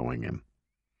kept showing him.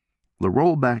 The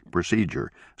rollback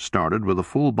procedure started with a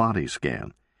full-body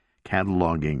scan,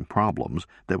 cataloging problems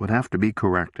that would have to be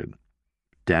corrected.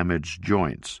 Damaged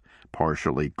joints,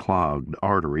 partially clogged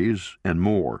arteries, and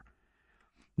more.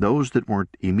 Those that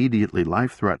weren't immediately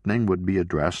life-threatening would be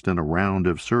addressed in a round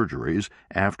of surgeries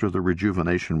after the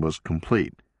rejuvenation was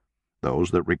complete. Those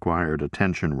that required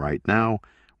attention right now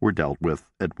were dealt with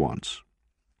at once.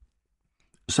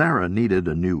 Sarah needed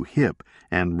a new hip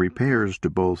and repairs to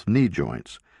both knee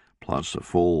joints, plus a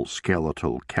full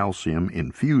skeletal calcium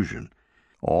infusion.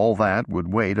 All that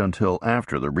would wait until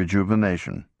after the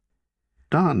rejuvenation.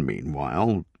 Don,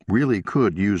 meanwhile, really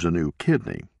could use a new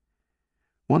kidney.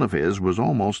 One of his was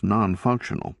almost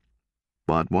non-functional,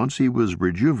 but once he was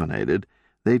rejuvenated,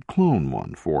 they'd clone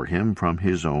one for him from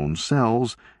his own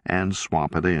cells and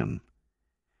swap it in.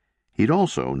 He'd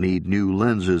also need new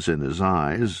lenses in his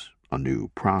eyes, a new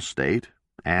prostate,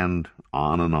 and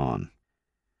on and on.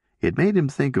 It made him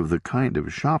think of the kind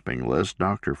of shopping list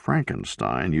Dr.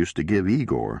 Frankenstein used to give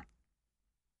Igor.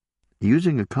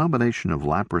 Using a combination of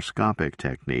laparoscopic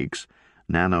techniques,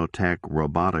 nanotech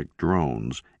robotic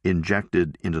drones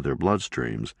injected into their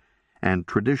bloodstreams, and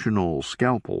traditional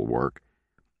scalpel work,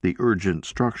 the urgent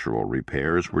structural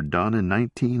repairs were done in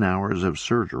 19 hours of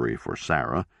surgery for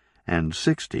Sarah and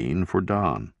 16 for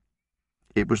Don.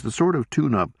 It was the sort of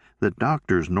tune-up that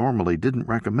doctors normally didn't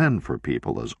recommend for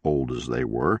people as old as they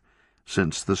were,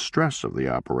 since the stress of the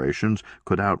operations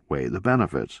could outweigh the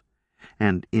benefits.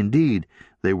 And indeed,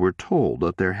 they were told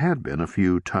that there had been a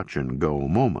few touch-and-go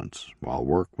moments while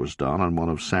work was done on one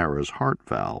of Sarah's heart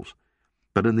valves,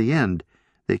 but in the end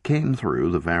they came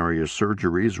through the various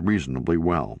surgeries reasonably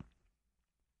well.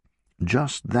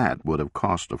 Just that would have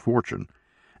cost a fortune,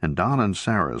 and Don and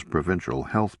Sarah's provincial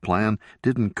health plan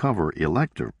didn't cover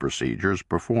elective procedures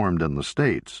performed in the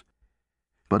States.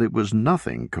 But it was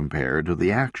nothing compared to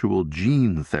the actual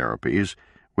gene therapies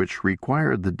which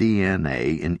required the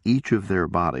DNA in each of their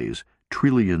bodies,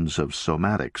 trillions of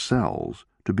somatic cells,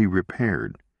 to be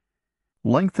repaired.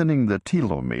 Lengthening the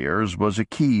telomeres was a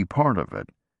key part of it,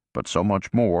 but so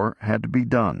much more had to be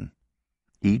done.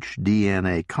 Each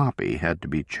DNA copy had to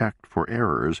be checked for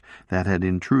errors that had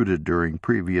intruded during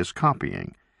previous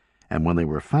copying, and when they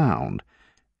were found,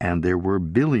 and there were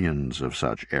billions of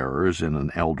such errors in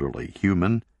an elderly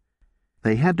human,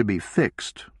 they had to be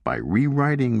fixed by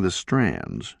rewriting the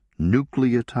strands,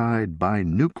 nucleotide by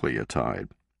nucleotide,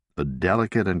 a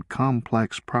delicate and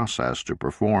complex process to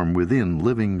perform within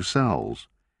living cells.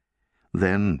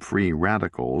 Then free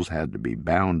radicals had to be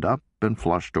bound up and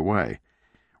flushed away,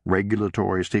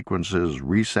 regulatory sequences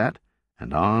reset,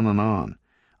 and on,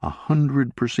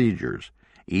 100 procedures,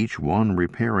 each one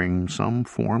repairing some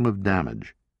form of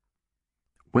damage.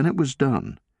 When it was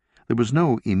done, there was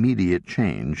no immediate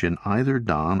change in either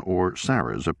Don or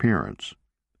Sarah's appearance.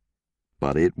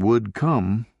 But it would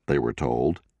come, they were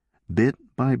told, bit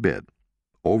by bit,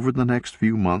 over the next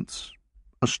few months,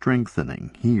 a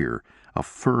strengthening here, a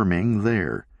firming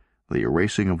there, the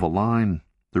erasing of a line,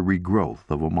 the regrowth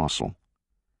of a muscle.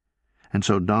 And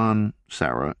so Don,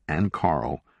 Sarah, and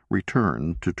Carl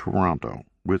returned to Toronto,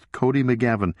 with Cody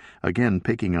McGavin again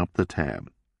picking up the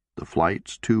tab. The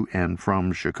flights to and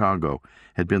from Chicago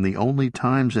had been the only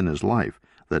times in his life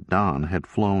that Don had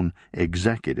flown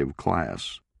executive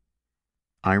class.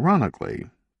 Ironically,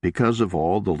 because of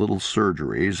all the little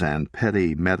surgeries and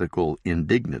petty medical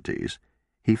indignities,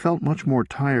 he felt much more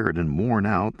tired and worn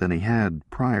out than he had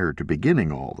prior to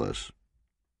beginning all this.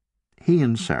 He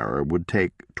and Sarah would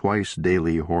take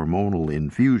twice-daily hormonal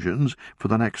infusions for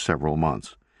the next several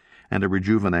months, and a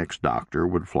Rejuvenex doctor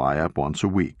would fly up once a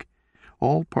week,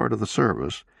 all part of the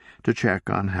service, to check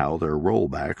on how their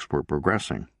rollbacks were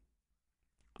progressing.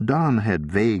 Don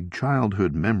had vague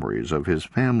childhood memories of his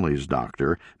family's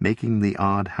doctor making the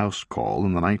odd house call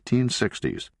in the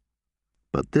 1960s,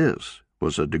 but this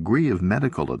was a degree of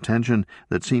medical attention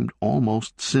that seemed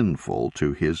almost sinful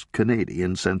to his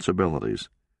Canadian sensibilities.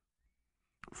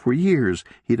 For years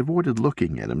he'd avoided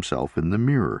looking at himself in the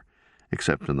mirror,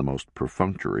 except in the most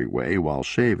perfunctory way while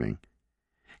shaving.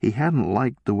 He hadn't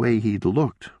liked the way he'd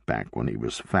looked back when he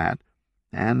was fat,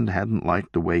 and hadn't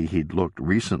liked the way he'd looked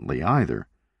recently either.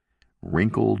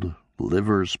 Wrinkled,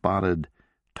 liver-spotted,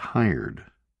 tired,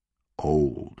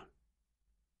 old.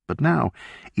 But now,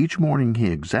 each morning he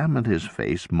examined his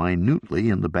face minutely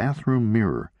in the bathroom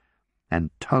mirror, and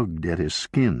tugged at his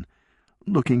skin,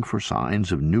 looking for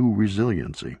signs of new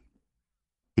resiliency.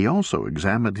 He also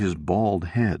examined his bald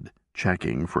head,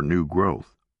 checking for new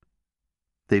growth.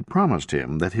 They'd promised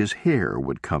him that his hair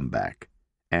would come back,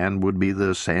 and would be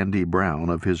the sandy brown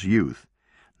of his youth,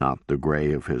 not the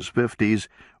gray of his 50s,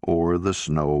 or the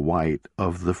snow white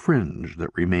of the fringe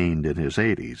that remained in his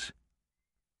 80s.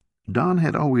 Don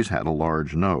had always had a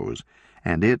large nose,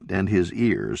 and it and his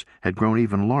ears had grown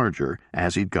even larger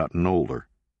as he'd gotten older.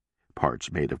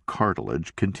 Parts made of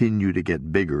cartilage continue to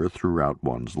get bigger throughout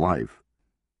one's life.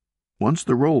 Once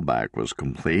the rollback was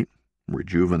complete,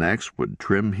 Rejuvenex would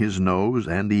trim his nose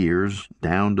and ears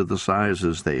down to the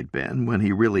sizes they'd been when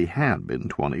he really had been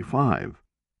 25.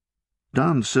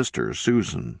 Don's sister,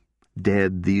 Susan,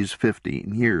 dead these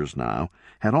 15 years now,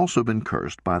 had also been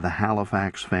cursed by the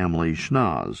Halifax family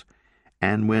schnoz,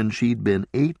 and when she'd been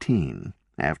 18,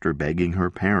 after begging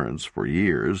her parents for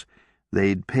years,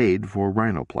 they'd paid for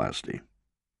rhinoplasty.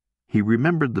 He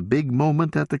remembered the big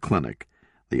moment at the clinic,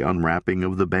 the unwrapping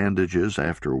of the bandages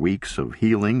after weeks of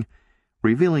healing,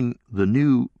 revealing the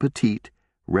new petite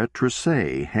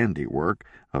retroussé handiwork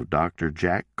of Dr.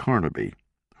 Jack Carnaby,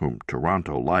 whom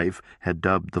Toronto Life had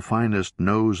dubbed the finest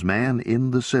nose man in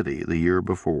the city the year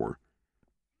before.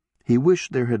 He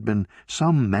wished there had been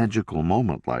some magical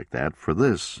moment like that for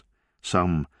this,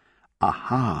 some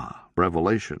aha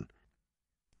revelation,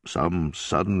 some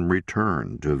sudden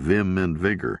return to vim and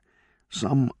vigor,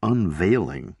 some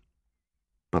unveiling.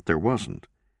 But there wasn't.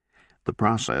 The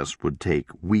process would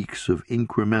take weeks of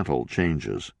incremental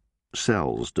changes,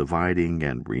 cells dividing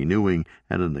and renewing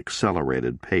at an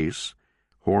accelerated pace,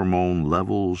 hormone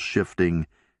levels shifting,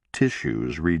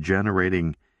 tissues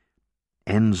regenerating,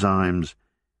 enzymes.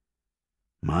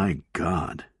 My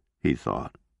God, he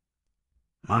thought.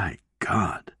 My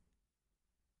God.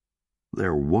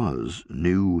 There was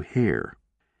new hair,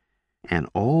 an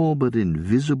all but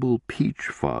invisible peach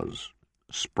fuzz,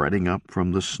 spreading up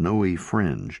from the snowy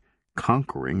fringe,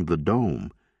 conquering the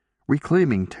dome,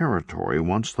 reclaiming territory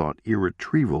once thought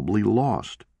irretrievably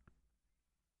lost.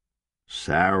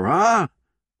 "Sarah!"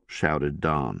 shouted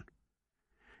Don.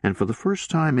 And for the first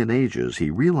time in ages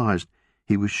he realized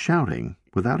he was shouting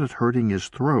without it hurting his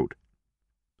throat.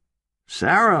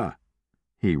 "Sarah!"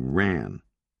 He ran.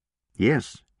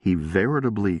 Yes, he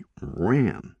veritably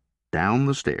ran down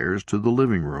the stairs to the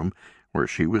living room, where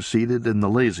she was seated in the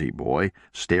lazy-boy,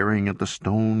 staring at the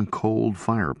stone-cold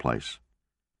fireplace.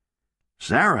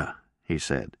 "Sarah," he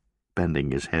said,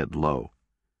 bending his head low.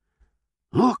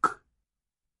 "Look!"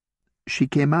 She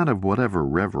came out of whatever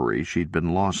reverie she'd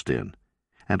been lost in,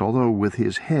 and although with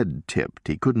his head tipped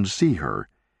he couldn't see her,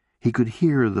 he could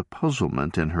hear the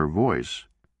puzzlement in her voice.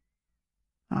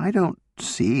 "I don't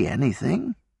see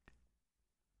anything."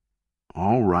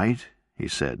 "All right," he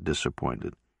said,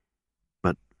 disappointed.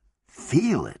 "But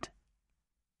feel it."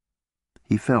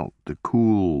 He felt the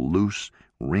cool, loose,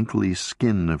 wrinkly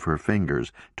skin of her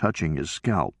fingers touching his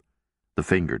scalp, the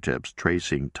fingertips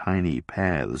tracing tiny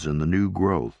paths in the new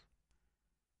growth.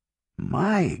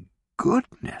 "My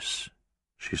goodness,"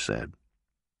 she said.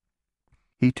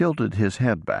 He tilted his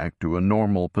head back to a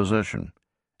normal position,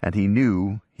 and he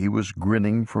knew he was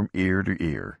grinning from ear to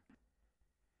ear.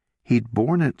 He'd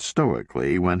borne it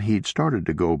stoically when he'd started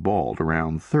to go bald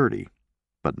around 30,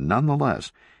 but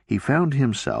nonetheless he found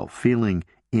himself feeling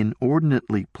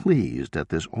inordinately pleased at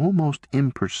this almost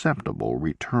imperceptible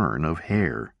return of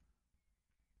hair.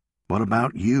 "What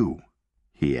about you?"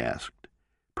 he asked,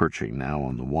 perching now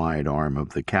on the wide arm of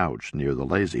the couch near the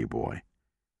lazy-boy.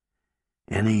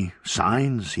 "Any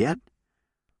signs yet?"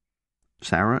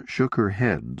 Sarah shook her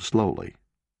head slowly,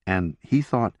 and he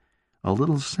thought a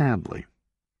little sadly.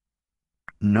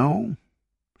 "No,"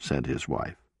 said his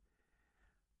wife.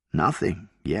 "Nothing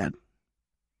yet."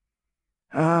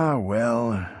 "Ah,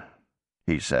 well,"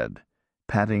 he said,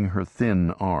 patting her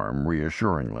thin arm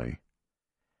reassuringly.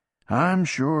 "I'm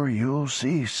sure you'll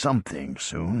see something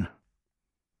soon."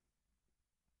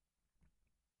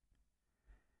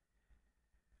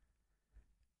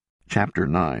 Chapter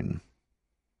 9.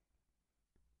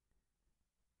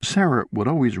 Sarah would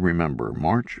always remember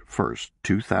March 1st,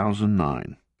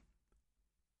 2009.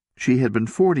 She had been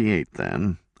 48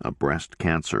 then, a breast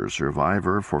cancer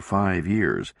survivor for 5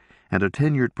 years, and a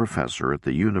tenured professor at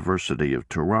the University of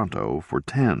Toronto for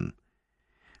 10.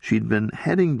 She'd been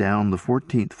heading down the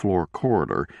 14th floor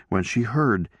corridor when she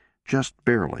heard, just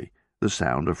barely, the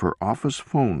sound of her office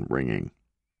phone ringing.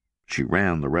 She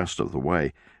ran the rest of the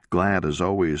way, glad as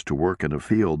always to work in a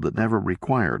field that never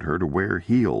required her to wear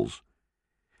heels.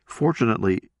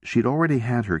 Fortunately, she'd already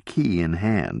had her key in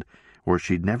hand, or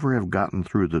she'd never have gotten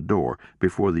through the door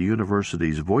before the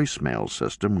university's voicemail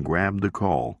system grabbed the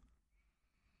call.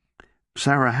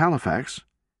 "Sarah Halifax,"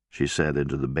 she said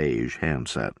into the beige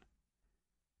handset.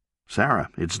 "Sarah,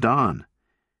 it's Don.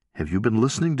 Have you been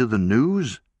listening to the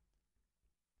news?"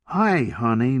 "Hi,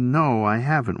 honey. No, I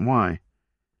haven't. Why?"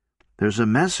 "There's a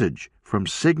message from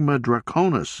Sigma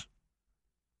Draconis."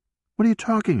 "What are you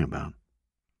talking about?"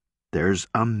 "There's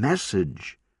a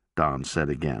message," Don said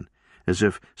again, as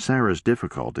if Sarah's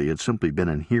difficulty had simply been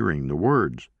in hearing the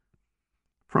words.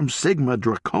 "From Sigma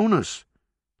Draconis.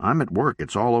 I'm at work.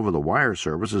 It's all over the wire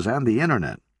services and the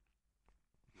internet."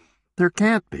 "There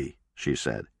can't be," she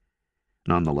said,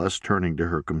 nonetheless turning to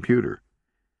her computer.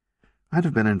 "I'd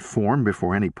have been informed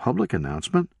before any public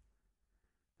announcement."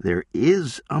 "There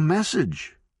is a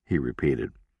message," he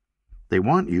repeated. "They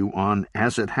want you on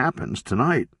As It Happens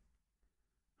tonight."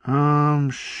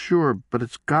 Sure, but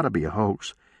it's got to be a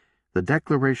hoax. The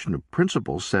Declaration of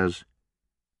Principles says—"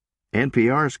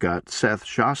 "NPR's got Seth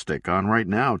Shostak on right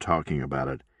now talking about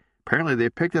it. Apparently they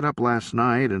picked it up last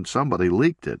night and somebody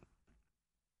leaked it."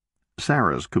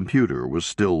 Sarah's computer was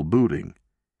still booting.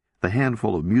 The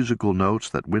handful of musical notes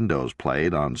that Windows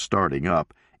played on starting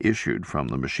up issued from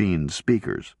the machine's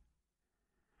speakers.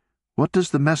 "What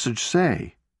does the message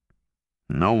say?"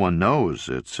 "No one knows.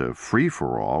 It's a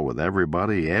free-for-all with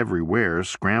everybody everywhere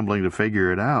scrambling to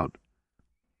figure it out."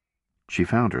 She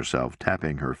found herself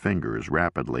tapping her fingers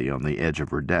rapidly on the edge of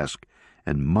her desk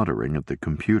and muttering at the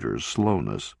computer's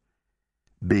slowness.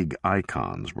 Big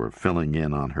icons were filling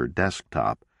in on her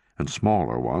desktop, and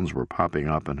smaller ones were popping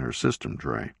up in her system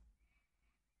tray.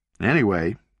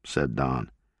 "Anyway," said Don,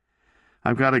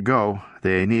 "I've got to go.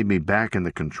 They need me back in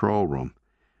the control room.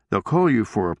 They'll call you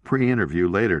for a pre-interview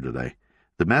later today.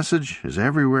 The message is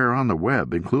everywhere on the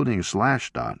web, including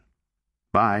Slashdot.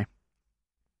 Bye.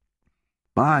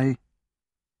 Bye.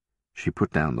 She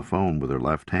put down the phone with her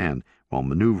left hand while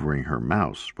maneuvering her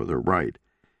mouse with her right,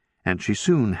 and she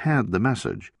soon had the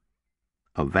message,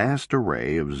 a vast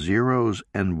array of zeros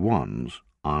and ones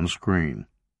on screen.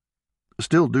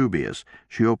 Still dubious,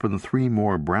 she opened 3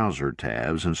 more browser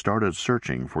tabs and started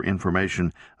searching for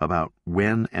information about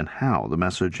when and how the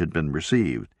message had been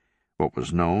received, what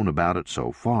was known about it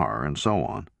so far, and so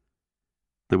on.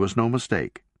 There was no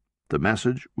mistake. The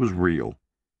message was real.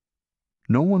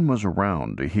 No one was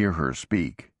around to hear her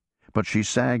speak, but she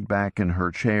sagged back in her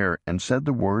chair and said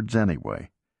the words anyway,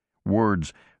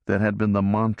 words that had been the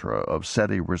mantra of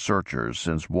SETI researchers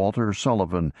since Walter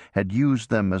Sullivan had used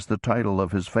them as the title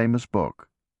of his famous book,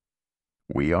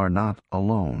 We Are Not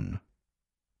Alone.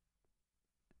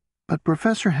 But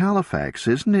Professor Halifax,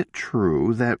 isn't it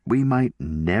true that we might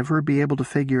never be able to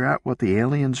figure out what the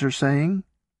aliens are saying?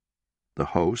 The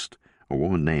host, a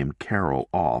woman named Carol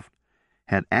Oft,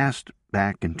 had asked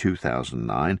back in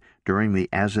 2009 during the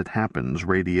As It Happens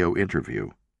radio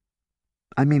interview.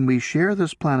 I mean, we share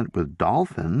this planet with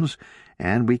dolphins,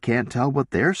 and we can't tell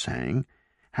what they're saying.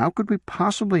 How could we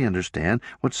possibly understand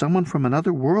what someone from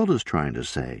another world is trying to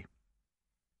say?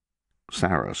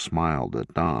 Sarah smiled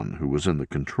at Don, who was in the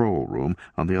control room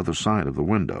on the other side of the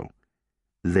window.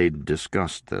 They'd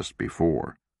discussed this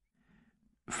before.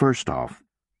 First off,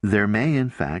 there may in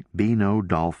fact be no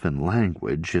dolphin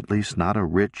language, at least not a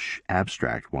rich,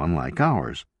 abstract one like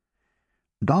ours.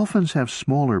 Dolphins have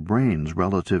smaller brains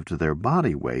relative to their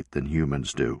body weight than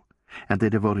humans do, and they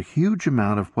devote a huge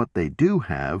amount of what they do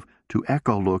have to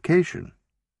echolocation.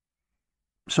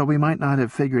 So we might not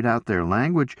have figured out their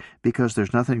language because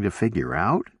there's nothing to figure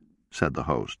out, said the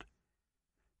host.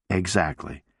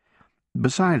 Exactly.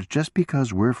 Besides, just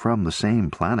because we're from the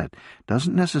same planet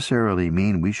doesn't necessarily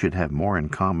mean we should have more in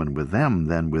common with them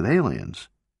than with aliens.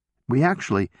 We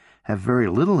actually have very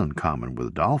little in common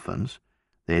with dolphins.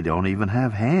 They don't even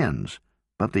have hands,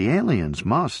 but the aliens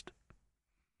must.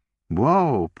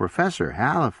 Whoa, Professor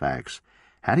Halifax,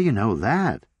 how do you know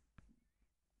that?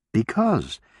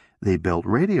 Because they built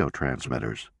radio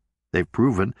transmitters. They've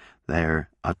proven they're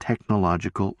a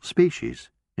technological species.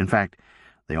 In fact,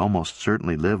 they almost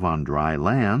certainly live on dry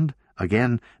land,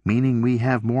 again meaning we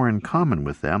have more in common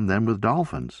with them than with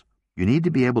dolphins. You need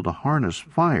to be able to harness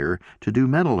fire to do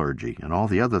metallurgy and all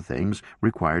the other things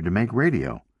required to make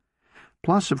radio.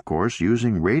 Plus, of course,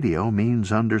 using radio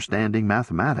means understanding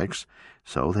mathematics,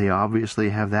 so they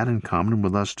obviously have that in common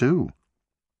with us too.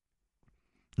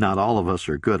 Not all of us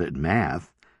are good at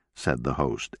math, said the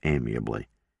host amiably.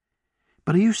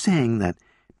 But are you saying that,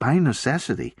 by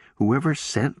necessity, whoever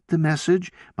sent the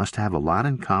message must have a lot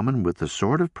in common with the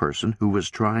sort of person who was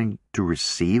trying to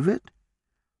receive it?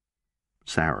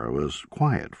 Sarah was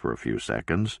quiet for a few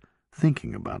seconds,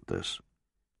 thinking about this.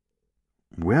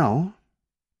 Well,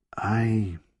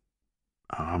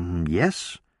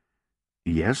 yes.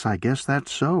 Yes, I guess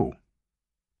that's so.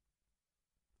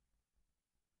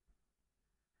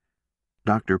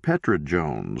 Dr. Petra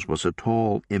Jones was a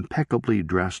tall, impeccably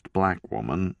dressed black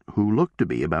woman who looked to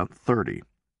be about 30,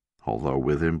 although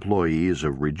with employees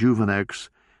of Rejuvenex,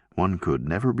 one could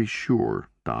never be sure,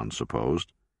 Don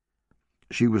supposed.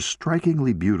 She was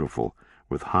strikingly beautiful,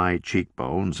 with high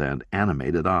cheekbones and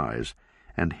animated eyes,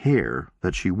 and hair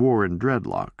that she wore in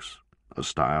dreadlocks, a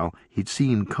style he'd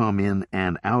seen come in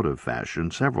and out of fashion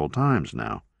several times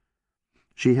now.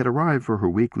 She had arrived for her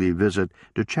weekly visit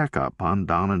to check up on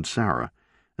Don and Sarah,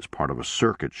 as part of a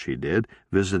circuit she did,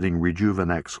 visiting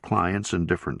Rejuvenex clients in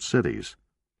different cities.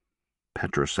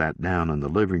 Petra sat down in the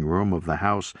living room of the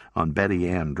house on Betty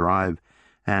Ann Drive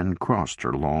and crossed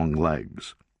her long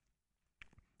legs.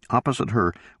 Opposite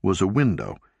her was a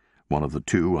window, one of the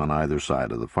 2 on either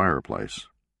side of the fireplace.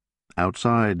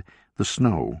 Outside, the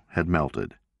snow had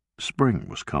melted. Spring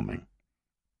was coming.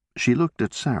 She looked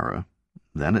at Sarah,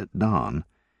 then at Don,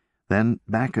 then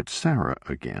back at Sarah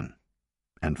again,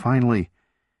 and finally,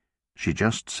 she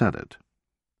just said it.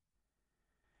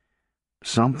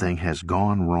 Something has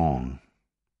gone wrong.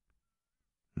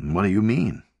 What do you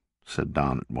mean? Said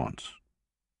Don at once.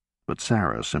 But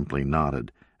Sarah simply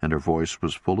nodded, and her voice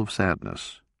was full of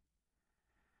sadness.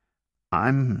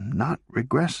 I'm not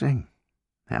regressing,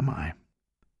 am I?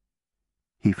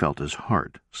 He felt his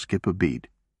heart skip a beat.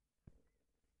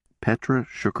 Petra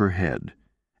shook her head,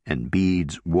 and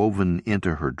beads woven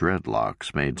into her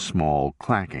dreadlocks made small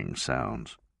clacking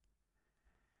sounds.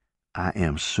 I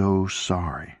am so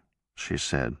sorry, she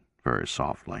said very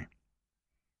softly.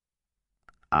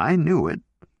 I knew it,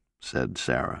 said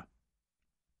Sarah.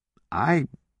 I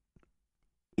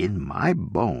In my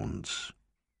bones.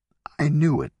 I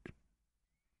knew it.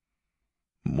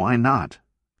 Why not?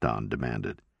 Don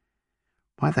demanded.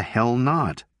 Why the hell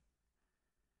not?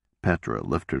 Petra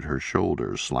lifted her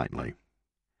shoulders slightly.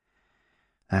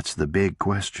 That's the big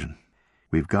question.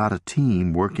 We've got a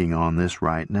team working on this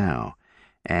right now,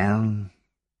 and...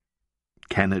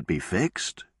 Can it be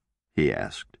fixed? He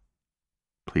asked.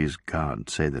 Please God,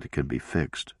 say that it can be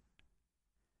fixed.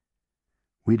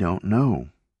 We don't know,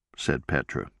 said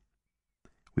Petra.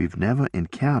 We've never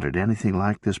encountered anything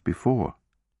like this before.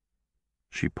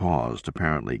 She paused,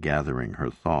 apparently gathering her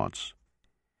thoughts.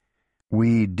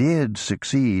 We did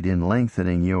succeed in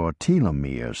lengthening your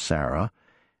telomeres, Sarah,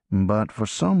 but for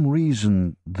some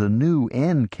reason the new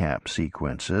end cap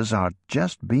sequences are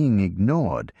just being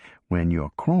ignored when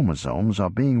your chromosomes are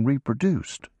being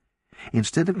reproduced.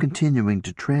 Instead of continuing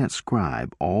to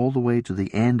transcribe all the way to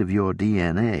the end of your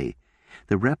DNA,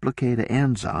 the replicator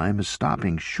enzyme is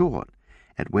stopping short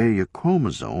at where your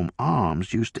chromosome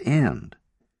arms used to end.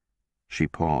 She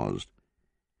paused.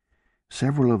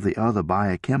 Several of the other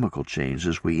biochemical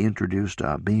changes we introduced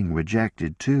are being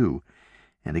rejected, too,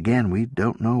 and again we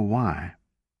don't know why.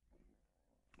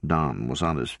 Don was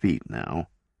on his feet now.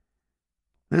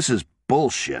 This is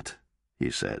bullshit,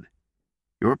 he said.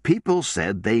 Your people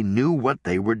said they knew what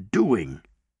they were doing.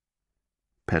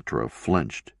 Petra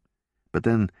flinched, but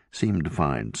then seemed to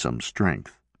find some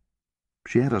strength.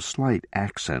 She had a slight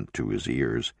accent to his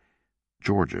ears.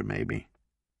 Georgia, maybe.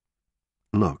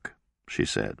 Look, she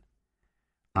said,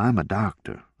 I'm a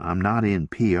doctor. I'm not in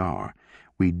PR.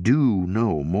 We do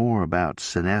know more about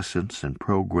senescence and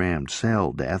programmed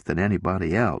cell death than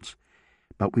anybody else,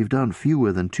 but we've done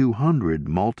fewer than 200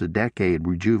 multi-decade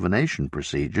rejuvenation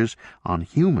procedures on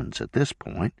humans at this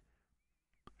point.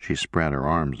 She spread her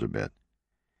arms a bit.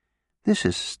 This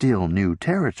is still new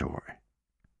territory.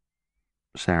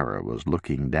 Sarah was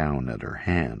looking down at her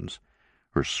hands,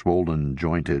 her swollen,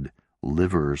 jointed,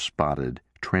 liver-spotted,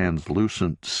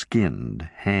 translucent-skinned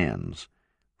hands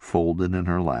folded in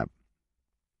her lap.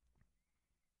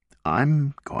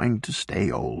 I'm going to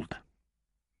stay old.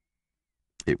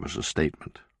 It was a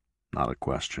statement, not a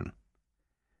question.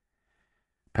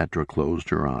 Petra closed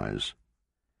her eyes.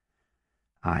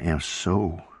 I am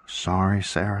so sorry,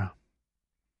 Sarah.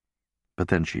 But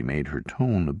then she made her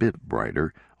tone a bit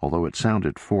brighter, although it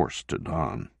sounded forced to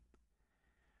Don.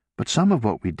 But some of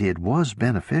what we did was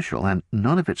beneficial, and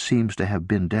none of it seems to have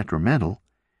been detrimental.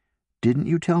 Didn't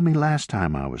you tell me last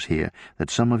time I was here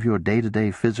that some of your day-to-day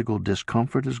physical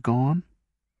discomfort is gone?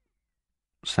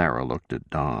 Sarah looked at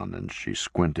Don, and she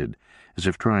squinted, as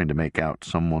if trying to make out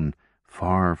someone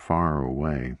far, far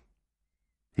away.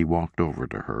 He walked over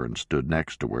to her and stood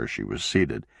next to where she was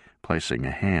seated, placing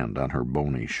a hand on her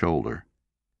bony shoulder.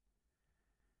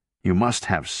 You must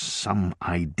have some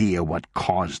idea what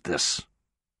caused this,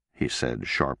 he said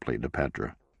sharply to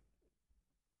Petra.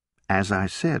 As I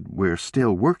said, we're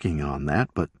still working on that,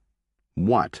 but...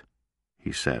 What?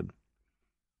 He said.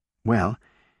 Well,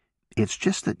 it's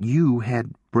just that you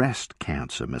had breast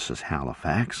cancer, Mrs.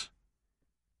 Halifax.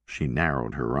 She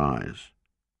narrowed her eyes.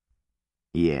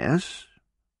 Yes?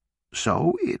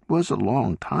 So it was a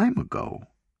long time ago.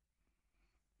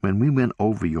 When we went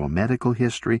over your medical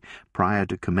history prior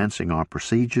to commencing our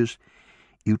procedures,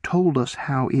 you told us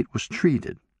how it was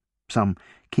treated. Some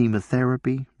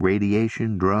chemotherapy,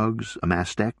 radiation, drugs, a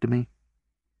mastectomy.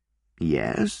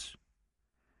 Yes?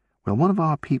 Well, one of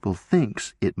our people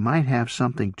thinks it might have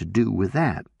something to do with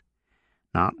that.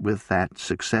 Not with that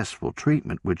successful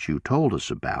treatment which you told us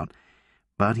about,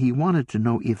 but he wanted to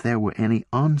know if there were any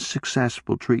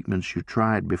unsuccessful treatments you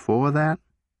tried before that.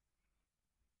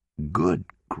 Good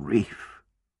grief,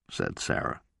 said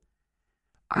Sarah.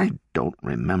 I don't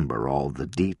remember all the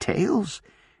details.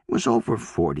 It was over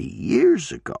 40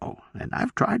 years ago, and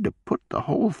I've tried to put the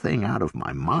whole thing out of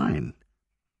my mind.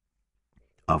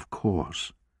 Of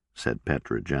course, said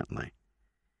Petra gently.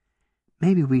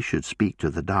 Maybe we should speak to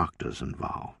the doctors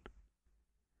involved.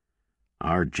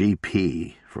 Our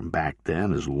GP from back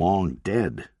then is long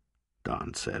dead,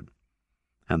 Don said.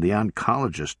 And the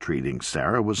oncologist treating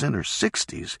Sarah was in her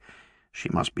 60s. She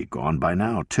must be gone by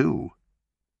now, too.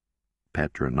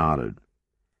 Petra nodded.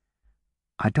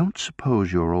 I don't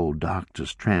suppose your old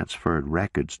doctors transferred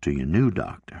records to your new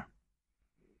doctor.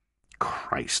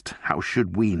 Christ, how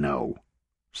should we know?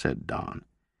 Said Don.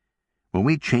 When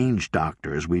we changed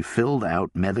doctors, we filled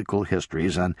out medical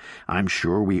histories, and I'm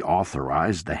sure we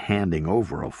authorized the handing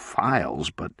over of files,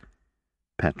 but...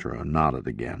 Petra nodded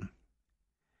again.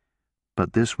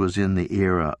 But this was in the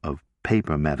era of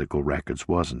paper medical records,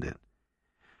 wasn't it?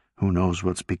 Who knows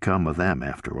what's become of them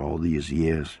after all these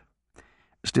years?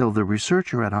 Still, the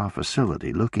researcher at our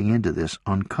facility looking into this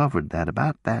uncovered that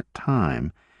about that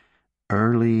time,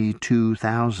 early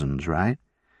 2000s, right,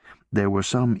 there were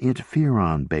some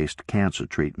interferon-based cancer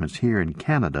treatments here in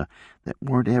Canada that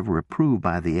weren't ever approved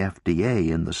by the FDA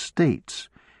in the States.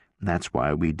 That's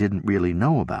why we didn't really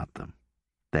know about them.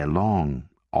 They're long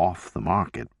off the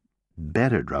market.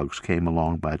 Better drugs came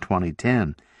along by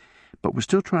 2010, but we're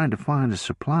still trying to find a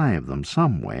supply of them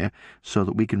somewhere so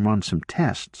that we can run some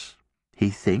tests. He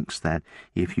thinks that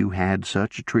if you had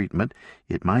such a treatment,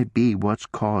 it might be what's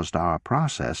caused our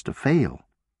process to fail.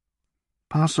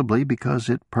 Possibly because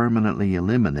it permanently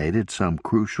eliminated some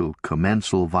crucial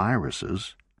commensal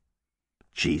viruses.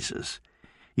 Jesus,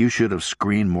 you should have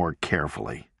screened more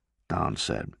carefully, Don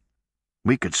said.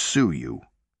 We could sue you.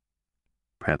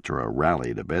 Petra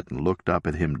rallied a bit and looked up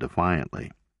at him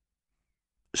defiantly.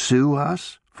 Sue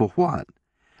us? For what?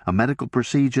 A medical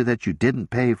procedure that you didn't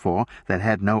pay for that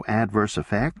had no adverse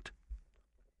effect?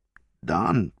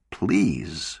 Don,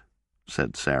 please,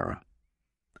 said Sarah.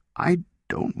 I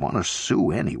don't want to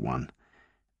sue anyone.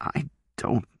 I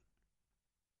don't.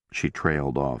 She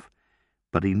trailed off,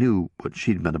 but he knew what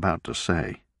she'd been about to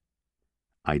say.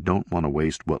 I don't want to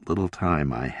waste what little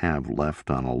time I have left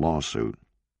on a lawsuit.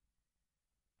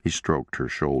 He stroked her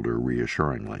shoulder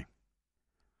reassuringly.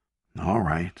 All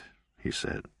right, he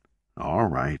said. All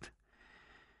right.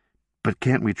 But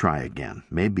can't we try again?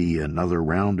 Maybe another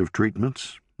round of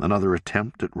treatments? Another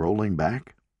attempt at rolling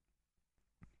back?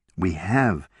 We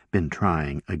have been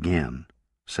trying again,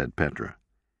 said Petra,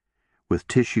 with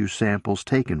tissue samples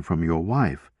taken from your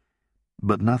wife,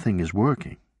 but nothing is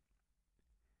working.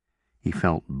 He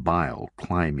felt bile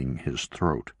climbing his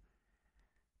throat.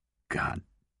 God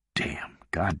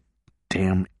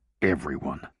damn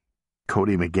everyone.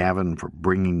 Cody McGavin for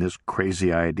bringing this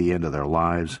crazy idea into their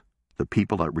lives, the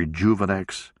people at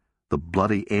Rejuvenex, the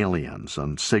bloody aliens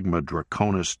on Sigma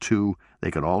Draconis II,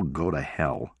 they could all go to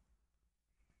hell.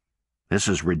 This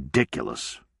is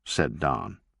ridiculous, said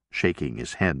Don, shaking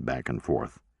his head back and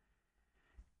forth.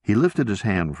 He lifted his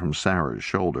hand from Sarah's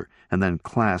shoulder and then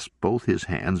clasped both his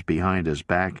hands behind his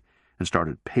back and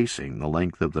started pacing the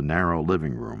length of the narrow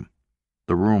living room,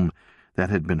 the room that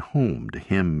had been home to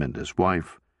him and his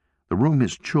wife, the room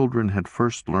his children had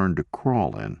first learned to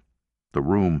crawl in, the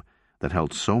room that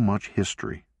held so much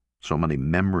history, so many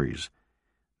memories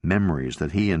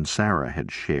that he and Sarah had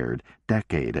shared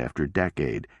decade after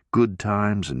decade, good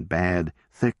times and bad,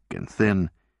 thick and thin.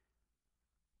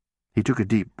 He took a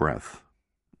deep breath,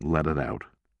 let it out.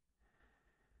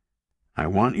 I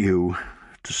want you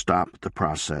to stop the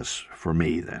process for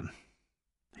me, then,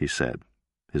 he said,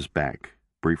 his back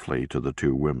briefly to the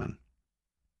two women.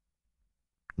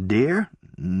 Dear,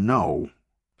 no,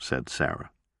 said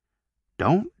Sarah.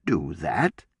 Don't do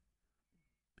that.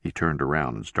 He turned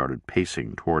around and started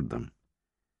pacing toward them.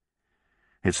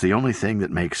 It's the only thing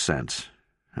that makes sense.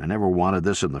 I never wanted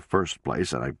this in the first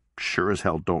place, and I sure as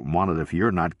hell don't want it if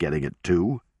you're not getting it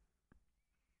too.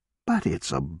 But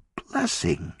it's a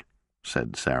blessing,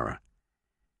 said Sarah.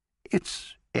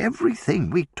 It's everything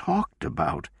we talked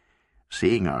about.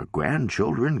 Seeing our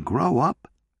grandchildren grow up,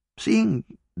 seeing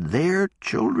their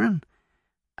children.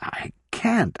 I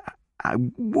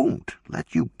won't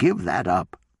let you give that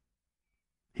up.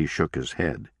 He shook his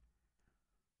head.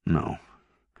 No,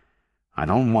 I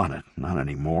don't want it, not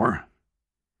anymore.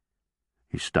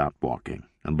 He stopped walking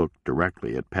and looked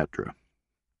directly at Petra.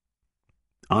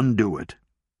 Undo it.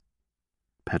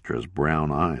 Petra's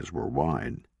brown eyes were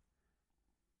wide.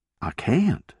 I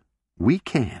can't. We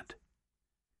can't.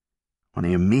 What do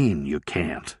you mean you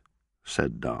can't?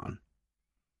 Said Don.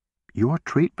 Your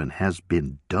treatment has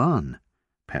been done,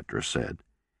 Petra said.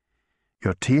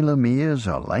 Your telomeres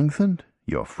are lengthened,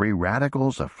 your free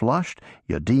radicals are flushed,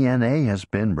 your DNA has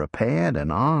been repaired,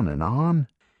 and on and on.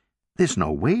 There's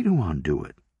no way to undo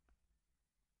it.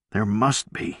 There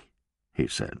must be, he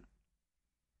said.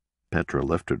 Petra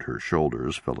lifted her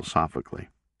shoulders philosophically.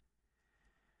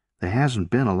 There hasn't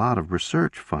been a lot of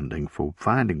research funding for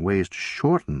finding ways to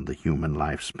shorten the human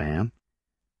lifespan.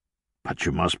 But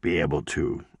you must be able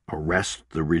to arrest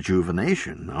the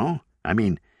rejuvenation, no? I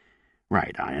mean,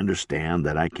 right, I understand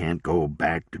that I can't go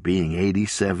back to being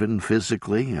 87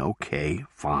 physically. Okay,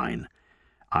 fine.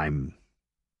 I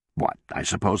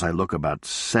suppose I look about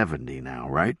 70 now,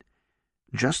 right?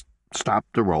 Just stop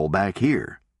the rollback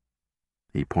here.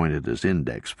 He pointed his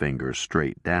index finger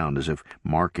straight down as if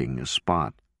marking a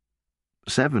spot.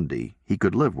 70 he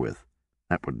could live with.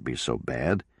 That wouldn't be so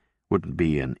bad. Wouldn't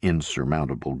be an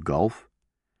insurmountable gulf.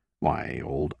 Why,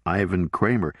 old Ivan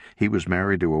Kramer, he was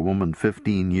married to a woman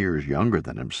 15 years younger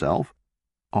than himself.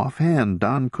 Offhand,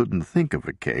 Don couldn't think of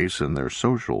a case in their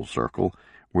social circle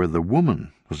where the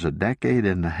woman was a decade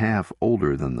and a half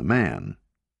older than the man,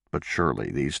 but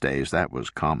surely these days that was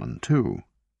common too.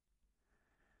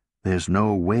 "There's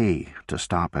no way to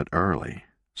stop it early,"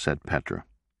 said Petra.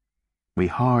 "We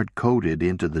hard-coded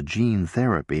into the gene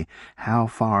therapy how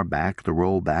far back the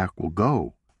rollback will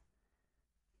go.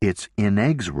 It's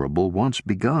inexorable once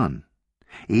begun.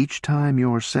 Each time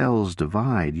your cells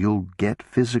divide, you'll get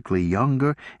physically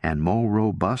younger and more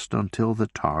robust until the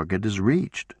target is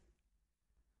reached."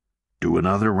 "Do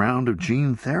another round of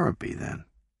gene therapy, then,"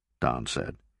 Don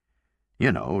said.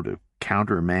 "You know, to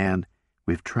countermand—"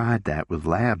 "We've tried that with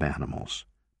lab animals,"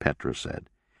 Petra said,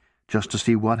 "just to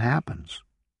see what happens."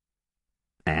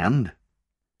 "And?"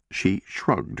 She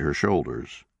shrugged her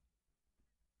shoulders.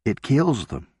 "It kills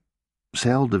them.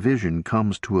 Cell division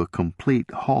comes to a complete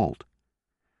halt.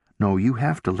 No, you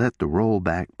have to let the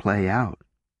rollback play out.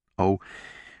 Oh,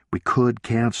 we could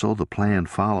cancel the planned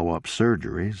follow-up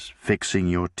surgeries, fixing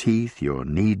your teeth, your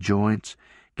knee joints,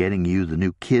 getting you the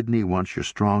new kidney once you're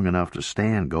strong enough to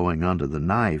stand going under the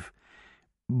knife.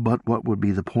 But what would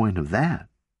be the point of that?"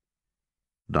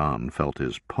 Don felt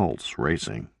his pulse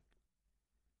racing.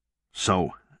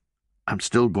 "So, I'm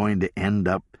still going to end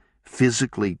up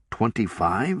physically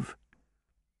 25?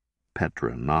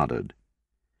 Petra nodded.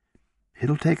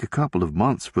 "It'll take a couple of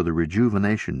months for the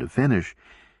rejuvenation to finish,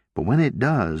 but when it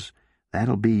does,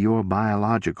 that'll be your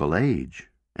biological age,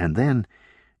 and then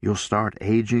you'll start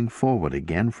aging forward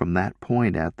again from that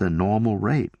point at the normal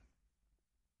rate."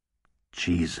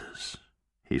 "Jesus,"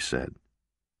 he said.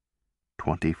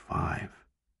 25.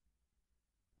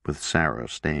 With Sarah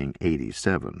staying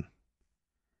 87.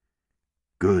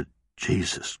 Good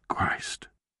Jesus Christ.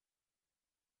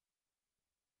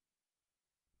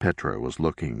 Petra was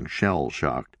looking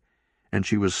shell-shocked, and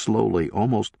she was slowly,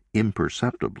 almost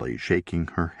imperceptibly, shaking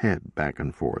her head back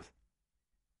and forth.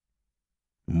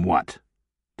 "What?"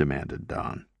 demanded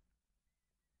Don.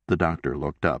 The doctor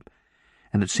looked up,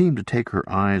 and it seemed to take her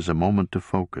eyes a moment to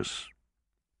focus.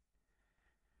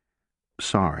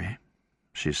 "Sorry,"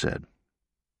 she said.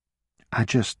 I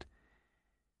just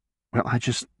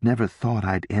never thought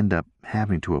I'd end up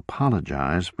having to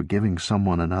apologize for giving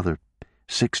someone another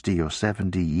 60 or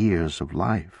 70 years of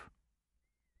life."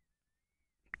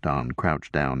 Don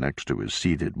crouched down next to his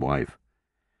seated wife.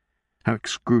 How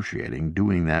excruciating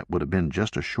doing that would have been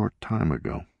just a short time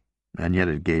ago, and yet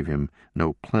it gave him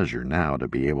no pleasure now to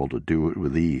be able to do it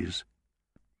with ease.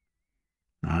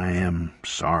 "I am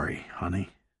sorry,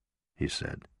 honey," he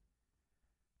said.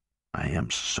 "I am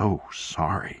so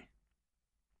sorry."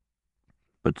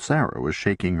 But Sarah was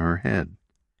shaking her head.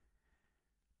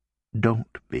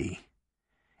 "Don't be.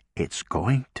 It's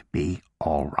going to be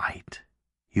all right.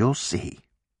 You'll see."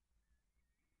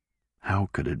 How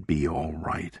could it be all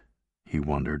right? He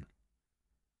wondered.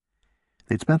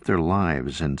 They'd spent their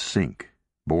lives in sync,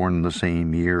 born the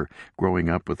same year, growing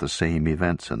up with the same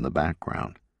events in the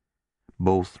background.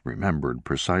 Both remembered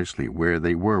precisely where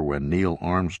they were when Neil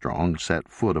Armstrong set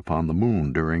foot upon the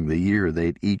moon during the year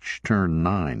they'd each turned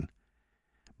 9.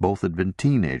 Both had been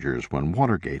teenagers when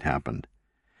Watergate happened,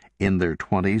 in their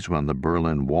 20s when the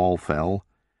Berlin Wall fell,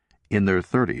 in their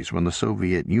 30s when the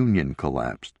Soviet Union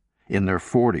collapsed, in their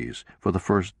 40s for the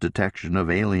first detection of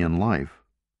alien life.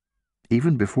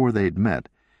 Even before they'd met,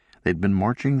 they'd been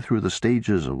marching through the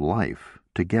stages of life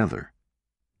together,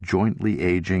 jointly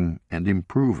aging and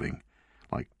improving,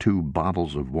 like 2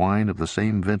 bottles of wine of the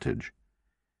same vintage.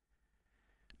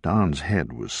 Don's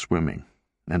head was swimming,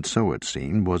 and so, it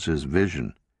seemed, was his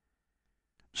vision.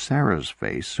 Sarah's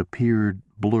face appeared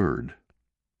blurred,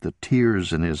 the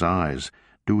tears in his eyes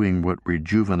doing what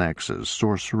Rejuvenex's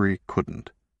sorcery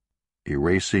couldn't,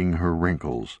 erasing her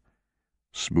wrinkles,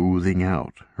 smoothing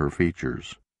out her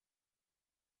features.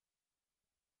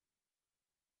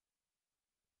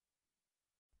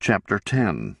 Chapter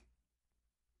 10.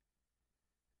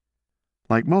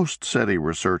 Like most SETI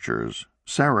researchers,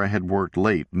 Sarah had worked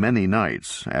late many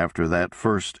nights after that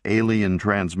first alien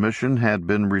transmission had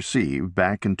been received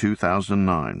back in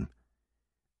 2009.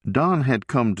 Don had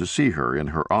come to see her in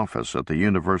her office at the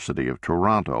University of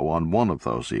Toronto on one of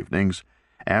those evenings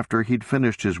after he'd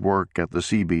finished his work at the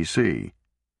CBC.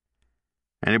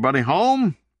 "Anybody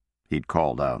home?" he'd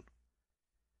called out.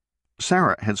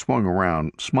 Sarah had swung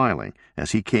around, smiling,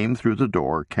 as he came through the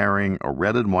door carrying a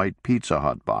red and white Pizza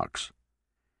Hut box.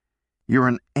 "You're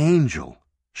an angel,"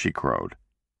 she crowed.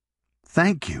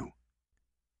 "Thank you."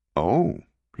 "Oh,"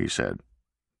 he said.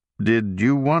 "Did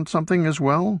you want something as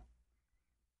well?"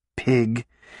 "Pig.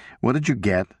 What did you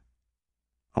get?"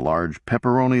 "A large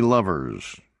pepperoni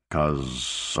lovers,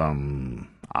 'cause,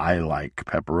 I like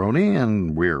pepperoni,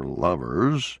 and we're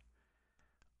lovers."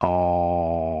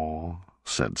 "Aw,"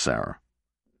 said Sarah.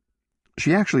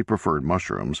 She actually preferred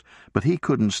mushrooms, but he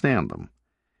couldn't stand them.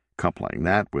 Coupling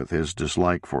that with his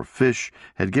dislike for fish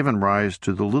had given rise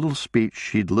to the little speech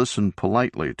she'd listened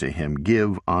politely to him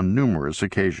give on numerous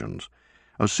occasions,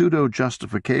 a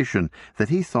pseudo-justification that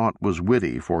he thought was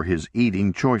witty for his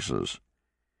eating choices.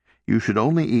 You should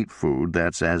only eat food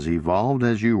that's as evolved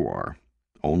as you are,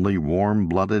 only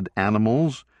warm-blooded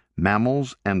animals,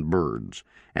 mammals, and birds,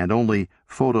 and only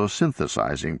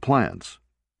photosynthesizing plants.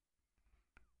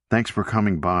 "Thanks for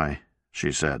coming by,"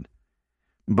 she said.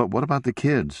 "But what about the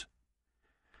kids?"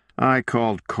 "I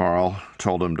called Carl,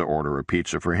 told him to order a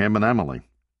pizza for him and Emily.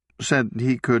 Said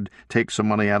he could take some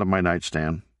money out of my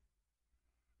nightstand."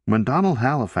 "When Donald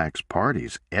Halifax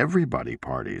parties, everybody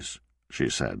parties," she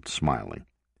said, smiling.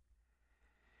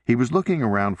 He was looking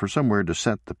around for somewhere to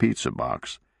set the pizza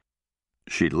box.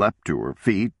 She leapt to her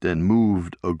feet and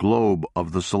moved a globe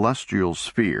of the celestial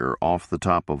sphere off the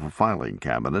top of a filing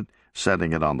cabinet,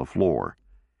 setting it on the floor.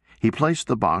 He placed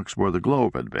the box where the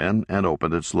globe had been and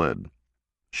opened its lid.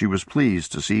 She was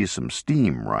pleased to see some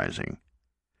steam rising.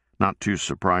 Not too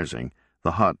surprising,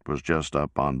 the hut was just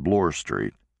up on Bloor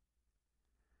Street.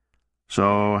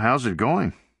 "So, how's it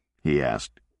going?" he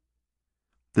asked.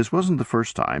 This wasn't the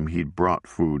first time he'd brought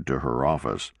food to her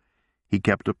office. He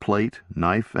kept a plate,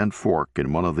 knife, and fork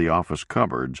in one of the office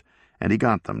cupboards, and he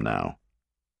got them now.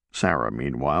 Sarah,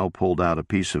 meanwhile, pulled out a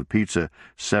piece of pizza,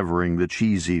 severing the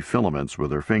cheesy filaments with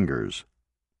her fingers.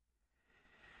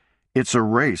 "It's a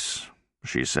race,"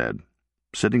 she said,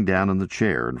 sitting down in the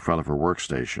chair in front of her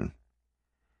workstation.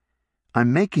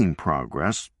 "I'm making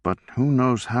progress, but who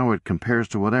knows how it compares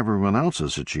to what everyone else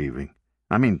is achieving.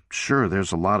 I mean, sure,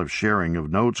 there's a lot of sharing of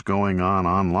notes going on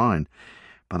online,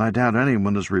 but I doubt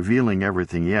anyone is revealing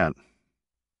everything yet."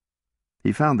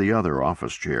 He found the other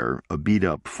office chair, a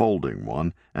beat-up folding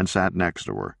one, and sat next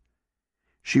to her.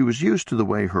 She was used to the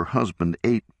way her husband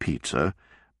ate pizza,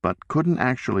 but couldn't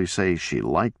actually say she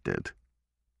liked it.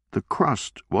 The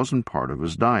crust wasn't part of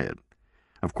his diet.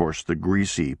 Of course, the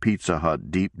greasy Pizza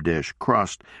Hut deep dish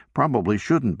crust probably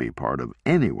shouldn't be part of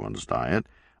anyone's diet,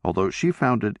 although she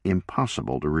found it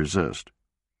impossible to resist.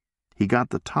 He got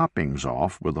the toppings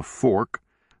off with a fork,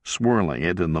 swirling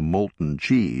it in the molten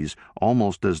cheese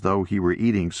almost as though he were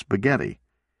eating spaghetti.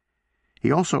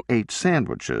 He also ate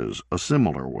sandwiches a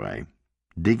similar way,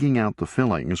 digging out the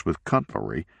fillings with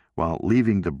cutlery while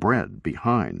leaving the bread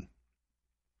behind.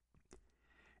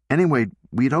 "Anyway,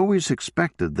 we'd always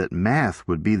expected that math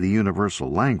would be the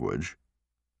universal language,"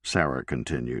 Sarah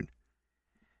continued.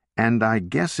 "And I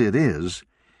guess it is,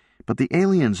 but the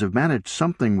aliens have managed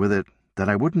something with it that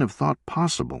I wouldn't have thought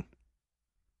possible."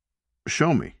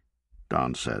 "Show me,"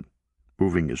 Don said,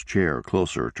 moving his chair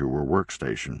closer to her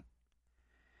workstation.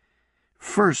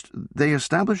 "First, they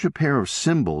establish a pair of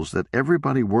symbols that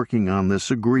everybody working on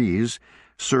this agrees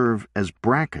serve as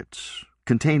brackets,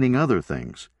 containing other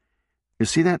things. You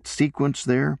see that sequence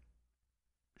there?"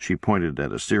 She pointed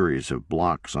at a series of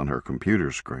blocks on her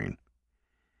computer screen.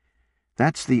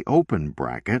 "That's the open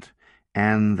bracket,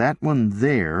 and that one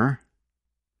there,"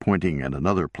 pointing at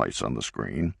another place on the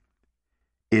screen,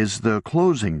 "is the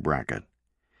closing bracket.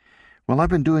 Well, I've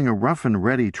been doing a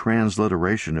rough-and-ready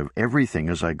transliteration of everything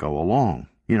as I go along,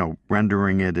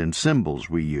 rendering it in symbols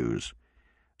we use.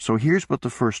 So here's what the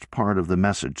first part of the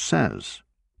message says."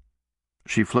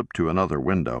 She flipped to another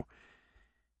window.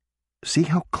 "See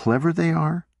how clever they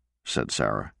are?" said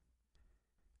Sarah.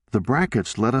 "The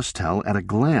brackets let us tell at a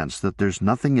glance that there's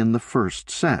nothing in the first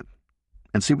set.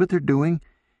 And see what they're doing?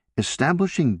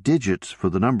 Establishing digits for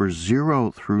the numbers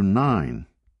 0 through 9.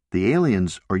 The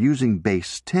aliens are using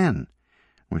base 10,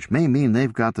 which may mean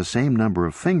they've got the same number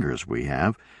of fingers we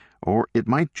have, or it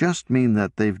might just mean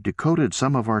that they've decoded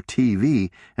some of our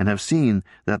TV and have seen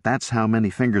that that's how many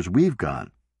fingers we've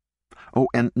got. Oh,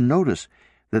 and notice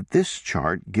that this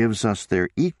chart gives us their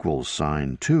equals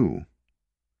sign, too."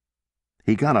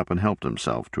 He got up and helped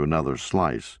himself to another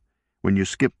slice. When you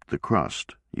skipped the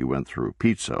crust, you went through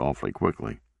pizza awfully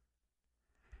quickly.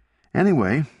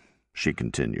 "Anyway," she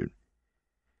continued,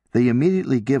 "they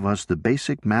immediately give us the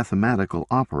basic mathematical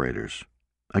operators.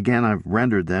 Again, I've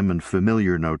rendered them in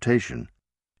familiar notation."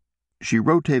 She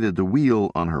rotated the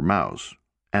wheel on her mouse,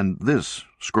 and this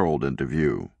scrolled into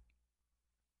view.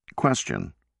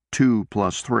 Question: 2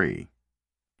 plus 3.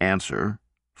 Answer: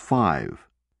 5.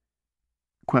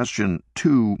 Question: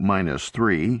 2 minus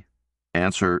 3.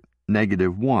 Answer: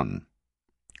 -1.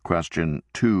 Question: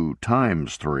 2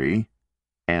 times 3.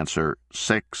 Answer: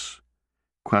 6.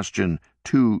 Question: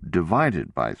 2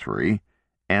 divided by 3.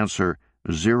 Answer: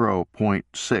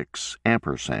 0.6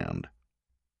 ampersand.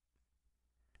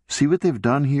 See what they've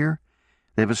done here?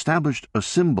 They've established a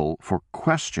symbol for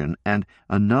question and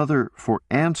another for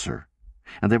answer.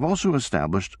 And they've also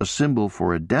established a symbol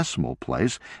for a decimal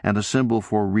place and a symbol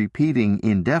for repeating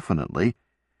indefinitely,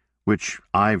 which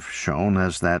I've shown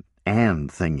as that and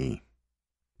thingy.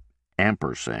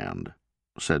 Ampersand,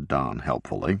 said Don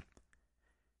helpfully.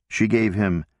 She gave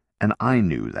him an I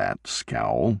knew that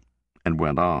scowl and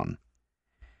went on.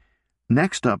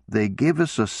 Next up, they give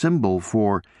us a symbol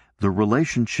for the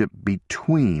relationship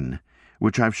between,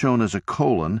 which I've shown as a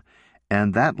colon,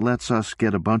 and that lets us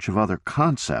get a bunch of other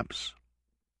concepts.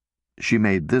 She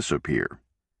made this appear.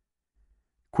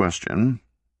 Question: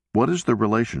 what is the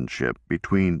relationship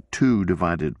between 2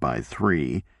 divided by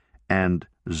 3 and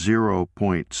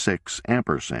 0.6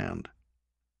 ampersand?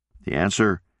 The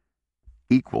answer: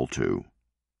 equal to.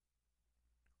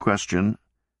 Question: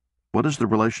 what is the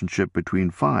relationship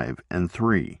between 5 and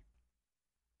 3?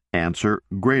 Answer: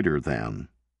 greater than.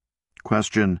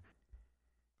 Question: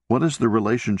 what is the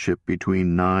relationship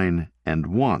between 9 and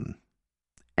 1?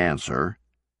 Answer: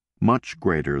 much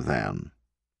greater than.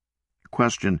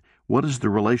 Question: what is the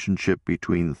relationship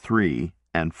between 3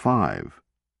 and 5?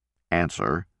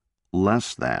 Answer: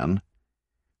 less than.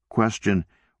 Question: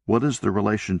 what is the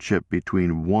relationship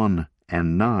between 1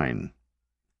 and 9?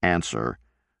 Answer: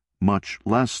 much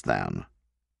less than.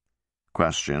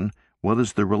 Question: what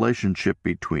is the relationship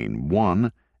between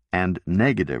 1 and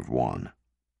 -1?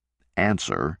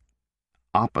 Answer: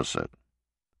 opposite.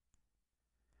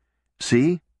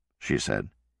 See, she said,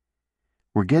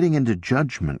 we're getting into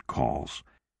judgment calls.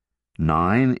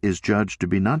 9 is judged to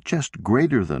be not just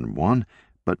greater than 1,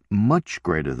 but much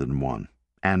greater than 1,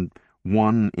 and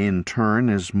 1 in turn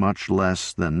is much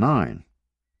less than 9.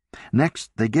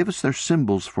 Next, they give us their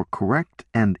symbols for correct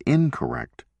and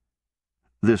incorrect.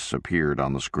 This appeared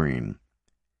on the screen.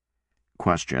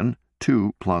 Question: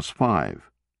 2 plus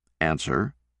 5.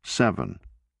 Answer: 7.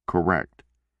 Correct.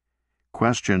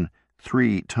 Question: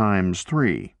 3 times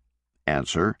 3.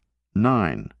 Answer: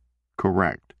 9.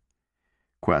 Correct.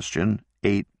 Question: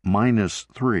 8 minus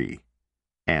 3.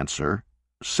 Answer: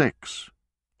 6.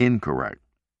 Incorrect.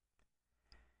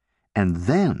 And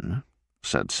then,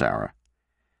 said Sarah,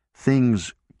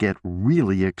 things get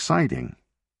really exciting.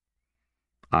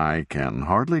 I can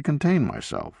hardly contain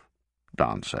myself,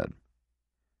 Don said.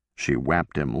 She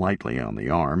whapped him lightly on the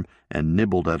arm and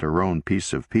nibbled at her own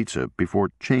piece of pizza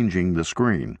before changing the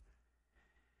screen.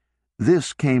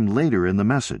 This came later in the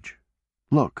message.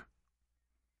 Look.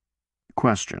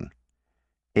 Question: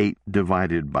 8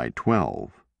 divided by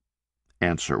 12.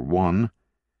 Answer: 1.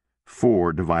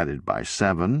 4 divided by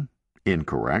 7.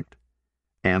 Incorrect.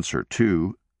 Answer: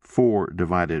 2. 4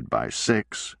 divided by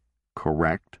 6.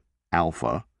 Correct.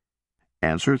 Alpha.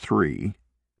 Answer: 3.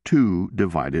 2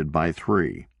 divided by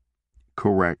 3.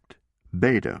 Correct.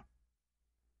 Beta.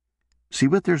 See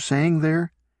what they're saying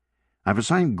there? I've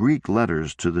assigned Greek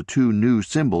letters to the 2 new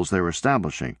symbols they're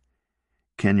establishing.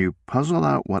 Can you puzzle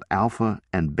out what alpha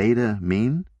and beta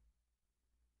mean?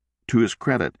 To his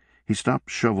credit, he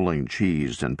stopped shoveling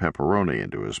cheese and pepperoni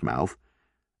into his mouth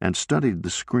and studied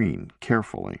the screen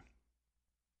carefully.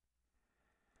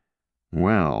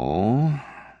 Well,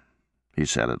 he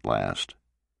said at last,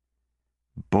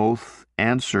 both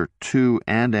answer 2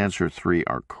 and answer 3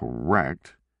 are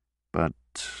correct, but,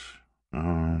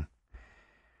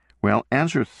 well,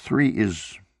 answer 3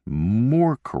 is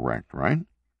more correct, right?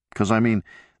 Because,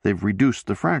 they've reduced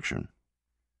the fraction.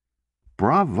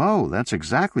 Bravo, that's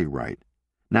exactly right.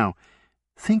 Now,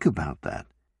 think about that.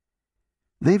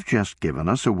 They've just given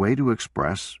us a way to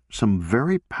express some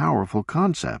very powerful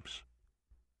concepts.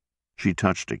 She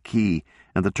touched a key,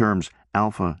 and the terms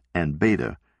alpha and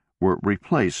beta were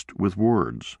replaced with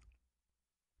words.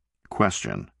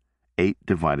 Question: 8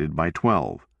 divided by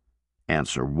 12.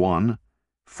 Answer: 1.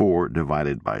 4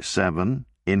 divided by 7.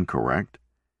 Incorrect.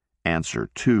 Answer: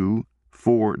 2.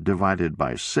 4 divided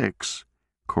by 6.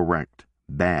 Correct.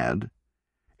 Bad.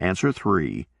 Answer: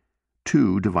 3.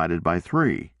 2 divided by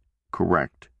 3.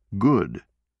 Correct. Good.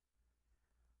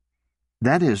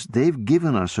 That is, they've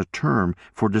given us a term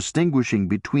for distinguishing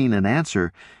between an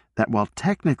answer that, while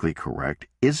technically correct,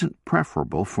 isn't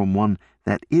preferable from one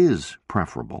that is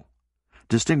preferable,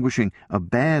 distinguishing a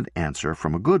bad answer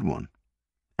from a good one.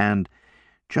 And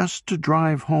just to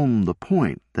drive home the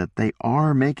point that they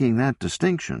are making that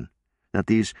distinction, that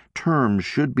these terms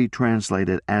should be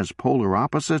translated as polar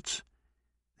opposites,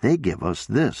 they give us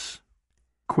this.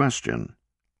 Question: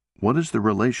 what is the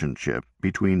relationship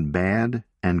between bad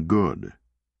and good?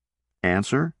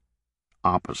 Answer: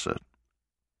 opposite.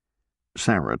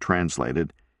 Sarah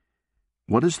translated,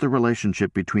 What is the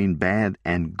relationship between bad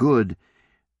and good?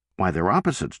 Why, they're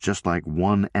opposites, just like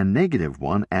 1 and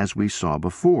 -1, as we saw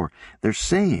before. They're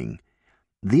saying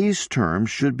these terms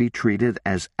should be treated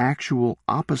as actual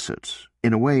opposites,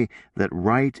 in a way that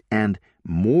right and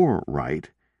more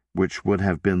right, which would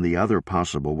have been the other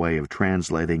possible way of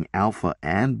translating alpha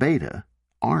and beta,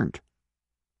 aren't.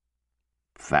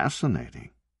 Fascinating,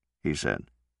 he said.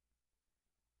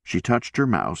 She touched her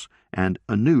mouse, and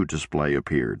a new display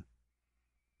appeared.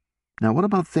 Now, what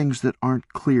about things that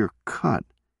aren't clear-cut?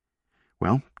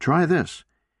 Well, try this.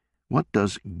 What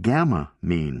does gamma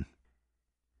mean?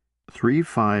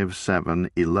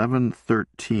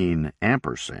 3571113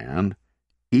 ampersand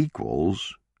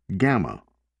equals gamma.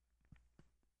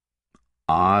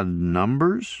 Odd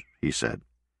numbers, he said.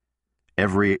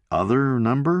 Every other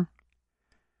number?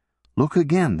 Look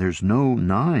again, there's no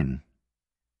 9.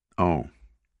 Oh,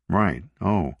 right,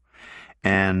 oh.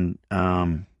 And,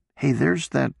 hey, there's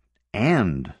that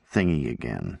and thingy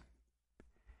again.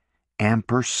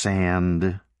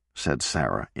 Ampersand, said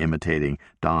Sarah, imitating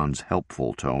Don's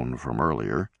helpful tone from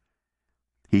earlier.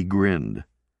 He grinned.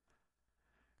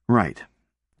 Right,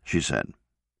 she said.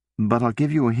 But I'll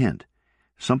give you a hint.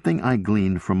 Something I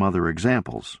gleaned from other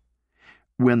examples.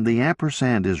 When the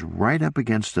ampersand is right up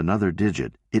against another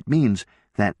digit, it means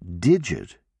that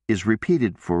digit is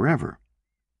repeated forever.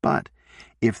 But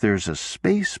if there's a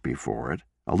space before it,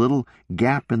 a little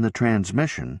gap in the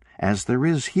transmission, as there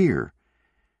is here,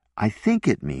 I think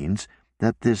it means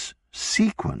that this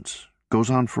sequence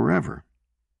goes on forever.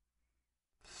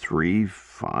 3,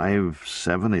 5,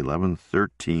 7, 11,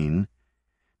 13.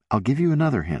 I'll give you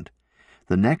another hint.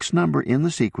 The next number in the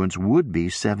sequence would be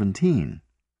 17.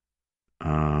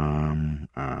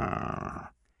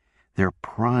 They're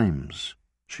primes,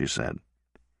 she said.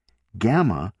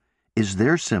 Gamma is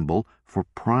their symbol for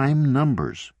prime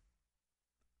numbers.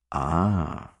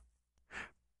 Ah.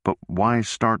 But why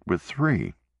start with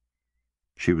 3?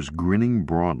 She was grinning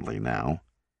broadly now.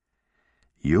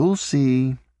 You'll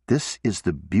see, this is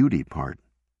the beauty part.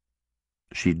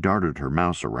 She darted her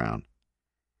mouse around.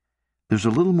 There's a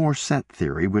little more set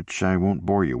theory, which I won't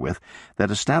bore you with,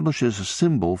 that establishes a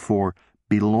symbol for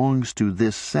belongs to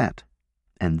this set.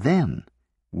 And then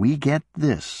we get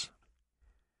this.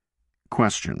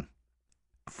 Question.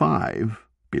 5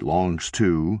 belongs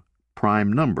to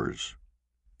prime numbers.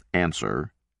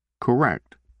 Answer.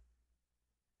 Correct.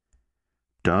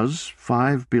 Does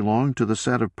 5 belong to the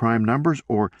set of prime numbers,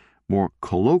 or more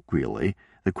colloquially,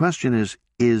 the question is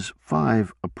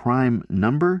 5 a prime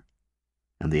number?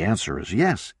 And the answer is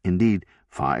yes. Indeed,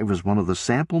 5 is one of the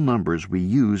sample numbers we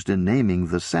used in naming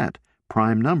the set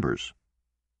prime numbers.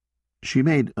 She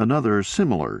made another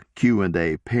similar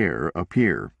Q&A pair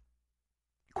appear.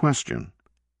 Question.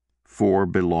 4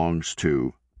 belongs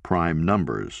to prime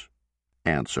numbers.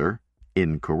 Answer.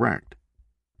 Incorrect.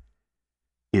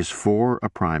 Is 4 a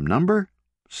prime number?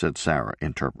 Said Sarah,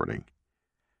 interpreting.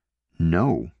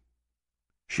 No.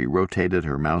 She rotated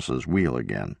her mouse's wheel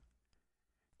again.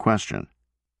 Question.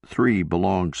 3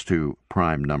 belongs to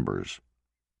prime numbers.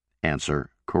 Answer.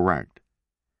 Correct.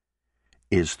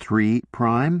 Is 3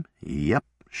 prime? Yep,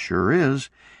 sure is.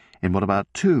 And what about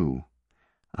 2?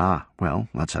 Ah, well,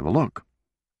 let's have a look.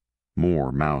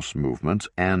 More mouse movements,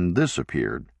 and this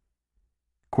appeared.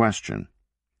 Question.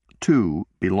 2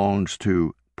 belongs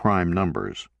to prime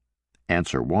numbers.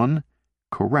 Answer 1,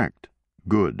 correct,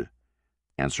 good.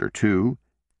 Answer 2,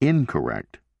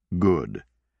 incorrect, good.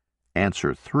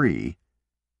 Answer 3,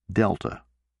 delta.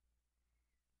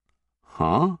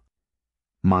 Huh?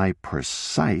 My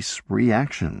precise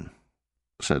reaction,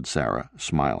 said Sarah,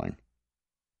 smiling.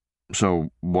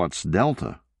 So what's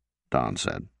delta? Don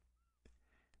said.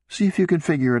 See if you can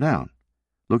figure it out.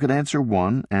 Look at answer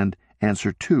 1 and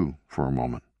answer 2 for a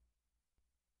moment.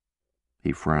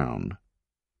 He frowned.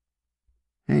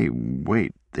 Hey,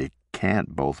 wait, they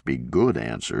can't both be good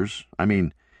answers. I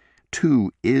mean,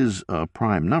 2 is a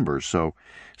prime number, so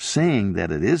saying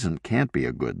that it isn't can't be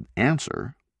a good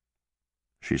answer.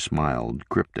 She smiled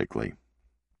cryptically.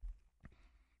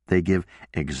 They give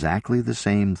exactly the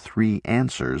same 3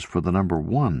 answers for the number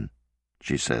 1,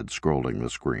 she said, scrolling the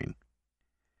screen.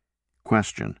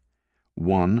 Question.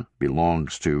 1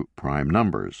 belongs to prime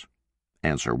numbers.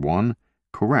 Answer 1,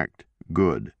 correct,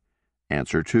 good.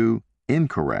 Answer 2,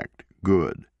 incorrect,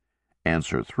 good.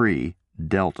 Answer 3,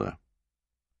 delta.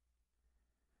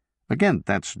 Again,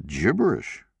 that's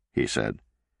gibberish, he said.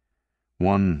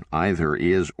 1 either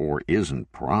is or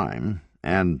isn't prime,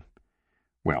 and,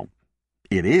 well,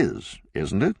 it is,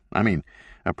 isn't it? I mean,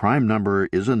 a prime number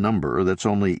is a number that's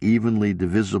only evenly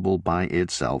divisible by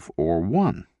itself or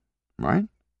 1, right?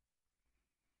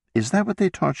 Is that what they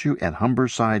taught you at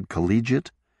Humberside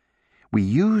Collegiate? We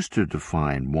used to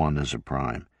define 1 as a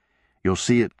prime. You'll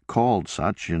see it called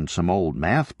such in some old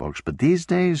math books, but these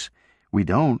days we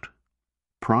don't.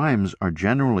 Primes are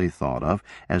generally thought of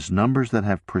as numbers that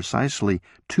have precisely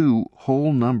 2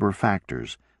 whole number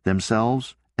factors,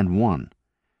 themselves and 1.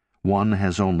 1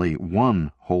 has only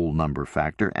 1 whole number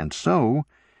factor, and so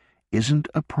isn't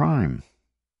a prime.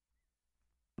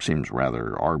 Seems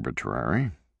rather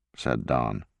arbitrary, said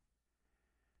Don.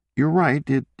 You're right,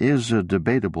 it is a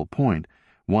debatable point.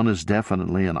 1 is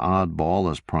definitely an oddball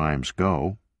as primes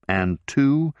go, and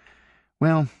 2,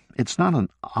 well, it's not an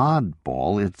odd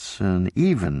ball, it's an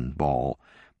even ball.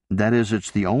 That is, it's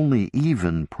the only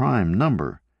even prime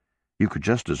number. You could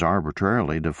just as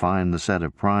arbitrarily define the set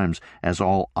of primes as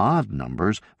all odd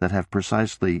numbers that have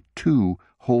precisely 2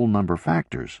 whole number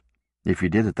factors. If you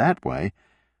did it that way,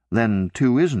 then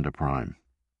 2 isn't a prime.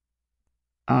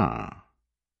 Ah.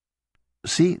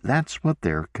 See, that's what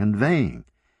they're conveying.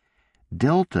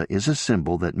 Delta is a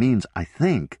symbol that means, I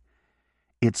think,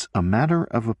 it's a matter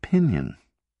of opinion.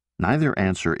 Neither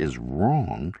answer is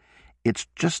wrong. It's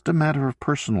just a matter of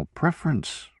personal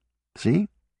preference. See?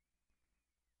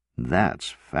 That's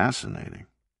fascinating.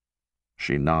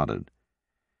 She nodded.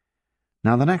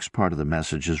 Now the next part of the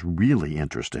message is really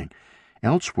interesting.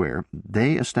 Elsewhere,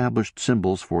 they established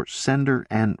symbols for sender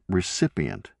and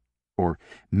recipient, or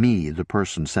me, the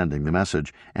person sending the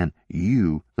message, and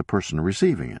you, the person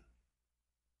receiving it.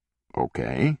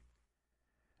 Okay.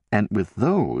 And with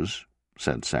those,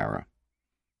 said Sarah,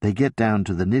 they get down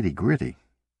to the nitty-gritty.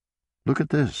 Look at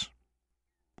this.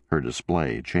 Her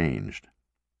display changed.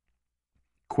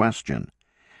 Question.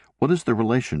 What is the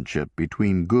relationship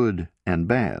between good and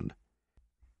bad?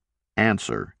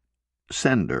 Answer.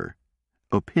 Sender.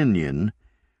 Opinion.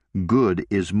 Good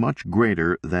is much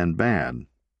greater than bad.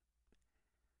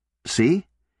 See?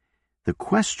 The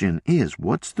question is,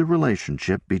 what's the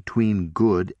relationship between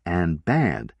good and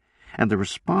bad? And the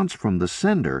response from the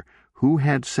sender, who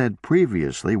had said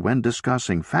previously when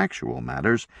discussing factual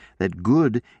matters that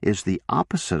good is the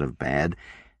opposite of bad,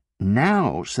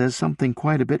 now says something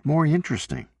quite a bit more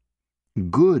interesting.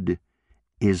 Good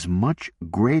is much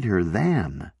greater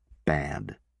than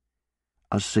bad.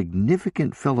 A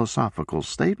significant philosophical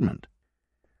statement.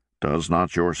 Does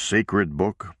not your sacred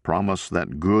book promise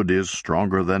that good is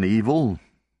stronger than evil?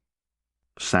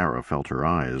 Sarah felt her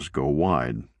eyes go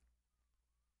wide.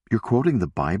 You're quoting the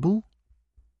Bible?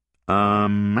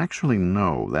 Actually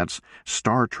no, that's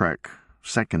Star Trek,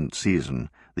 2nd season,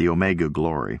 the Omega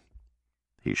Glory.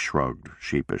 He shrugged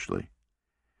sheepishly.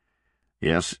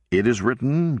 Yes, it is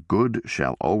written, good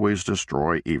shall always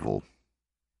destroy evil.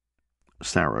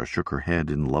 Sarah shook her head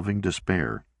in loving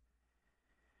despair.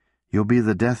 You'll be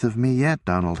the death of me yet,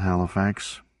 Donald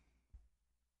Halifax.